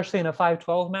never, especially in a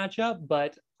 5-12 matchup.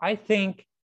 But I think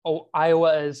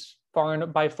Iowa is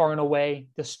by far and away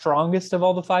the strongest of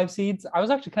all the 5 seeds. I was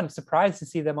actually kind of surprised to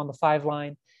see them on the 5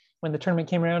 line when the tournament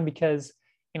came around because,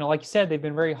 like you said, they've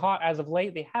been very hot as of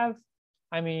late. They have,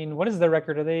 what is their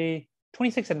record? Are they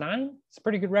 26-9? It's a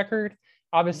pretty good record.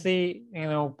 Obviously,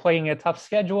 playing a tough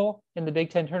schedule in the Big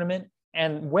Ten tournament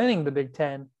and winning the Big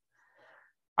Ten.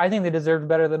 I think they deserve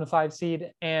better than a 5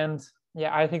 seed. And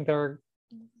I think they're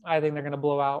going to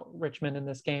blow out Richmond in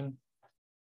this game.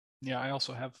 Yeah, I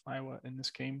also have Iowa in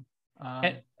this game.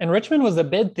 And Richmond was a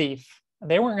bid thief.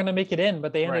 They weren't going to make it in,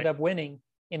 but they ended up winning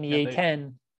in the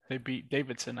A10. They beat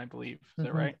Davidson, I believe. Is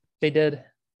that right? They did.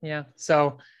 Yeah.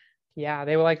 So,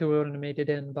 they were likely wouldn't have made it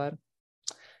in, but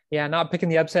not picking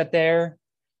the upset there.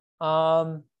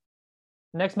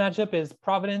 Next matchup is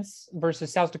Providence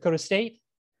versus South Dakota State.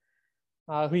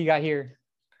 Who you got here?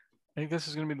 I think this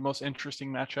is going to be the most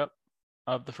interesting matchup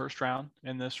of the first round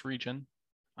in this region,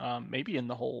 maybe in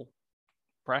the whole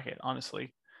bracket,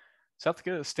 honestly. South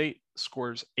Dakota State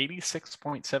scores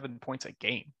 86.7 points a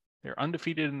game. They're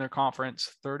undefeated in their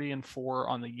conference, 30-4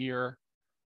 on the year.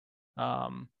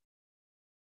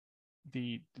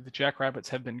 The Jackrabbits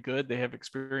have been good. They have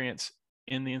experience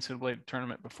in the NCAA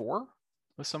tournament before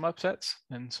with some upsets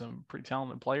and some pretty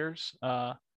talented players.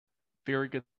 Very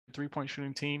good 3-point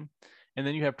shooting team. And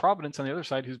then you have Providence on the other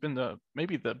side, who's been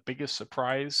maybe the biggest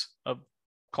surprise of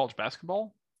college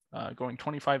basketball, going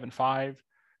 25-5,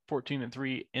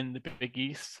 14-3 in the Big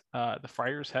East. The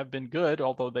Friars have been good,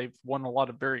 although they've won a lot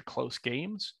of very close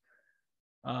games.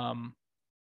 Um,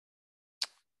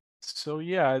 so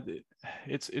yeah,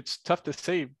 it's tough to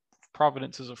say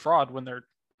Providence is a fraud when they're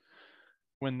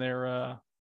uh,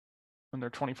 when they're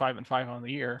 25-5 on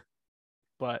the year,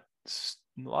 but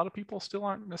a lot of people still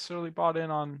aren't necessarily bought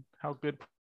in on how good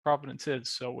Providence is.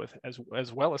 So with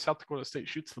as well as South Dakota State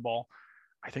shoots the ball,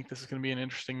 I think this is going to be an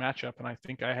interesting matchup, and I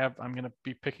think I'm going to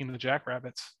be picking the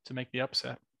Jackrabbits to make the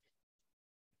upset.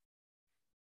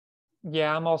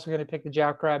 Yeah, I'm also going to pick the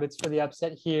Jackrabbits for the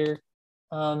upset here.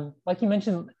 Like you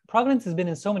mentioned, Providence has been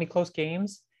in so many close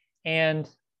games, and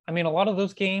I mean, a lot of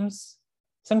those games,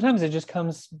 sometimes it just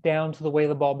comes down to the way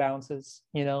the ball bounces.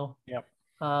 Yep.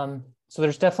 So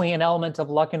there's definitely an element of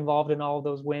luck involved in all of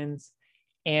those wins,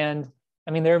 and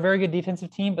I mean, they're a very good defensive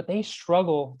team, but they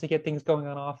struggle to get things going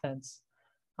on offense.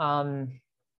 Um,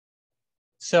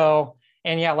 so,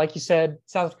 and yeah, like you said,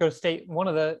 South Dakota State, one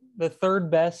of the third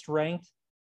best ranked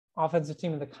offensive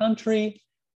team in the country.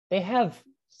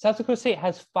 South Dakota State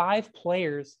has 5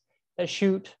 players that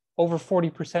shoot over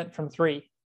 40% from 3.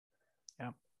 Yeah.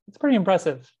 It's pretty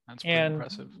impressive. That's pretty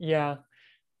impressive. Yeah.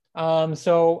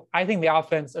 So I think the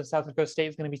offense of South Dakota State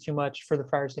is going to be too much for the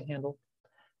Friars to handle.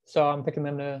 So I'm picking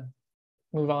them to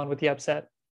move on with the upset.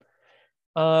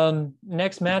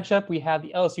 Next matchup, we have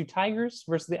the LSU Tigers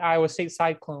versus the Iowa State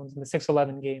Cyclones in the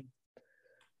 6-11 game.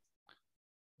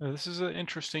 This is an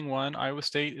interesting one. Iowa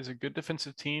State is a good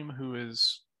defensive team who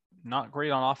is not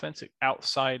great on offense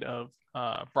outside of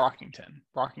Brockington.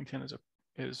 Brockington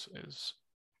is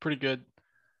pretty good.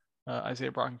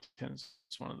 Isaiah Brockington is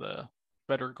one of the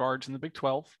better guards in the Big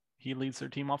 12. He leads their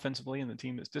team offensively, and the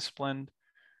team is disciplined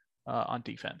on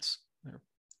defense.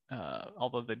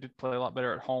 Although they did play a lot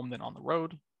better at home than on the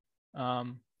road.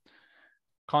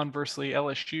 Conversely,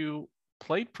 LSU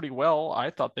played pretty well. I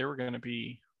thought they were going to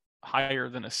be higher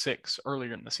than a 6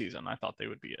 earlier in the season. I thought they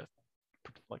would be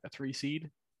a 3 seed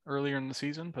earlier in the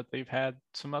season, but they've had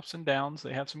some ups and downs.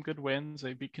 They have some good wins.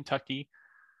 They beat Kentucky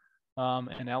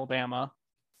and Alabama,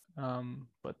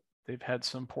 but they've had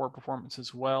some poor performances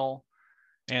as well.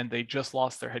 And they just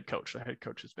lost their head coach. Their head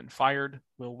coach has been fired,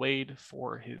 Will Wade,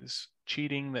 for his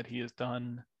cheating that he has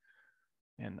done.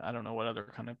 And I don't know what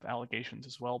other kind of allegations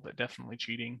as well, but definitely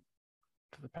cheating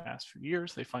for the past few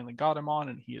years. They finally got him on,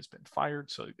 and he has been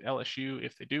fired. So LSU,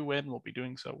 if they do win, will be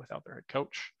doing so without their head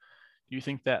coach. Do you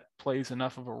think that plays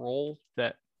enough of a role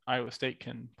that Iowa State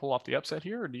can pull off the upset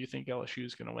here, or do you think LSU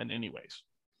is going to win anyways?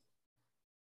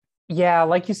 Yeah,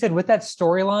 like you said, with that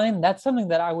storyline, that's something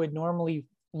that I would normally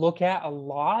look at a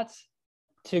lot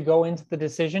to go into the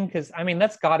decision, because I mean,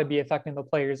 that's got to be affecting the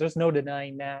players. There's no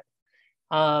denying that.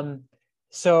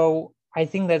 So I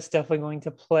think that's definitely going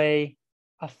to play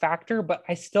a factor, but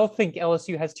I still think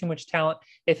LSU has too much talent.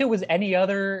 If it was any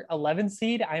other 11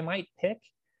 seed, I might pick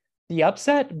the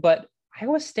upset, but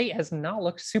Iowa State has not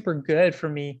looked super good for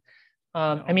me.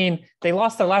 No. I mean, they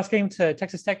lost their last game to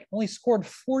Texas Tech, only scored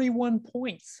 41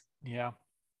 points. Yeah.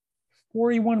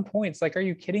 41 points. Like, are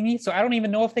you kidding me? So I don't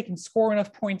even know if they can score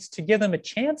enough points to give them a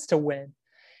chance to win.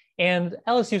 And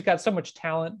LSU's got so much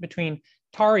talent between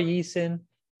Tari Eason,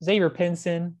 Xavier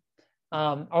Pinson.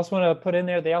 I also want to put in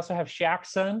there, they also have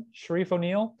Shaq's son, Sharif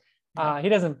O'Neal. He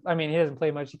doesn't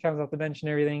play much. He comes off the bench and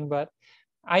everything, but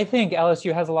I think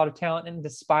LSU has a lot of talent. And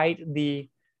despite the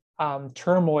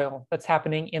turmoil that's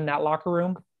happening in that locker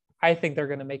room, I think they're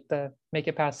going to make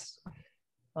it past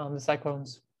the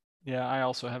Cyclones. Yeah, I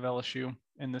also have LSU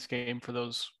in this game for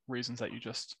those reasons that you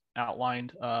just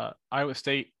outlined. Iowa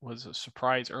State was a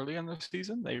surprise early in the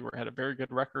season. They had a very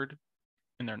good record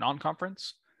in their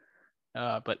non-conference,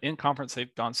 but in conference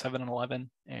they've gone 7-11,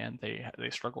 and they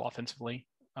struggle offensively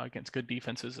against good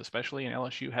defenses, especially. And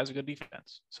LSU has a good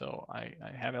defense, so I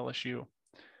have LSU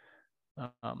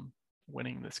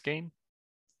winning this game.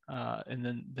 And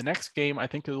then the next game, I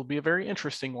think it will be a very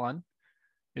interesting one,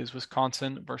 is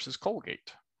Wisconsin versus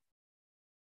Colgate.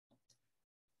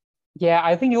 Yeah,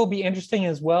 I think it will be interesting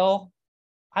as well.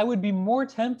 I would be more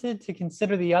tempted to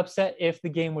consider the upset if the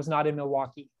game was not in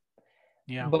Milwaukee.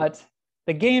 Yeah. But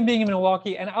the game being in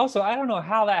Milwaukee, and also I don't know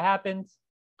how that happened.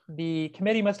 The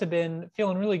committee must have been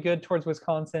feeling really good towards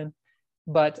Wisconsin.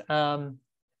 But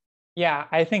yeah,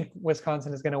 I think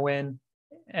Wisconsin is going to win.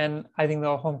 And I think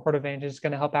the home court advantage is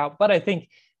going to help out. But I think,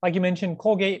 like you mentioned,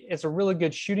 Colgate is a really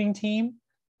good shooting team.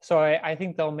 So I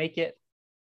think they'll make it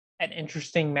an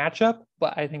interesting matchup,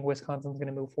 but I think Wisconsin's going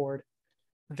to move forward.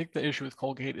 I think the issue with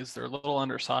Colgate is they're a little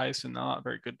undersized and not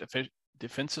very good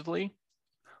defensively.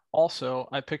 Also,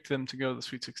 I picked them to go to the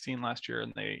Sweet 16 last year,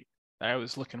 and I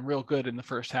was looking real good in the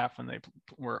first half when they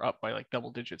were up by like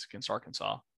double digits against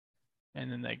Arkansas,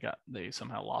 and then they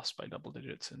somehow lost by double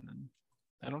digits, and then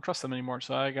I don't trust them anymore,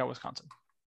 so I got Wisconsin.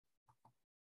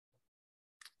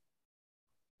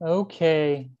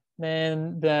 Okay.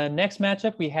 Then the next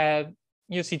matchup we have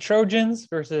UC Trojans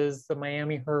versus the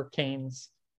Miami Hurricanes.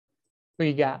 Who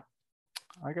you got?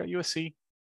 I got USC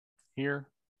here.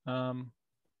 I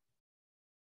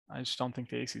just don't think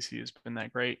the ACC has been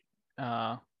that great.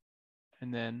 And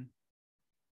then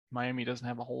Miami doesn't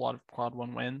have a whole lot of quad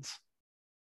one wins.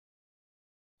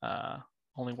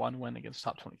 Only one win against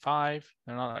top 25.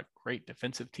 They're not a great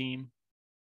defensive team.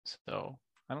 So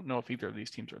I don't know if either of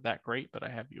these teams are that great, but I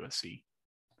have USC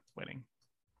winning.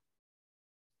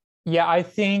 Yeah, I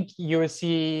think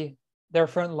USC, their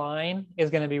front line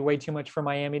is going to be way too much for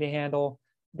Miami to handle.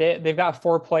 They've got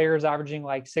 4 players averaging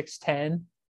like 6'10".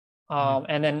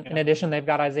 And then in addition, they've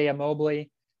got Isaiah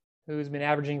Mobley, who's been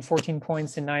averaging 14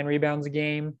 points and 9 rebounds a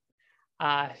game.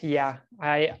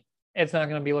 It's not going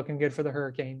to be looking good for the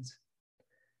Hurricanes.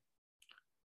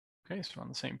 Okay, so we're on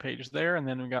the same page there. And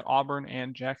then we got Auburn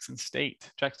and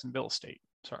Jacksonville State.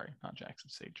 Sorry, not Jackson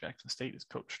State. Jackson State is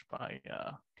coached by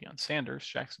Deion Sanders.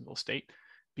 Jacksonville State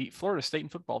beat Florida State in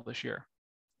football this year.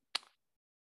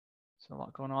 So a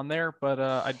lot going on there, but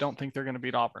I don't think they're going to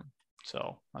beat Auburn.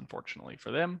 So unfortunately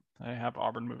for them, I have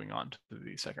Auburn moving on to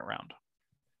the second round.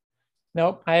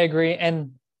 Nope, I agree.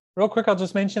 And real quick, I'll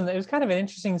just mention that it was kind of an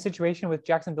interesting situation with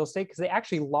Jacksonville State because they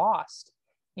actually lost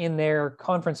in their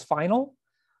conference final,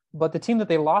 but the team that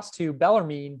they lost to,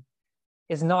 Bellarmine,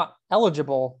 is not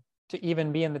eligible to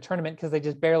even be in the tournament because they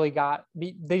just barely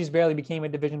became a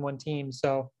Division I team.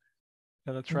 So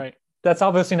yeah, that's right. That's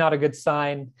obviously not a good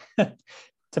sign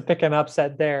to pick an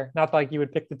upset there. Not like you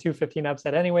would pick the 215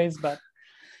 upset anyways, but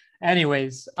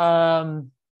anyways.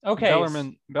 Okay.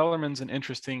 Bellarmine's an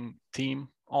interesting team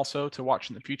also to watch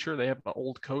in the future. They have an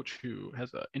old coach who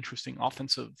has an interesting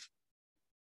offensive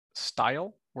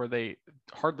style where they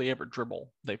hardly ever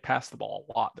dribble. They pass the ball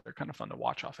a lot. They're kind of fun to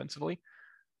watch offensively.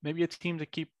 Maybe a team to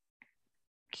keep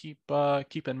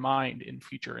in mind in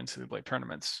future NCAA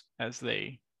tournaments as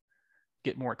they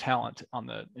get more talent in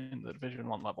the Division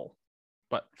I level.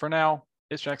 But for now,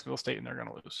 it's Jacksonville State and they're going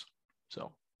to lose.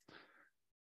 So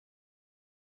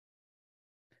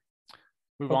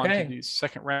move on to the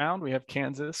second round. We have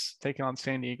Kansas taking on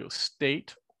San Diego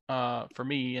State for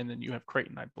me, and then you have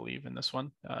Creighton, I believe, in this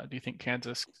one. Do you think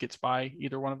Kansas gets by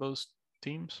either one of those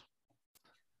teams?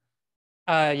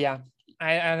 Yeah.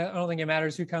 I don't think it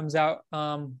matters who comes out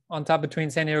on top between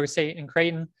San Diego State and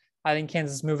Creighton. I think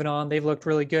Kansas is moving on. They've looked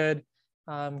really good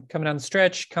coming down the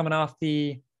stretch, coming off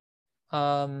the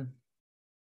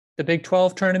Big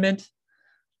 12 tournament.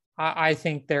 I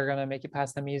think they're going to make it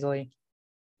past them easily.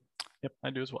 Yep, I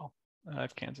do as well. I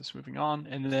have Kansas moving on.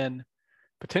 And then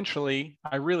potentially,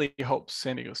 I really hope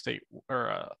South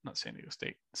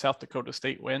Dakota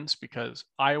State wins because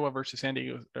Iowa versus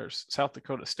South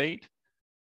Dakota State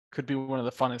could be one of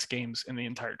the funnest games in the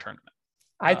entire tournament.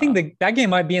 I think that game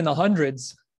might be in the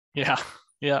hundreds. Yeah.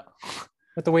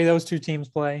 With the way those two teams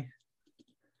play.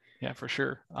 Yeah, for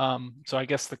sure. So I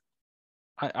guess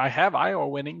I have Iowa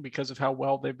winning because of how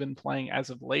well they've been playing as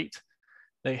of late.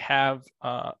 They have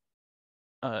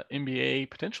NBA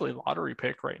potentially lottery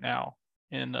pick right now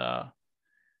in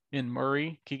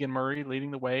Keegan Murray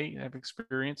leading the way. They have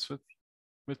experience with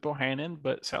Bohannon,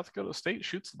 but South Dakota State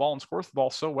shoots the ball and scores the ball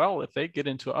so well. If they get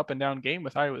into an up and down game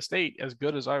with Iowa State, as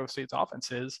good as Iowa State's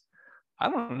offense is, I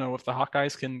don't know if the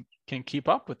Hawkeyes can keep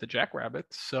up with the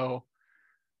Jackrabbits. So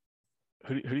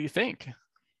who do you think?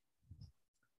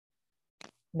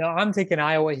 No, I'm taking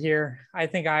Iowa here. I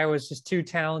think Iowa's just too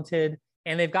talented,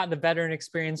 and they've got the veteran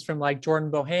experience from like Jordan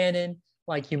Bohannon,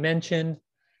 like you mentioned.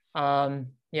 I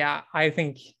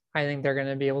think they're going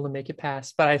to be able to make it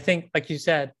past. But I think, like you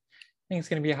said, I think it's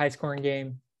going to be a high-scoring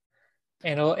game,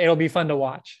 and it'll be fun to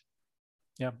watch.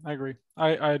 Yeah, I agree.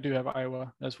 I do have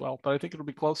Iowa as well, but I think it'll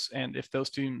be close. And if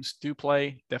those teams do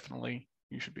play, definitely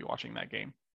you should be watching that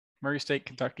game. Murray State,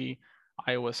 Kentucky,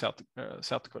 Iowa, South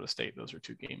Dakota State. Those are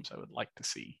two games I would like to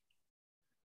see.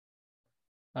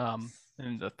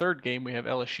 In the third game, we have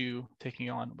LSU taking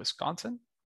on Wisconsin.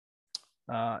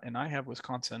 And I have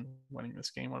Wisconsin winning this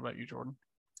game. What about you, Jordan?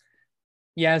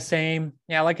 Yeah, same.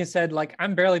 Yeah, like I said,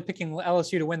 I'm barely picking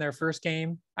LSU to win their first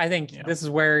game. I think this is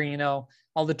where,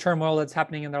 all the turmoil that's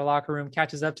happening in their locker room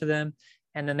catches up to them.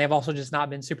 And then they've also just not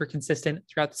been super consistent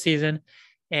throughout the season.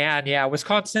 And yeah,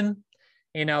 Wisconsin,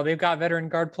 they've got veteran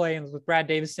guard play and with Brad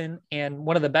Davison and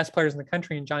one of the best players in the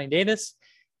country in Johnny Davis.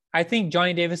 I think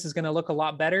Johnny Davis is going to look a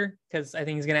lot better because I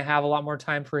think he's going to have a lot more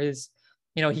time for his,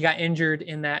 he got injured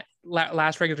in that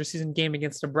last regular season game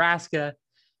against Nebraska.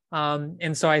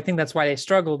 And so I think that's why they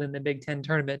struggled in the Big Ten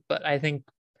tournament. But I think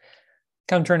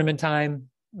come tournament time,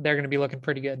 they're going to be looking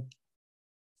pretty good.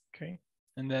 Okay.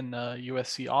 And then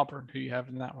USC Auburn, who you have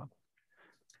in that one?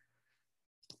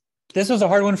 This was a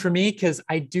hard one for me because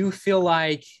I do feel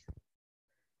like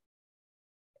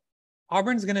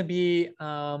Auburn's going to be.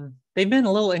 They've been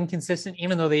a little inconsistent,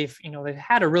 even though they've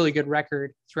had a really good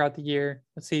record throughout the year.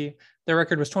 Let's see, their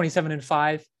record was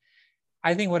 27-5.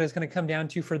 I think what it's going to come down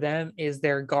to for them is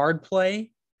their guard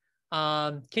play.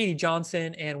 Katie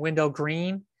Johnson and Wendell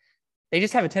Green, they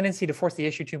just have a tendency to force the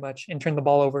issue too much and turn the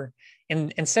ball over.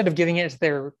 And instead of giving it to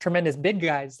their tremendous big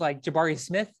guys like Jabari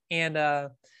Smith and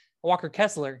Walker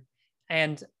Kessler.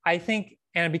 And I think,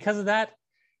 and because of that,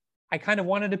 I kind of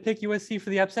wanted to pick USC for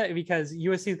the upset because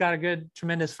USC's got a good,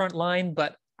 tremendous front line,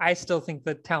 but I still think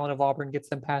the talent of Auburn gets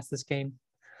them past this game.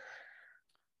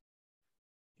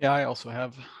 Yeah, I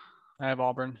have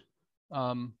Auburn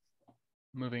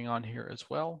moving on here as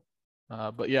well.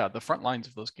 But yeah, the front lines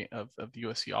of those of the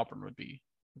USC Auburn would be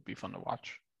fun to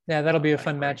watch. Yeah, that'll be a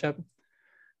fun matchup.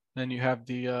 Then you have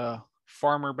the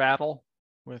farmer battle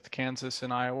with Kansas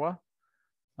and Iowa.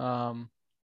 Do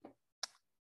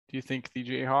you think the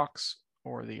Jayhawks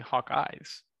or the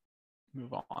Hawkeyes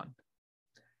move on?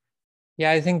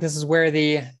 Yeah, I think this is where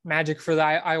the magic for the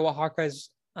Iowa Hawkeyes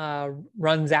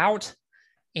runs out.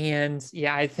 And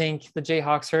yeah, I think the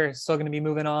Jayhawks are still going to be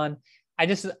moving on. I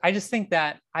just think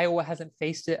that Iowa hasn't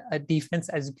faced a defense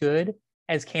as good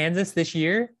as Kansas this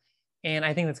year. And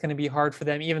I think that's going to be hard for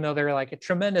them, even though they're like a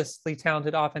tremendously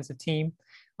talented offensive team.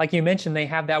 Like you mentioned, they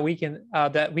have that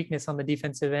weakness on the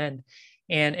defensive end.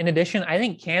 And in addition, I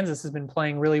think Kansas has been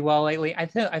playing really well lately. I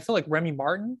feel like Remy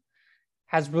Martin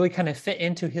has really kind of fit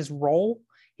into his role.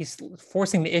 He's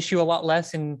forcing the issue a lot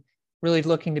less and really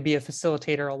looking to be a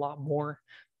facilitator a lot more.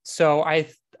 So I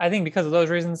think because of those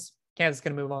reasons, Kansas is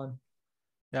going to move on.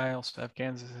 Yeah, I also have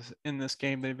Kansas in this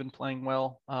game. They've been playing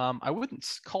well. I wouldn't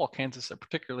call Kansas a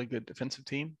particularly good defensive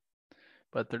team,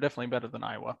 but they're definitely better than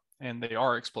Iowa, and they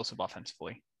are explosive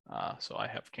offensively. So I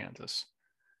have Kansas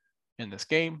in this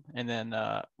game. And then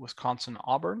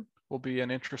Wisconsin-Auburn will be an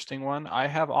interesting one. I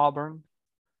have Auburn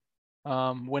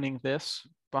winning this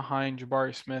behind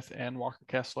Jabari Smith and Walker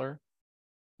Kessler.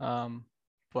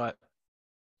 But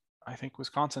I think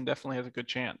Wisconsin definitely has a good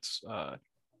chance.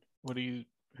 Who do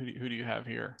you have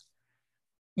here?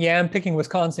 Yeah, I'm picking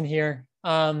Wisconsin here.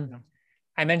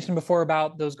 I mentioned before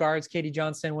about those guards, Katie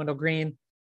Johnson, Wendell Green.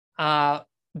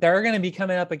 They're going to be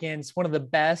coming up against one of the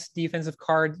best defensive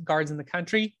guards in the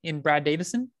country in Brad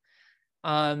Davison.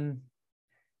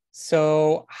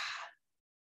 So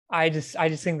I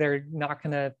just think they're not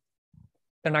going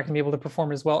to be able to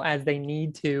perform as well as they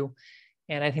need to.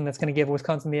 And I think that's going to give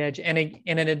Wisconsin the edge. And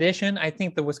in addition, I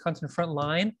think the Wisconsin front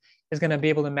line is going to be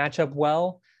able to match up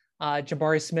well.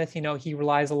 Jabari Smith, he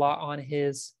relies a lot on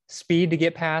his speed to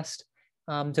get past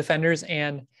defenders,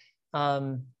 and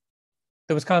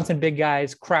the Wisconsin big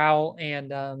guys, Crowell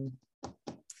and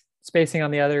spacing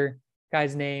on the other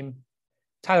guy's name,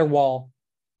 Tyler Wall.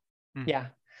 Yeah,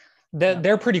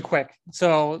 they're pretty quick.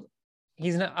 So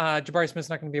Jabari Smith's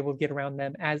not going to be able to get around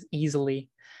them as easily.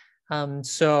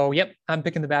 So yep, I'm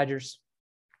picking the Badgers.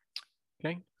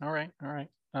 Okay. All right.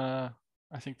 I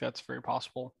think that's very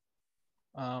possible.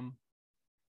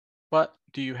 But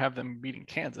do you have them beating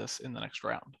Kansas in the next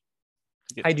round?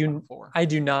 I do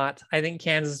not. I think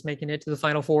Kansas is making it to the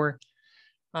Final Four.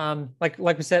 Like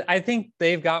we said, I think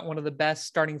they've got one of the best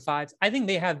starting fives. I think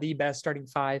they have the best starting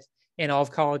five in all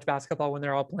of college basketball when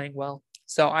they're all playing well.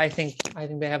 So I think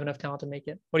they have enough talent to make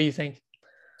it. What do you think?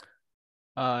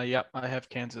 Yeah, I have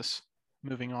Kansas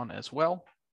moving on as well,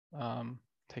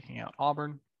 taking out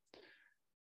Auburn,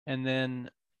 and then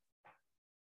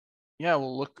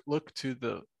we'll look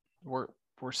to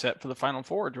we're set for the Final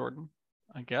Four, Jordan.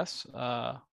 I guess.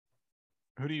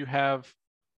 Who do you have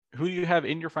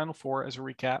in your Final Four as a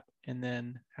recap? And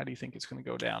then how do you think it's going to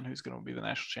go down? Who's going to be the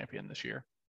national champion this year?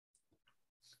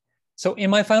 So in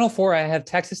my Final Four, I have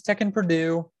Texas Tech and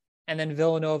Purdue, and then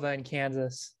Villanova and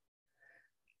Kansas.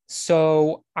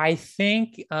 So I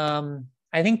think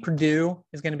Purdue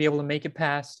is going to be able to make it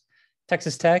past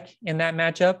Texas Tech in that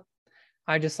matchup.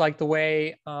 I just like the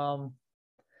way I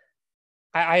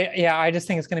just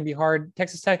think it's going to be hard.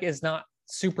 Texas Tech is not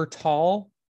super tall.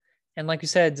 And like you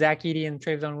said, Zach Edey and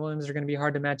Travion Williams are going to be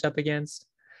hard to match up against.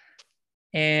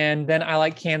 And then I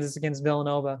like Kansas against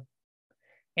Villanova.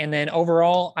 And then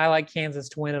overall, I like Kansas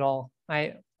to win it all.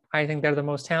 I think they're the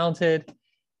most talented.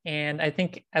 And I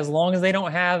think as long as they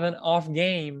don't have an off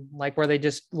game, like where they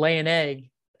just lay an egg,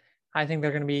 I think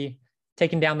they're going to be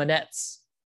taking down the nets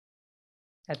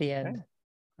at the end. Okay.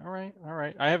 All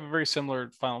right. I have a very similar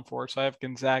Final Four. So I have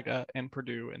Gonzaga and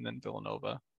Purdue, and then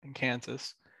Villanova and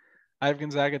Kansas. I have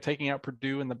Gonzaga taking out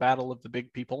Purdue in the battle of the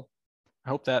big people. I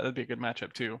hope that would be a good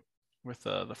matchup too. with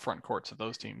the front courts of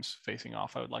those teams facing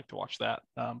off. I would like to watch that.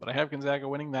 But I have Gonzaga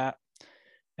winning that.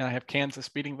 And I have Kansas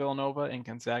beating Villanova and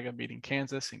Gonzaga beating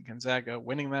Kansas and Gonzaga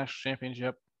winning the national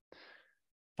championship.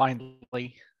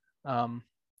 Finally.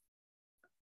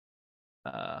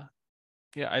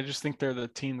 Yeah, I just think they're the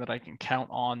team that I can count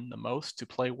on the most to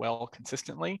play well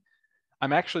consistently.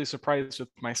 I'm actually surprised with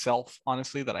myself,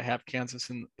 honestly, that I have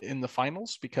Kansas in the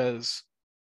finals, because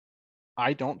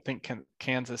I don't think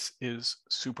Kansas is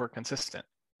super consistent.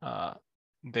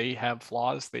 They have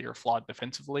flaws. They are flawed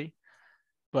defensively.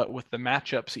 But with the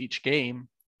matchups each game,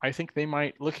 I think they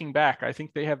might, looking back, I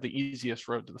think they have the easiest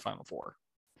road to the Final Four.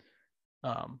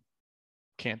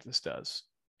 Kansas does.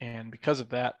 And because of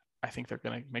that, I think they're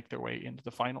going to make their way into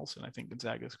the finals, and I think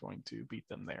Gonzaga is going to beat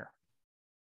them there.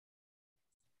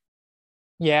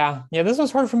 Yeah, this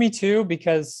was hard for me too,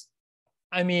 because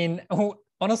I mean,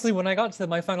 honestly, when I got to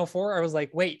my Final Four, I was like,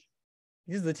 wait,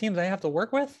 these are the teams I have to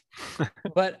work with.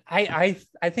 But I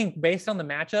think based on the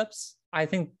matchups, I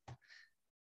think,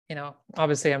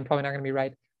 obviously I'm probably not going to be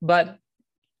right, but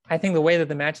I think the way that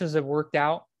the matches have worked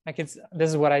out, this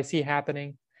is what I see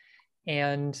happening.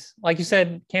 And like you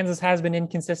said, Kansas has been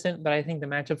inconsistent, but I think the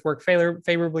matchups work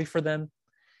favorably for them,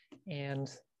 and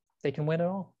they can win it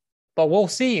all. But we'll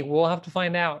see. We'll have to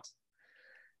find out.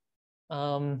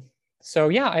 So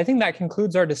yeah, I think that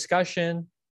concludes our discussion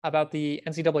about the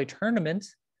NCAA tournament.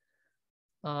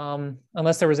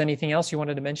 Unless there was anything else you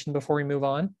wanted to mention before we move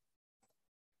on.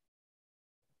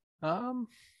 No,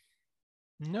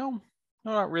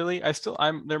 not really.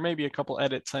 There may be a couple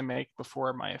edits I make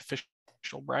before my official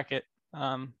bracket.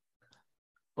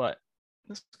 But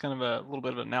this is kind of a little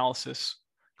bit of analysis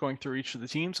going through each of the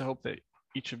teams. I hope that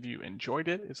each of you enjoyed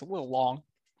it. It's a little long,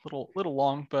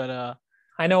 but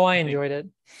I know I enjoyed it.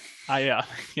 I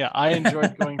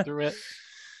enjoyed going through it.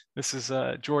 This is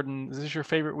Jordan. Is this your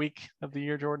favorite week of the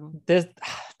year, Jordan?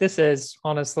 This is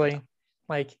honestly,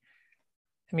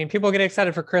 people get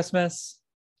excited for Christmas.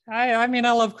 I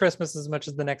love Christmas as much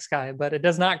as the next guy, but it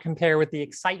does not compare with the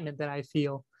excitement that I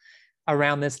feel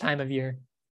around this time of year.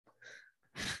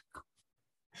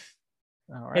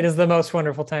 All right. It is the most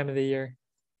wonderful time of the year.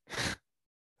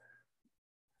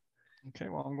 Okay,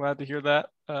 well, I'm glad to hear that.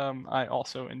 I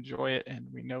also enjoy it, and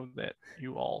we know that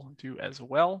you all do as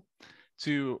well.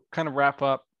 To kind of wrap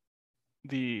up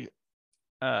the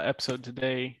episode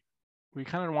today, we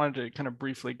kind of wanted to kind of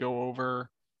briefly go over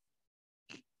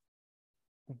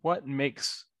what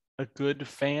makes a good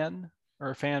fan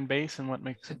or a fan base and what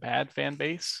makes a bad fan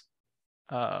base,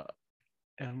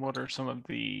 and what are some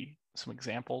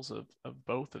examples of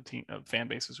both of fan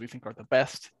bases we think are the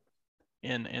best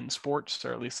in sports,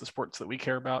 or at least the sports that we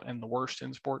care about, and the worst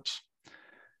in sports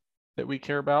that we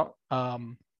care about.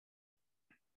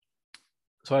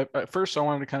 So first I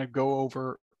wanted to kind of go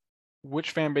over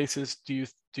which fan bases do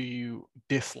you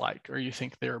dislike, or you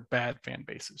think they're bad fan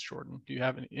bases, Jordan? Do you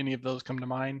have any of those come to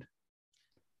mind?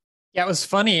 Yeah, it was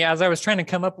funny as I was trying to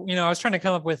come up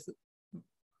with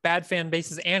bad fan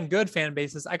bases and good fan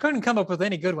bases. I couldn't come up with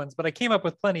any good ones, but I came up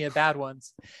with plenty of bad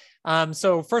ones.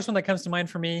 So first one that comes to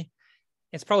mind for me,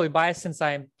 it's probably biased since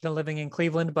I've been living in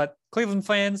Cleveland, but Cleveland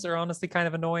fans are honestly kind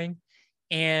of annoying.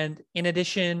 And in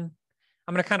addition,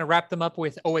 I'm going to kind of wrap them up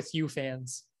with OSU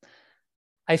fans.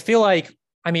 I feel like,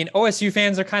 OSU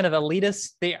fans are kind of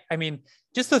elitist.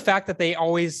 Just the fact that they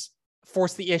always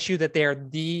force the issue that they're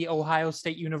the Ohio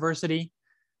State University,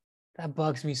 that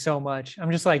bugs me so much.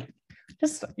 I'm just like,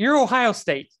 you're Ohio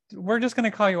State. We're just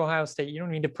going to call you Ohio State. You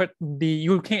don't need to put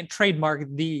you can't trademark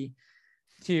the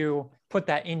to put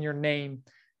that in your name.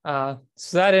 So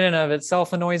that in and of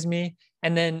itself annoys me.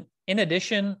 And then in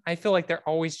addition, I feel like they're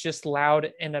always just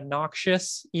loud and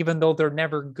obnoxious, even though they're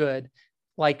never good.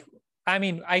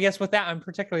 I guess with that, I'm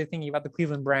particularly thinking about the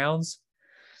Cleveland Browns.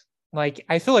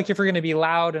 I feel like if you're going to be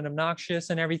loud and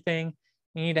obnoxious and everything,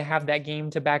 you need to have that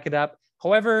game to back it up.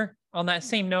 However, on that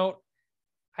same note,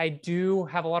 I do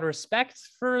have a lot of respect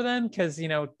for them because,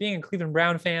 being a Cleveland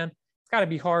Brown fan, it's got to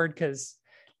be hard because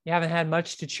you haven't had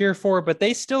much to cheer for, but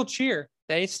they still cheer.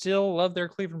 They still love their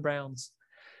Cleveland Browns.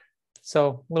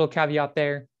 So little caveat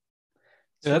there.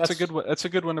 So that's a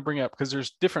good one to bring up, because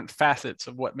there's different facets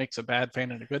of what makes a bad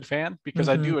fan and a good fan. Because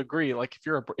I do agree,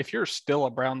 if you're still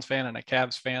a Browns fan and a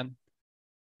Cavs fan,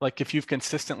 if you've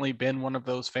consistently been one of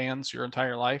those fans your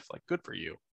entire life, good for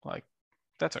you.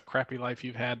 That's a crappy life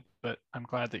you've had, but I'm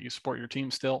glad that you support your team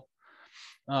still.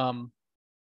 But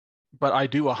I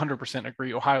do 100%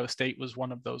 agree. Ohio State was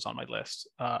one of those on my list.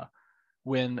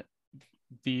 When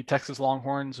the Texas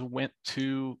Longhorns went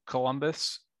to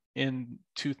Columbus in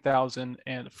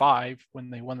 2005, when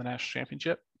they won the national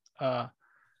championship,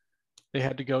 they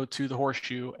had to go to the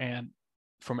Horseshoe, and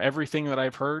from everything that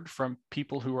I've heard from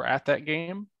people who were at that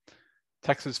game,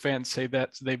 Texas fans say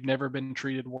that they've never been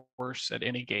treated worse at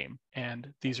any game.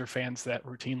 And these are fans that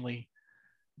routinely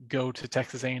go to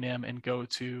Texas A&M and go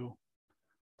to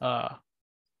the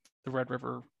Red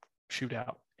River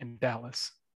shootout in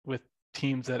Dallas with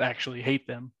teams that actually hate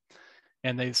them.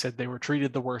 And they said they were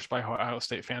treated the worst by Ohio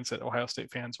State fans, that Ohio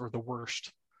State fans were the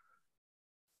worst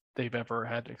they've ever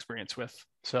had experience with.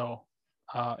 So,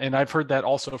 and I've heard that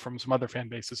also from some other fan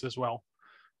bases as well,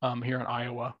 here in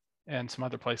Iowa and some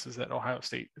other places, that Ohio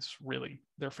State is really,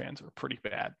 their fans are pretty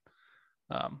bad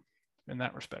in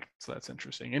that respect. So that's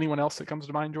interesting. Anyone else that comes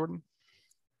to mind, Jordan?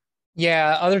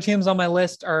 Yeah, other teams on my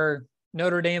list are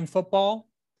Notre Dame football,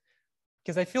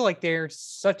 because I feel like they're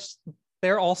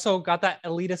also got that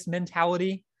elitist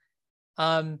mentality.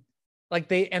 Like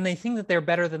they think that they're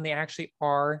better than they actually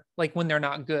are, like when they're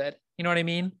not good. You know what I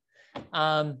mean?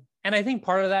 And I think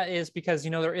part of that is because,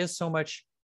 there is so much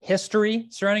history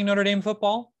surrounding Notre Dame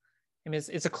football. I mean,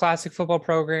 it's a classic football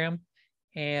program.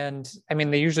 And I mean,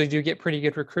 they usually do get pretty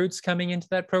good recruits coming into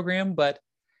that program, but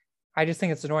I just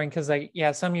think it's annoying because,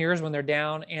 some years when they're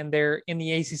down and they're in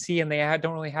the ACC and they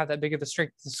don't really have that big of a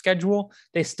strict schedule,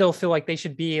 they still feel like they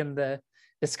should be in the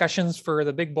discussions for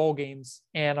the big bowl games.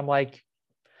 And I'm like,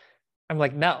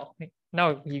 no,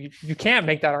 you can't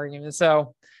make that argument.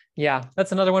 So yeah,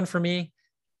 that's another one for me.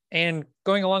 And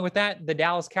going along with that, the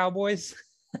Dallas Cowboys,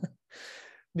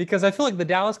 because I feel like the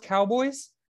Dallas Cowboys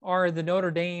are the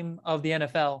Notre Dame of the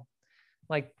NFL.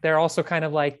 Like they're also kind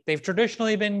of like, they've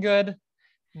traditionally been good,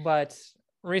 but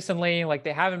recently, like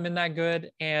they haven't been that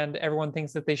good, and everyone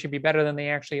thinks that they should be better than they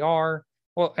actually are.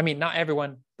 Well, I mean, not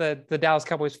everyone, the Dallas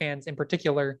Cowboys fans in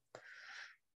particular.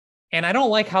 And I don't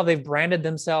like how they've branded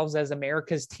themselves as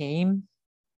America's team.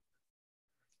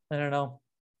 I don't know.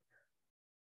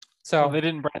 So they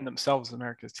didn't brand themselves as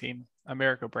America's team.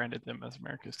 America branded them as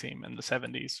America's team in the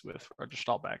 70s with Roger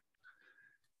Staubach.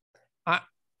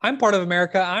 I'm part of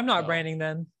America. I'm not branding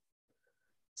them.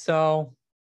 So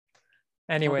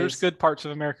anyways, there's good parts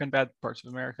of America and bad parts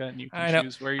of America, and you can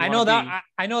choose where you want to be.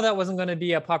 I know that wasn't going to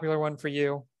be a popular one for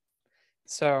you.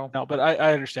 So no, but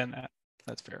I understand that.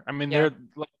 That's fair. I mean, they're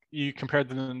like, you compared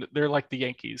them, they're like the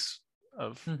Yankees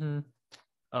of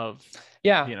of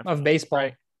baseball,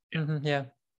 right? Yeah.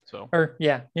 So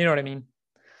you know what I mean.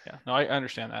 Yeah, no, I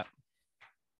understand that.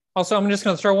 Also, I'm just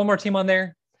going to throw one more team on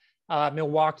there.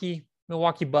 Milwaukee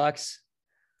Bucks.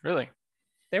 Really?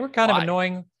 They were kind of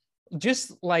annoying.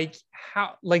 Just like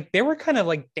how, like they were kind of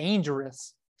like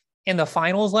dangerous in the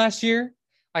finals last year.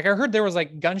 Like I heard there was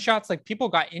like gunshots, like people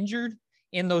got injured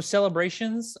in those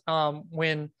celebrations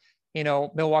when,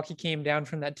 Milwaukee came down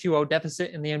from that 2-0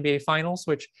 deficit in the NBA finals,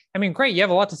 which, I mean, great. You have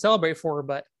a lot to celebrate for,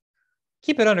 but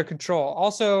keep it under control.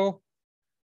 Also,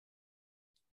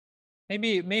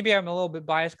 maybe I'm a little bit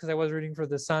biased because I was rooting for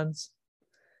the Suns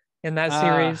in that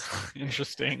series.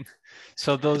 Interesting.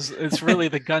 So it's really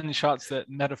the gunshots that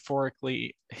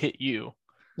metaphorically hit you.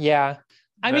 Yeah.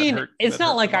 I mean, it's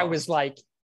not like I was like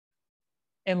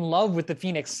in love with the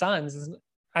Phoenix Suns.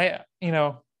 If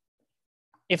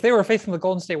they were facing the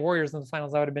Golden State Warriors in the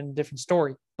finals, that would have been a different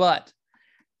story. But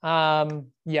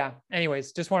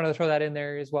anyways, just wanted to throw that in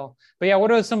there as well. But yeah,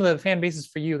 what are some of the fan bases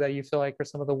for you that you feel like are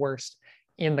some of the worst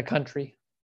in the country?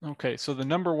 Okay, so the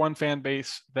number one fan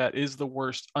base that is the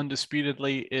worst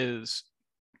undisputedly is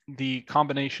the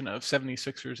combination of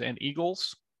 76ers and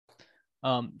Eagles.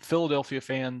 Philadelphia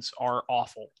fans are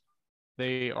awful.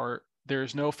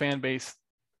 There's no fan base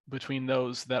between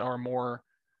those that are more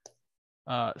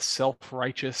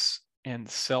self-righteous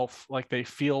and like they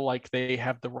feel like they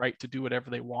have the right to do whatever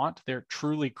they want. They're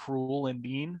truly cruel and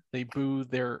mean. They boo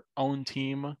their own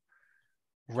team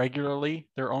regularly,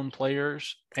 their own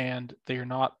players, and they are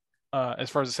not, as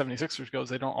far as the 76ers goes,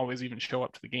 they don't always even show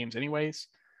up to the games anyways,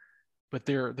 but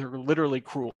they're literally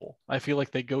cruel. I feel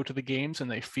like they go to the games and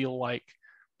they feel like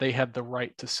they have the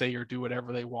right to say or do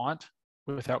whatever they want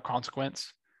without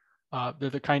consequence. They're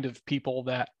the kind of people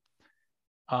that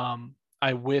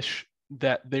I wish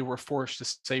that they were forced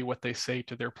to say what they say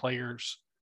to their players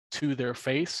to their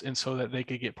face, and so that they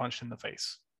could get punched in the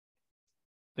face.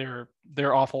 They're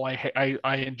awful. I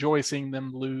enjoy seeing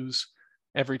them lose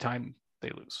every time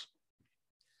they lose.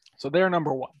 So they're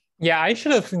number one. Yeah, I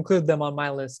should have included them on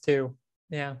my list too.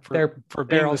 Yeah, for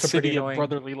being the city of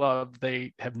brotherly love,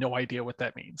 they have no idea what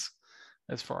that means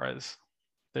as far as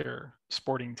their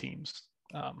sporting teams.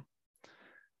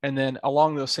 And then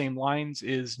along those same lines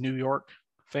is New York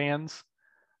fans.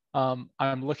 I'm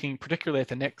looking particularly at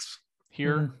the Knicks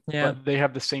here, but they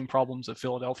have the same problems of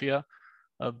Philadelphia,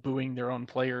 of booing their own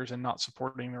players and not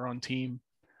supporting their own team.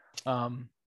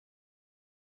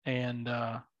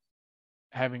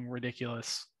 having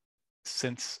ridiculous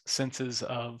senses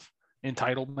of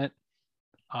entitlement.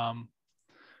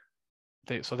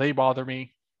 They bother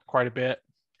me quite a bit.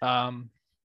 And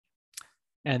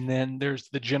then there's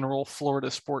the general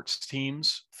Florida sports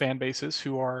teams fan bases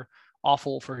who are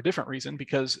awful for a different reason,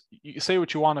 because you say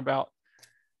what you want about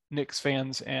Knicks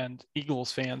fans and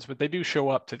Eagles fans, but they do show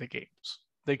up to the games.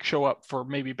 They show up for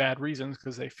maybe bad reasons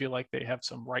because they feel like they have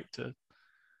some right to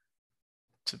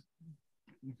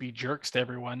be jerks to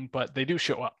everyone, but they do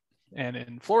show up. And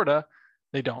in Florida,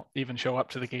 they don't even show up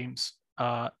to the games.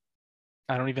 I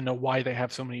don't even know why they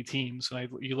have so many teams.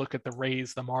 You look at the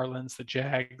Rays, the Marlins, the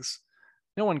Jags.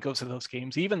 No one goes to those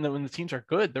games, even though when the teams are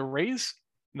good. The Rays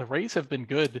have been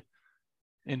good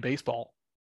in baseball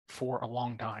for a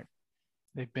long time.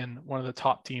 They've been one of the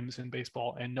top teams in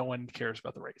baseball, and no one cares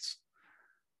about the Rays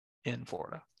in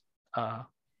Florida. And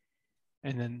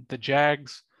then the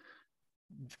Jags,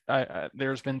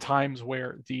 there's been times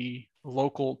where the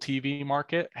local TV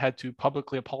market had to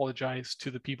publicly apologize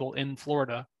to the people in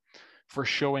Florida for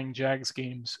showing Jags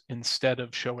games instead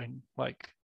of showing like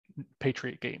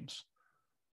Patriot games,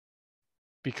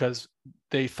 because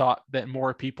they thought that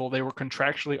more people, they were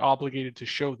contractually obligated to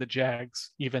show the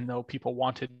Jags, even though people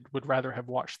would rather have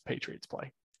watched the Patriots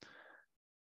play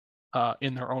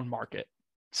in their own market.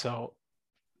 So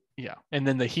yeah. And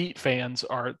then the Heat fans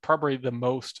are probably the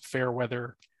most fair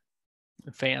weather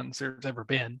fans there's ever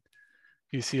been.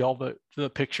 You see all the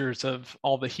pictures of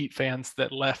all the Heat fans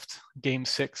that left Game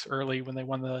 6 early when they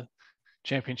won the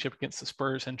championship against the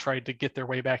Spurs and tried to get their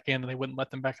way back in, and they wouldn't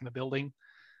let them back in the building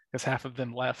because half of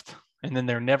them left. And then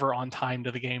they're never on time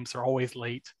to the games. They're always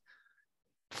late.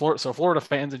 Florida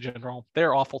fans in general,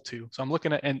 they're awful too. So I'm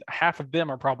looking at, and half of them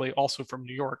are probably also from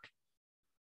New York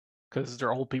because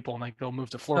they're old people and they go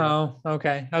move to Florida. Oh,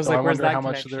 okay. I was so like, I where's wonder that how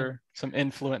connection? much there's some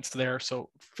influence there. So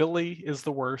Philly is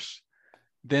the worst.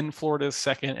 Then Florida is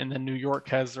second, and then New York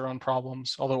has their own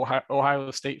problems, although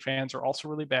Ohio State fans are also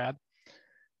really bad.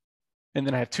 And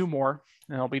then I have two more,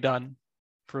 and I'll be done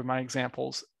for my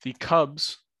examples. The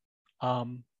Cubs,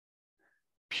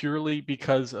 purely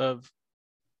because of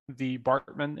the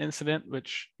Bartman incident,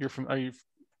 which you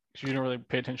don't really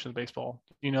pay attention to baseball.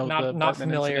 You know the Not Bartman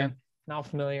familiar. incident. Not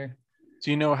familiar. So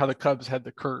you know how the Cubs had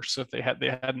the curse if they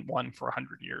hadn't won for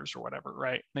 100 years or whatever,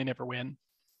 right? They never win.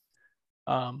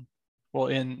 Well,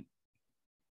 in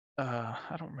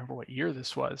I don't remember what year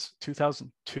this was,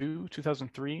 2002,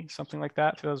 2003, something like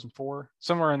that, 2004,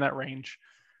 somewhere in that range.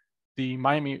 The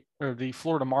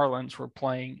Florida Marlins were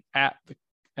playing at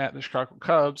the Chicago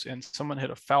Cubs, and someone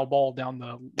hit a foul ball down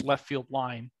the left field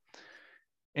line,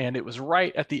 and it was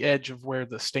right at the edge of where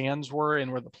the stands were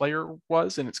and where the player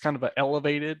was, and it's kind of an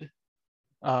elevated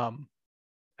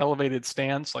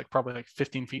stands, like probably like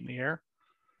 15 feet in the air.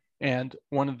 And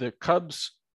one of the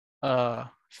Cubs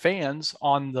fans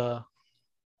on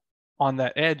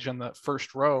that edge on the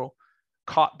first row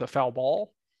caught the foul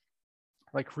ball,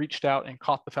 like reached out and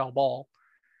caught the foul ball,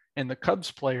 and the Cubs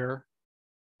player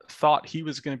thought he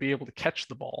was going to be able to catch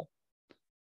the ball,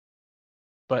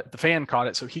 but the fan caught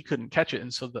it, so he couldn't catch it.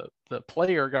 And so the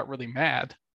player got really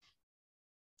mad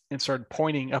and started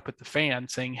pointing up at the fan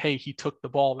saying, hey, he took the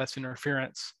ball, that's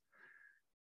interference.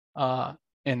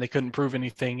 And they couldn't prove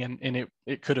anything, and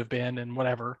it could have been, and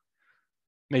whatever.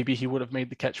 Maybe he would have made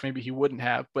the catch, maybe he wouldn't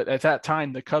have. But at that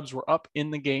time, the Cubs were up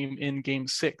in the game in Game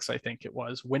 6, I think it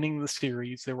was, winning the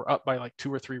series. They were up by like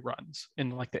 2 or 3 runs in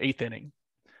like the 8th inning.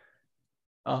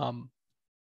 And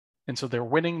so they're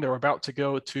winning. They're about to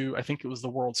go to, I think it was the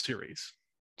World Series.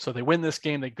 So they win this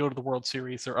game. They go to the World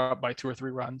Series. They're up by 2 or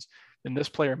 3 runs. Then this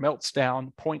player melts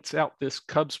down, points out this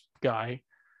Cubs guy,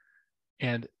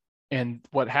 and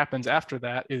what happens after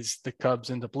that is the Cubs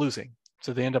end up losing.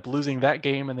 So they end up losing that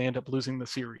game, and they end up losing the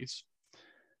series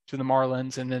to the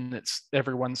Marlins. And then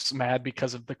everyone's mad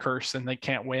because of the curse, and they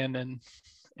can't win.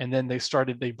 And then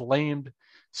they blamed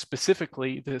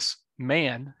specifically this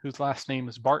man whose last name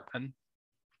is Bartman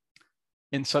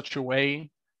in such a way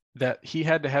that he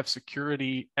had to have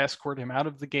security escort him out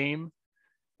of the game,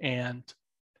 and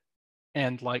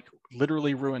like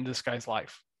literally ruined this guy's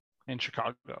life in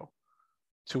Chicago,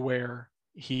 to where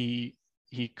he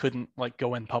couldn't like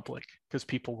go in public because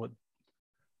people would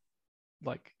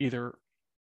like either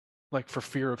like for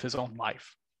fear of his own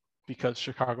life, because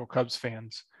Chicago Cubs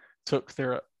fans took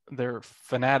their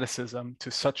fanaticism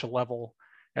to such a level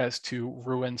as to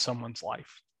ruin someone's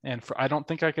life. And I don't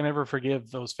think I can ever forgive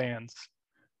those fans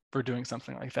for doing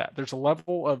something like that. There's a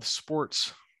level of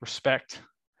sports respect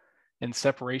and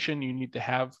separation you need to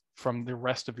have from the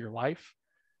rest of your life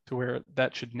to where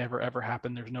that should never ever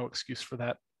happen. There's no excuse for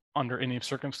that under any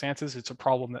circumstances. It's a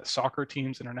problem that soccer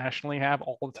teams internationally have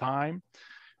all the time,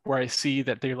 where I see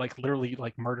that they like literally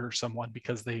like murder someone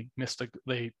because they missed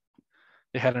they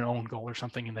had an own goal or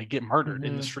something, and they get murdered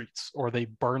in the streets, or they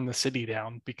burn the city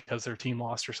down because their team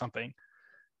lost or something.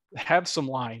 Have some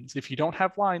lines. If you don't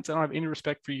have lines, I don't have any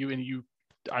respect for you, and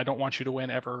I don't want you to win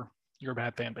ever. You're a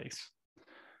bad fan base.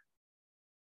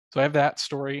 So I have that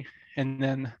story. And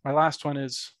then my last one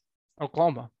is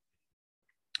Oklahoma,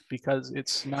 because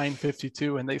it's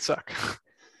 9:52 and they suck.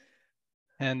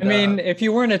 And I mean, if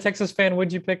you weren't a Texas fan,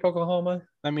 would you pick Oklahoma?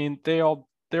 I mean,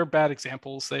 they're bad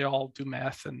examples. They all do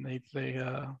meth, and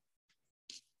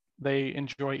they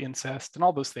enjoy incest and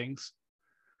all those things.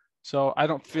 So I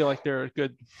don't feel like they're a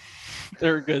good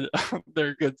they're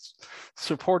a good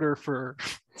supporter for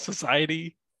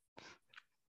society.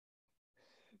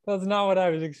 That's not what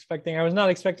I was expecting. I was not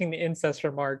expecting the incest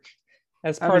remark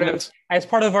as part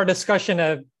of our discussion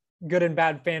of good and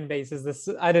bad fan bases. This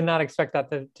I did not expect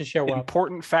that to show up.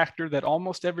 Important factor that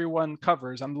almost everyone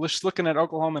covers. I'm just looking at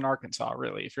Oklahoma and Arkansas.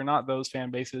 Really, if you're not those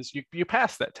fan bases, you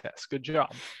pass that test. Good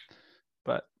job.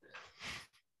 But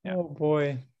yeah. Oh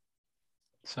boy.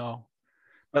 So,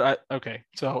 but okay.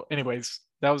 So, anyways,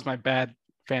 that was my bad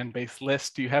fan base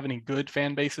list. Do you have any good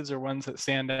fan bases or ones that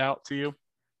stand out to you?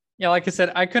 Yeah, like I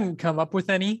said, I couldn't come up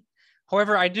with any.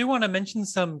 However, I do want to mention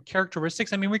some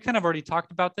characteristics. I mean, we kind of already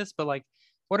talked about this, but like,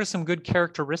 what are some good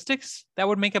characteristics that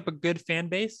would make up a good fan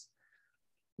base?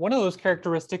 One of those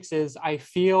characteristics is I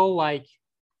feel like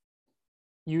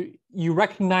you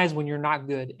recognize when you're not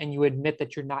good and you admit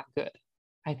that you're not good.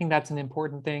 I think that's an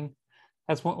important thing.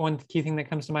 That's one key thing that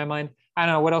comes to my mind. I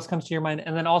don't know what else comes to your mind.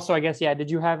 And then also, I guess, yeah, did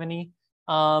you have any?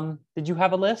 Did you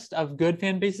have a list of good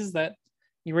fan bases that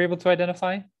you were able to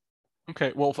identify?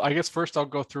 Okay, well, I guess first I'll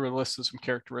go through a list of some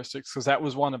characteristics, because that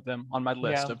was one of them on my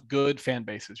list of good fan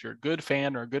bases. You're a good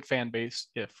fan or a good fan base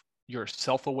if you're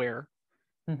self-aware,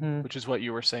 which is what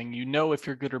you were saying. You know if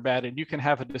you're good or bad, and you can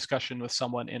have a discussion with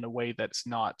someone in a way that's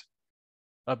not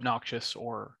obnoxious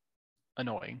or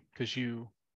annoying, because you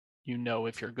know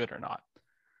if you're good or not.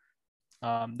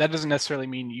 That doesn't necessarily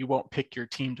mean you won't pick your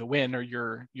team to win, or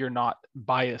you're not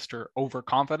biased or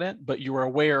overconfident, but you are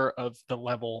aware of the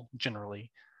level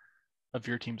generally of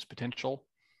your team's potential.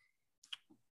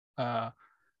 And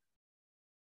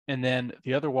then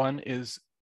the other one is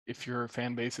if your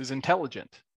fan base is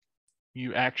intelligent,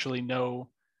 you actually know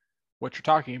what you're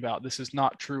talking about. This is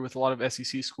not true with a lot of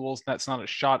SEC schools. That's not a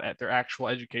shot at their actual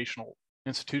educational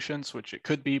institutions, which it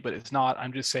could be, but it's not.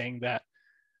 I'm just saying that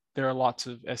there are lots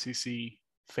of SEC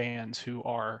fans who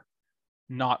are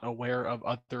not aware of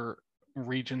other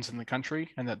regions in the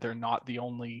country, and that they're not the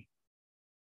only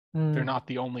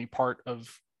part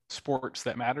of sports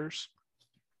that matters.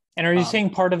 And are you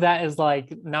saying part of that is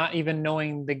like not even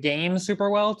knowing the game super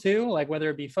well too? Like whether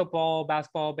it be football,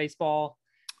 basketball, baseball,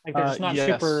 like they're just not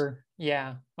super.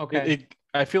 Yeah. Okay.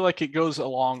 I feel like it goes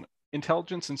along.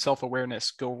 Intelligence and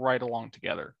self-awareness go right along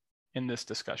together in this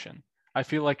discussion. I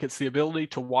feel like it's the ability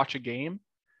to watch a game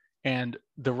and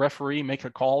the referee make a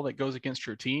call that goes against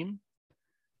your team,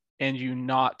 and you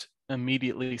not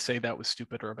immediately say that was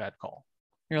stupid or a bad call.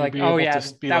 You're like, oh yeah,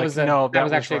 that was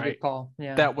actually a good call.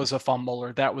 Yeah, that was a fumble,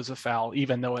 or that was a foul,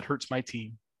 even though it hurts my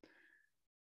team.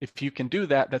 If you can do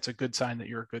that, that's a good sign that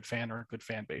you're a good fan or a good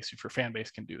fan base. If your fan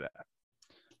base can do that.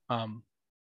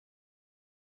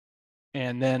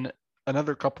 And then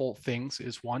another couple things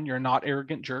is, one, you're not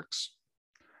arrogant jerks.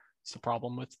 It's the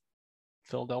problem with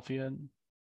Philadelphia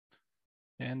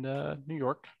and New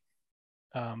York.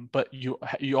 But you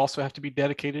also have to be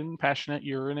dedicated and passionate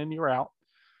year in and year out.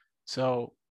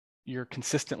 So you're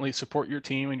consistently support your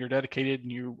team, and you're dedicated,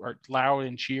 and you are loud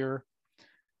and cheer.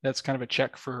 That's kind of a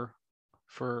check for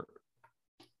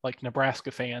like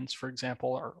Nebraska fans, for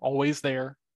example, are always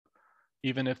there,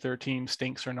 even if their team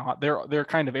stinks or not. They're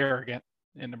kind of arrogant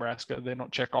in Nebraska. They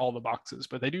don't check all the boxes,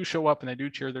 but they do show up and they do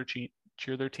cheer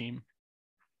their team.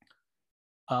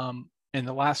 And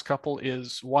the last couple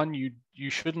is, one, you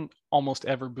shouldn't almost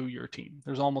ever boo your team.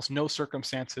 There's almost no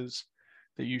circumstances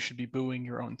that you should be booing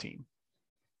your own team,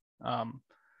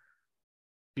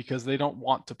 because they don't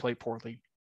want to play poorly.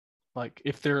 Like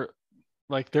if they're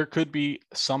like, there could be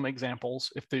some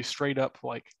examples if they straight up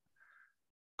like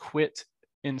quit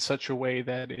in such a way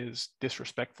that is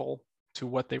disrespectful to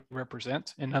what they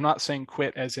represent. And I'm not saying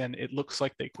quit as in it looks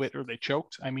like they quit or they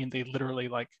choked. I mean, they literally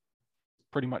like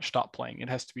pretty much stop playing. It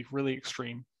has to be really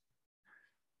extreme.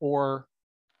 Or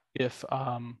if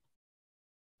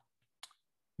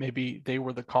maybe they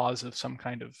were the cause of some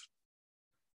kind of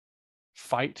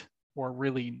fight or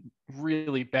really,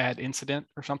 really bad incident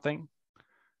or something,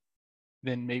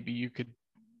 then maybe you could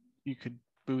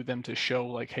boo them to show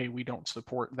like, hey, we don't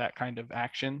support that kind of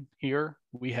action here.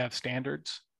 We have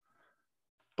standards.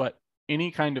 But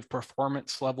any kind of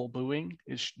performance level booing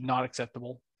is not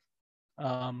acceptable.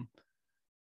 And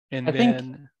I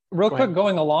think real quick,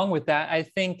 going along with that, I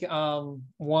think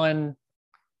one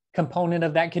component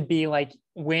of that could be like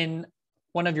when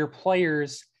one of your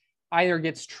players either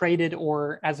gets traded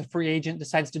or as a free agent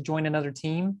decides to join another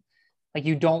team, like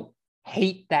you don't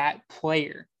hate that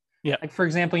player. Yeah. Like for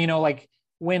example, like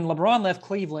when LeBron left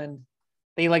Cleveland,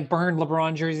 they like burned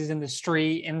LeBron jerseys in the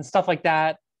street and stuff like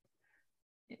that.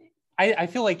 I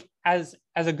feel like as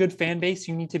a good fan base,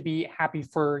 you need to be happy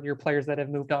for your players that have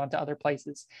moved on to other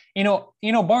places.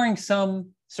 Barring some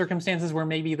circumstances where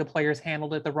maybe the players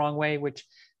handled it the wrong way, which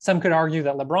some could argue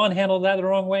that LeBron handled that the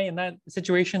wrong way in that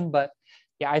situation. But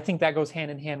yeah, I think that goes hand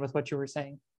in hand with what you were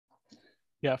saying.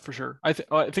 Yeah, for sure. I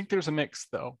think there's a mix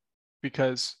though,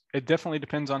 because it definitely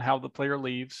depends on how the player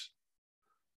leaves.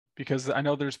 Because I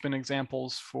know there's been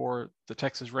examples for the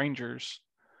Texas Rangers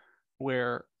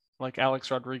where like Alex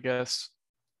Rodriguez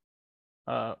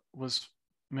was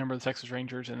a member of the Texas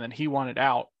Rangers, and then he wanted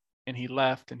out and he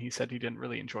left, and he said he didn't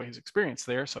really enjoy his experience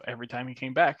there. So every time he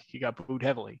came back, he got booed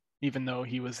heavily, even though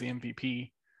he was the MVP,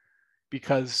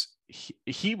 because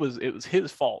it was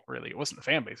his fault, really. It wasn't the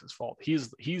fan base's fault.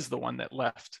 He's the one that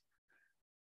left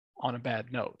on a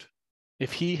bad note.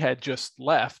 If he had just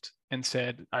left and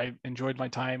said, I enjoyed my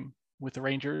time with the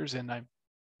Rangers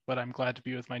but I'm glad to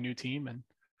be with my new team and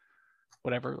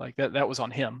whatever, like that was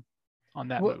on him on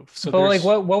that move. So but like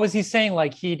what was he saying?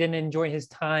 Like he didn't enjoy his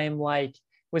time? Like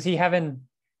was he having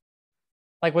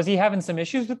some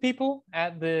issues with people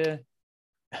at the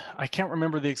I can't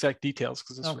remember the exact details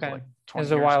because this was like 20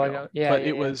 years ago. Yeah. But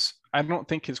it was, I don't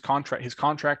think his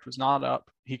contract was not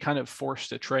up. He kind of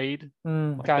forced a trade,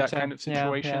 that kind of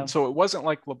situation. Yeah. So it wasn't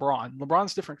like LeBron.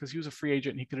 LeBron's different because he was a free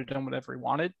agent and he could have done whatever he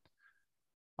wanted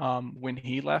when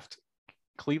he left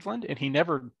Cleveland, and he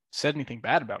never said anything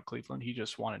bad about Cleveland. He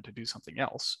just wanted to do something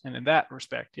else. And in that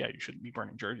respect, yeah, you shouldn't be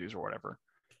burning jerseys or whatever.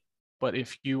 But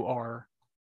if you are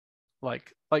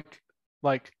like the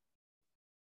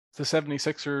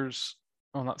 76ers,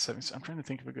 well, not 76, I'm trying to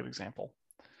think of a good example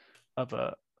of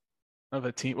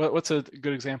a team. What's a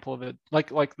good example of it?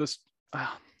 Like this, I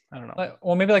don't know.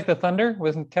 Well, maybe like the Thunder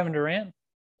with Kevin Durant.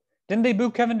 Didn't they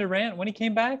boo Kevin Durant when he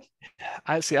came back?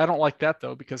 I don't like that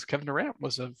though, because Kevin Durant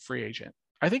was a free agent.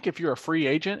 I think if you're a free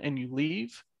agent and you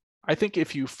leave, I think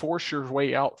if you force your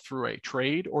way out through a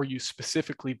trade, or you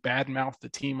specifically badmouth the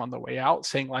team on the way out,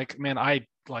 saying like, man, I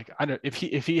don't, if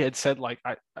he had said like,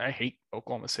 I hate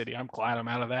Oklahoma City, I'm glad I'm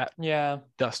out of that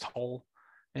dust hole,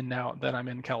 and now that I'm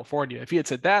in California. If he had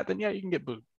said that, then yeah, you can get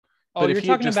booed. Oh, but you're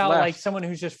talking about like someone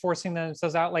who's just forcing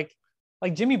themselves out, like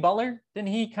Jimmy Butler. Didn't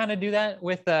he kind of do that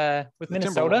with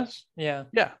Minnesota? Yeah.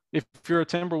 Yeah. If you're a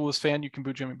Timberwolves fan, you can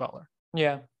boo Jimmy Butler.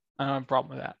 Yeah. I don't have a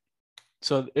problem with that.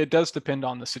 So it does depend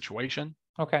on the situation.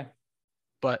 Okay.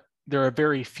 But there are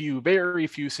very few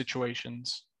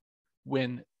situations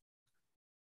when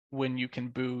you can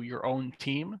boo your own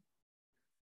team,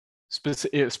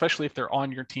 especially if they're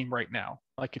on your team right now.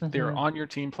 Like if they're on your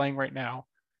team playing right now,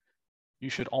 you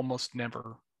should almost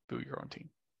never boo your own team.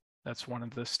 That's one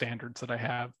of the standards that I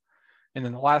have. And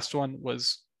then the last one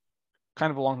was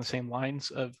kind of along the same lines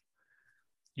of,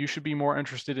 you should be more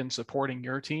interested in supporting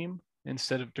your team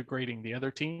instead of degrading the other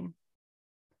team.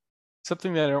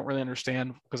 Something that I don't really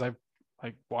understand, because I'm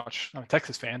a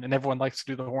Texas fan, and everyone likes to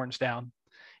do the horns down.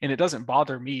 And it doesn't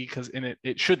bother me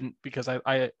it shouldn't, because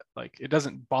I like, it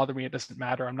doesn't bother me. It doesn't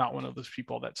matter. I'm not one of those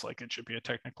people that's like, it should be a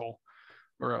technical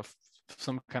or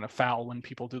some kind of foul when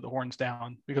people do the horns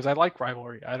down, because I like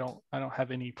rivalry. I don't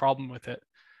have any problem with it.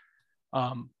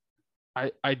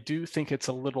 I do think it's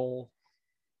a little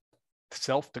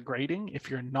self-degrading if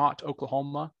you're not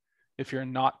Oklahoma, if you're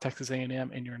not Texas A&M,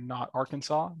 and you're not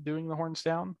Arkansas doing the horns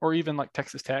down, or even like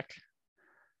Texas Tech.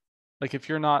 Like if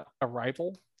you're not a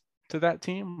rival to that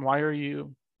team, why are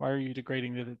you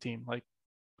degrading the other team? Like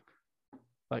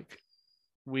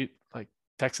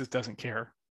Texas doesn't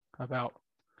care about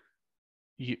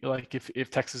you. Like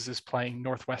if Texas is playing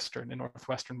Northwestern and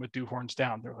Northwestern would do horns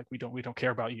down, they're like, we don't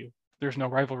care about you. There's no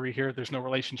rivalry here. There's no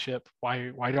relationship.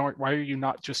 Why are you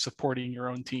not just supporting your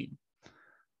own team?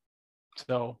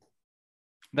 So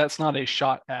that's not a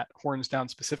shot at horns down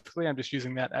specifically. I'm just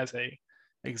using that as a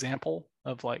example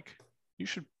of like, you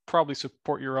should probably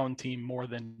support your own team more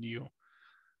than you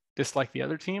dislike the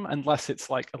other team, unless it's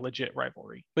like a legit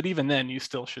rivalry. But even then, you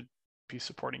still should be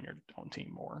supporting your own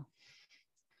team more.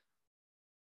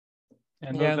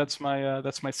 And that's my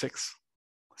six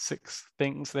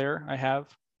things there I have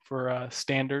for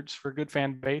standards for good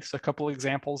fan base. A couple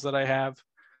examples that I have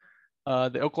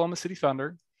The Oklahoma City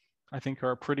Thunder, I think,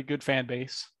 are a pretty good fan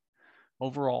base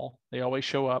overall. They always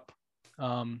show up.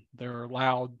 They're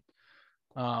loud.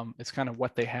 It's kind of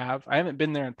what they have. I haven't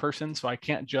been there in person, so I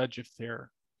can't judge if they're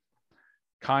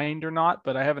kind or not,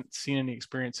 but I haven't seen any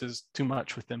experiences too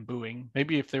much with them booing.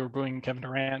 Maybe if they were booing Kevin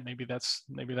Durant, maybe that's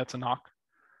a knock,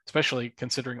 especially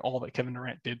considering all that Kevin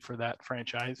Durant did for that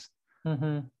franchise.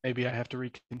 Maybe I have to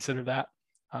reconsider that.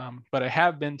 But I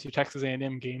have been to Texas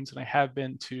A&M games, and I have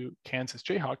been to Kansas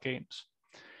Jayhawk games.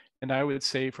 And I would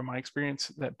say from my experience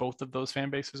that both of those fan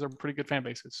bases are pretty good fan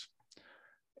bases.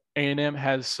 A&M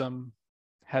has some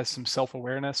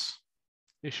self-awareness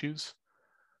issues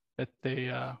that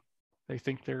they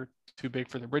think they're too big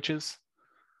for their britches.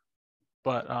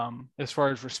 But as far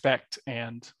as respect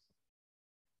and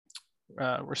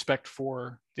respect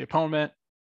for the opponent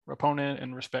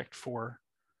and respect for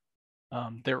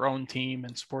their own team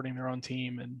and supporting their own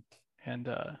team and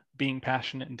being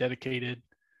passionate and dedicated,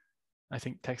 I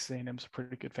think Texas A&M is a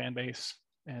pretty good fan base,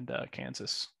 and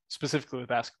Kansas, specifically with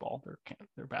basketball,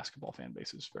 their basketball fan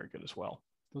base is very good as well.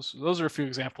 Those are a few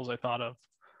examples I thought of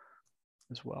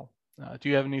as well. Do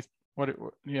you have any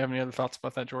other thoughts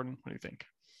about that, Jordan? What do you think?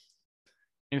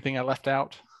 Anything I left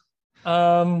out?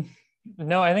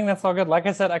 No, I think that's all good. Like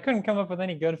I said, I couldn't come up with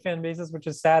any good fan bases, which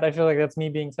is sad. I feel like that's me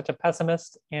being such a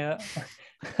pessimist, and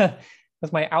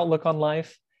that's my outlook on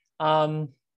life. But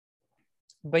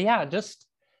yeah, just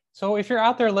so if you're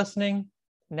out there listening,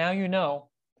 now you know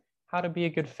how to be a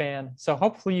good fan. So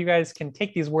hopefully you guys can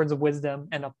take these words of wisdom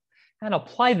and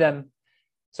apply them.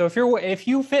 So if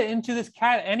you fit into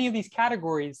any of these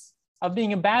categories of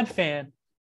being a bad fan,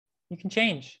 you can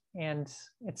change, and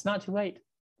it's not too late.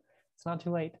 It's not too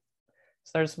late.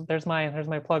 So there's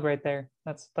my plug right there.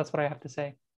 That's what I have to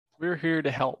say. We're here to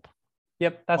help.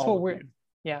 Yep, that's what we're.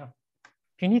 Yeah.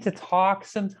 If you need to talk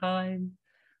sometime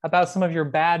about some of your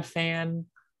bad fan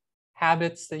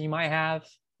habits that you might have,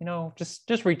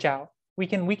 just reach out. We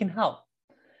can help.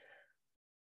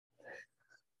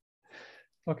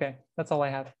 Okay, that's all I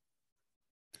have.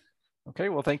 Okay,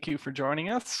 well, thank you for joining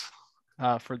us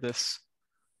for this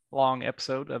long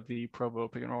episode of the Provo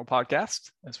Pick and Roll podcast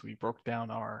as we broke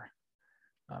down our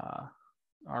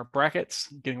brackets,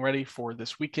 getting ready for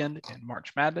this weekend in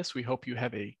March Madness. We hope you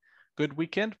have a good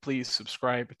weekend. Please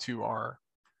subscribe to our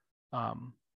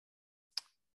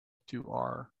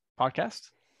podcast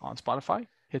on Spotify.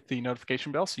 Hit the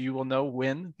notification bell so you will know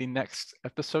when the next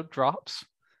episode drops.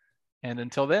 And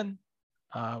until then,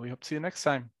 we hope to see you next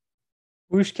time.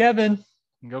 Whoosh, Kevin.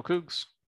 And go Cougs.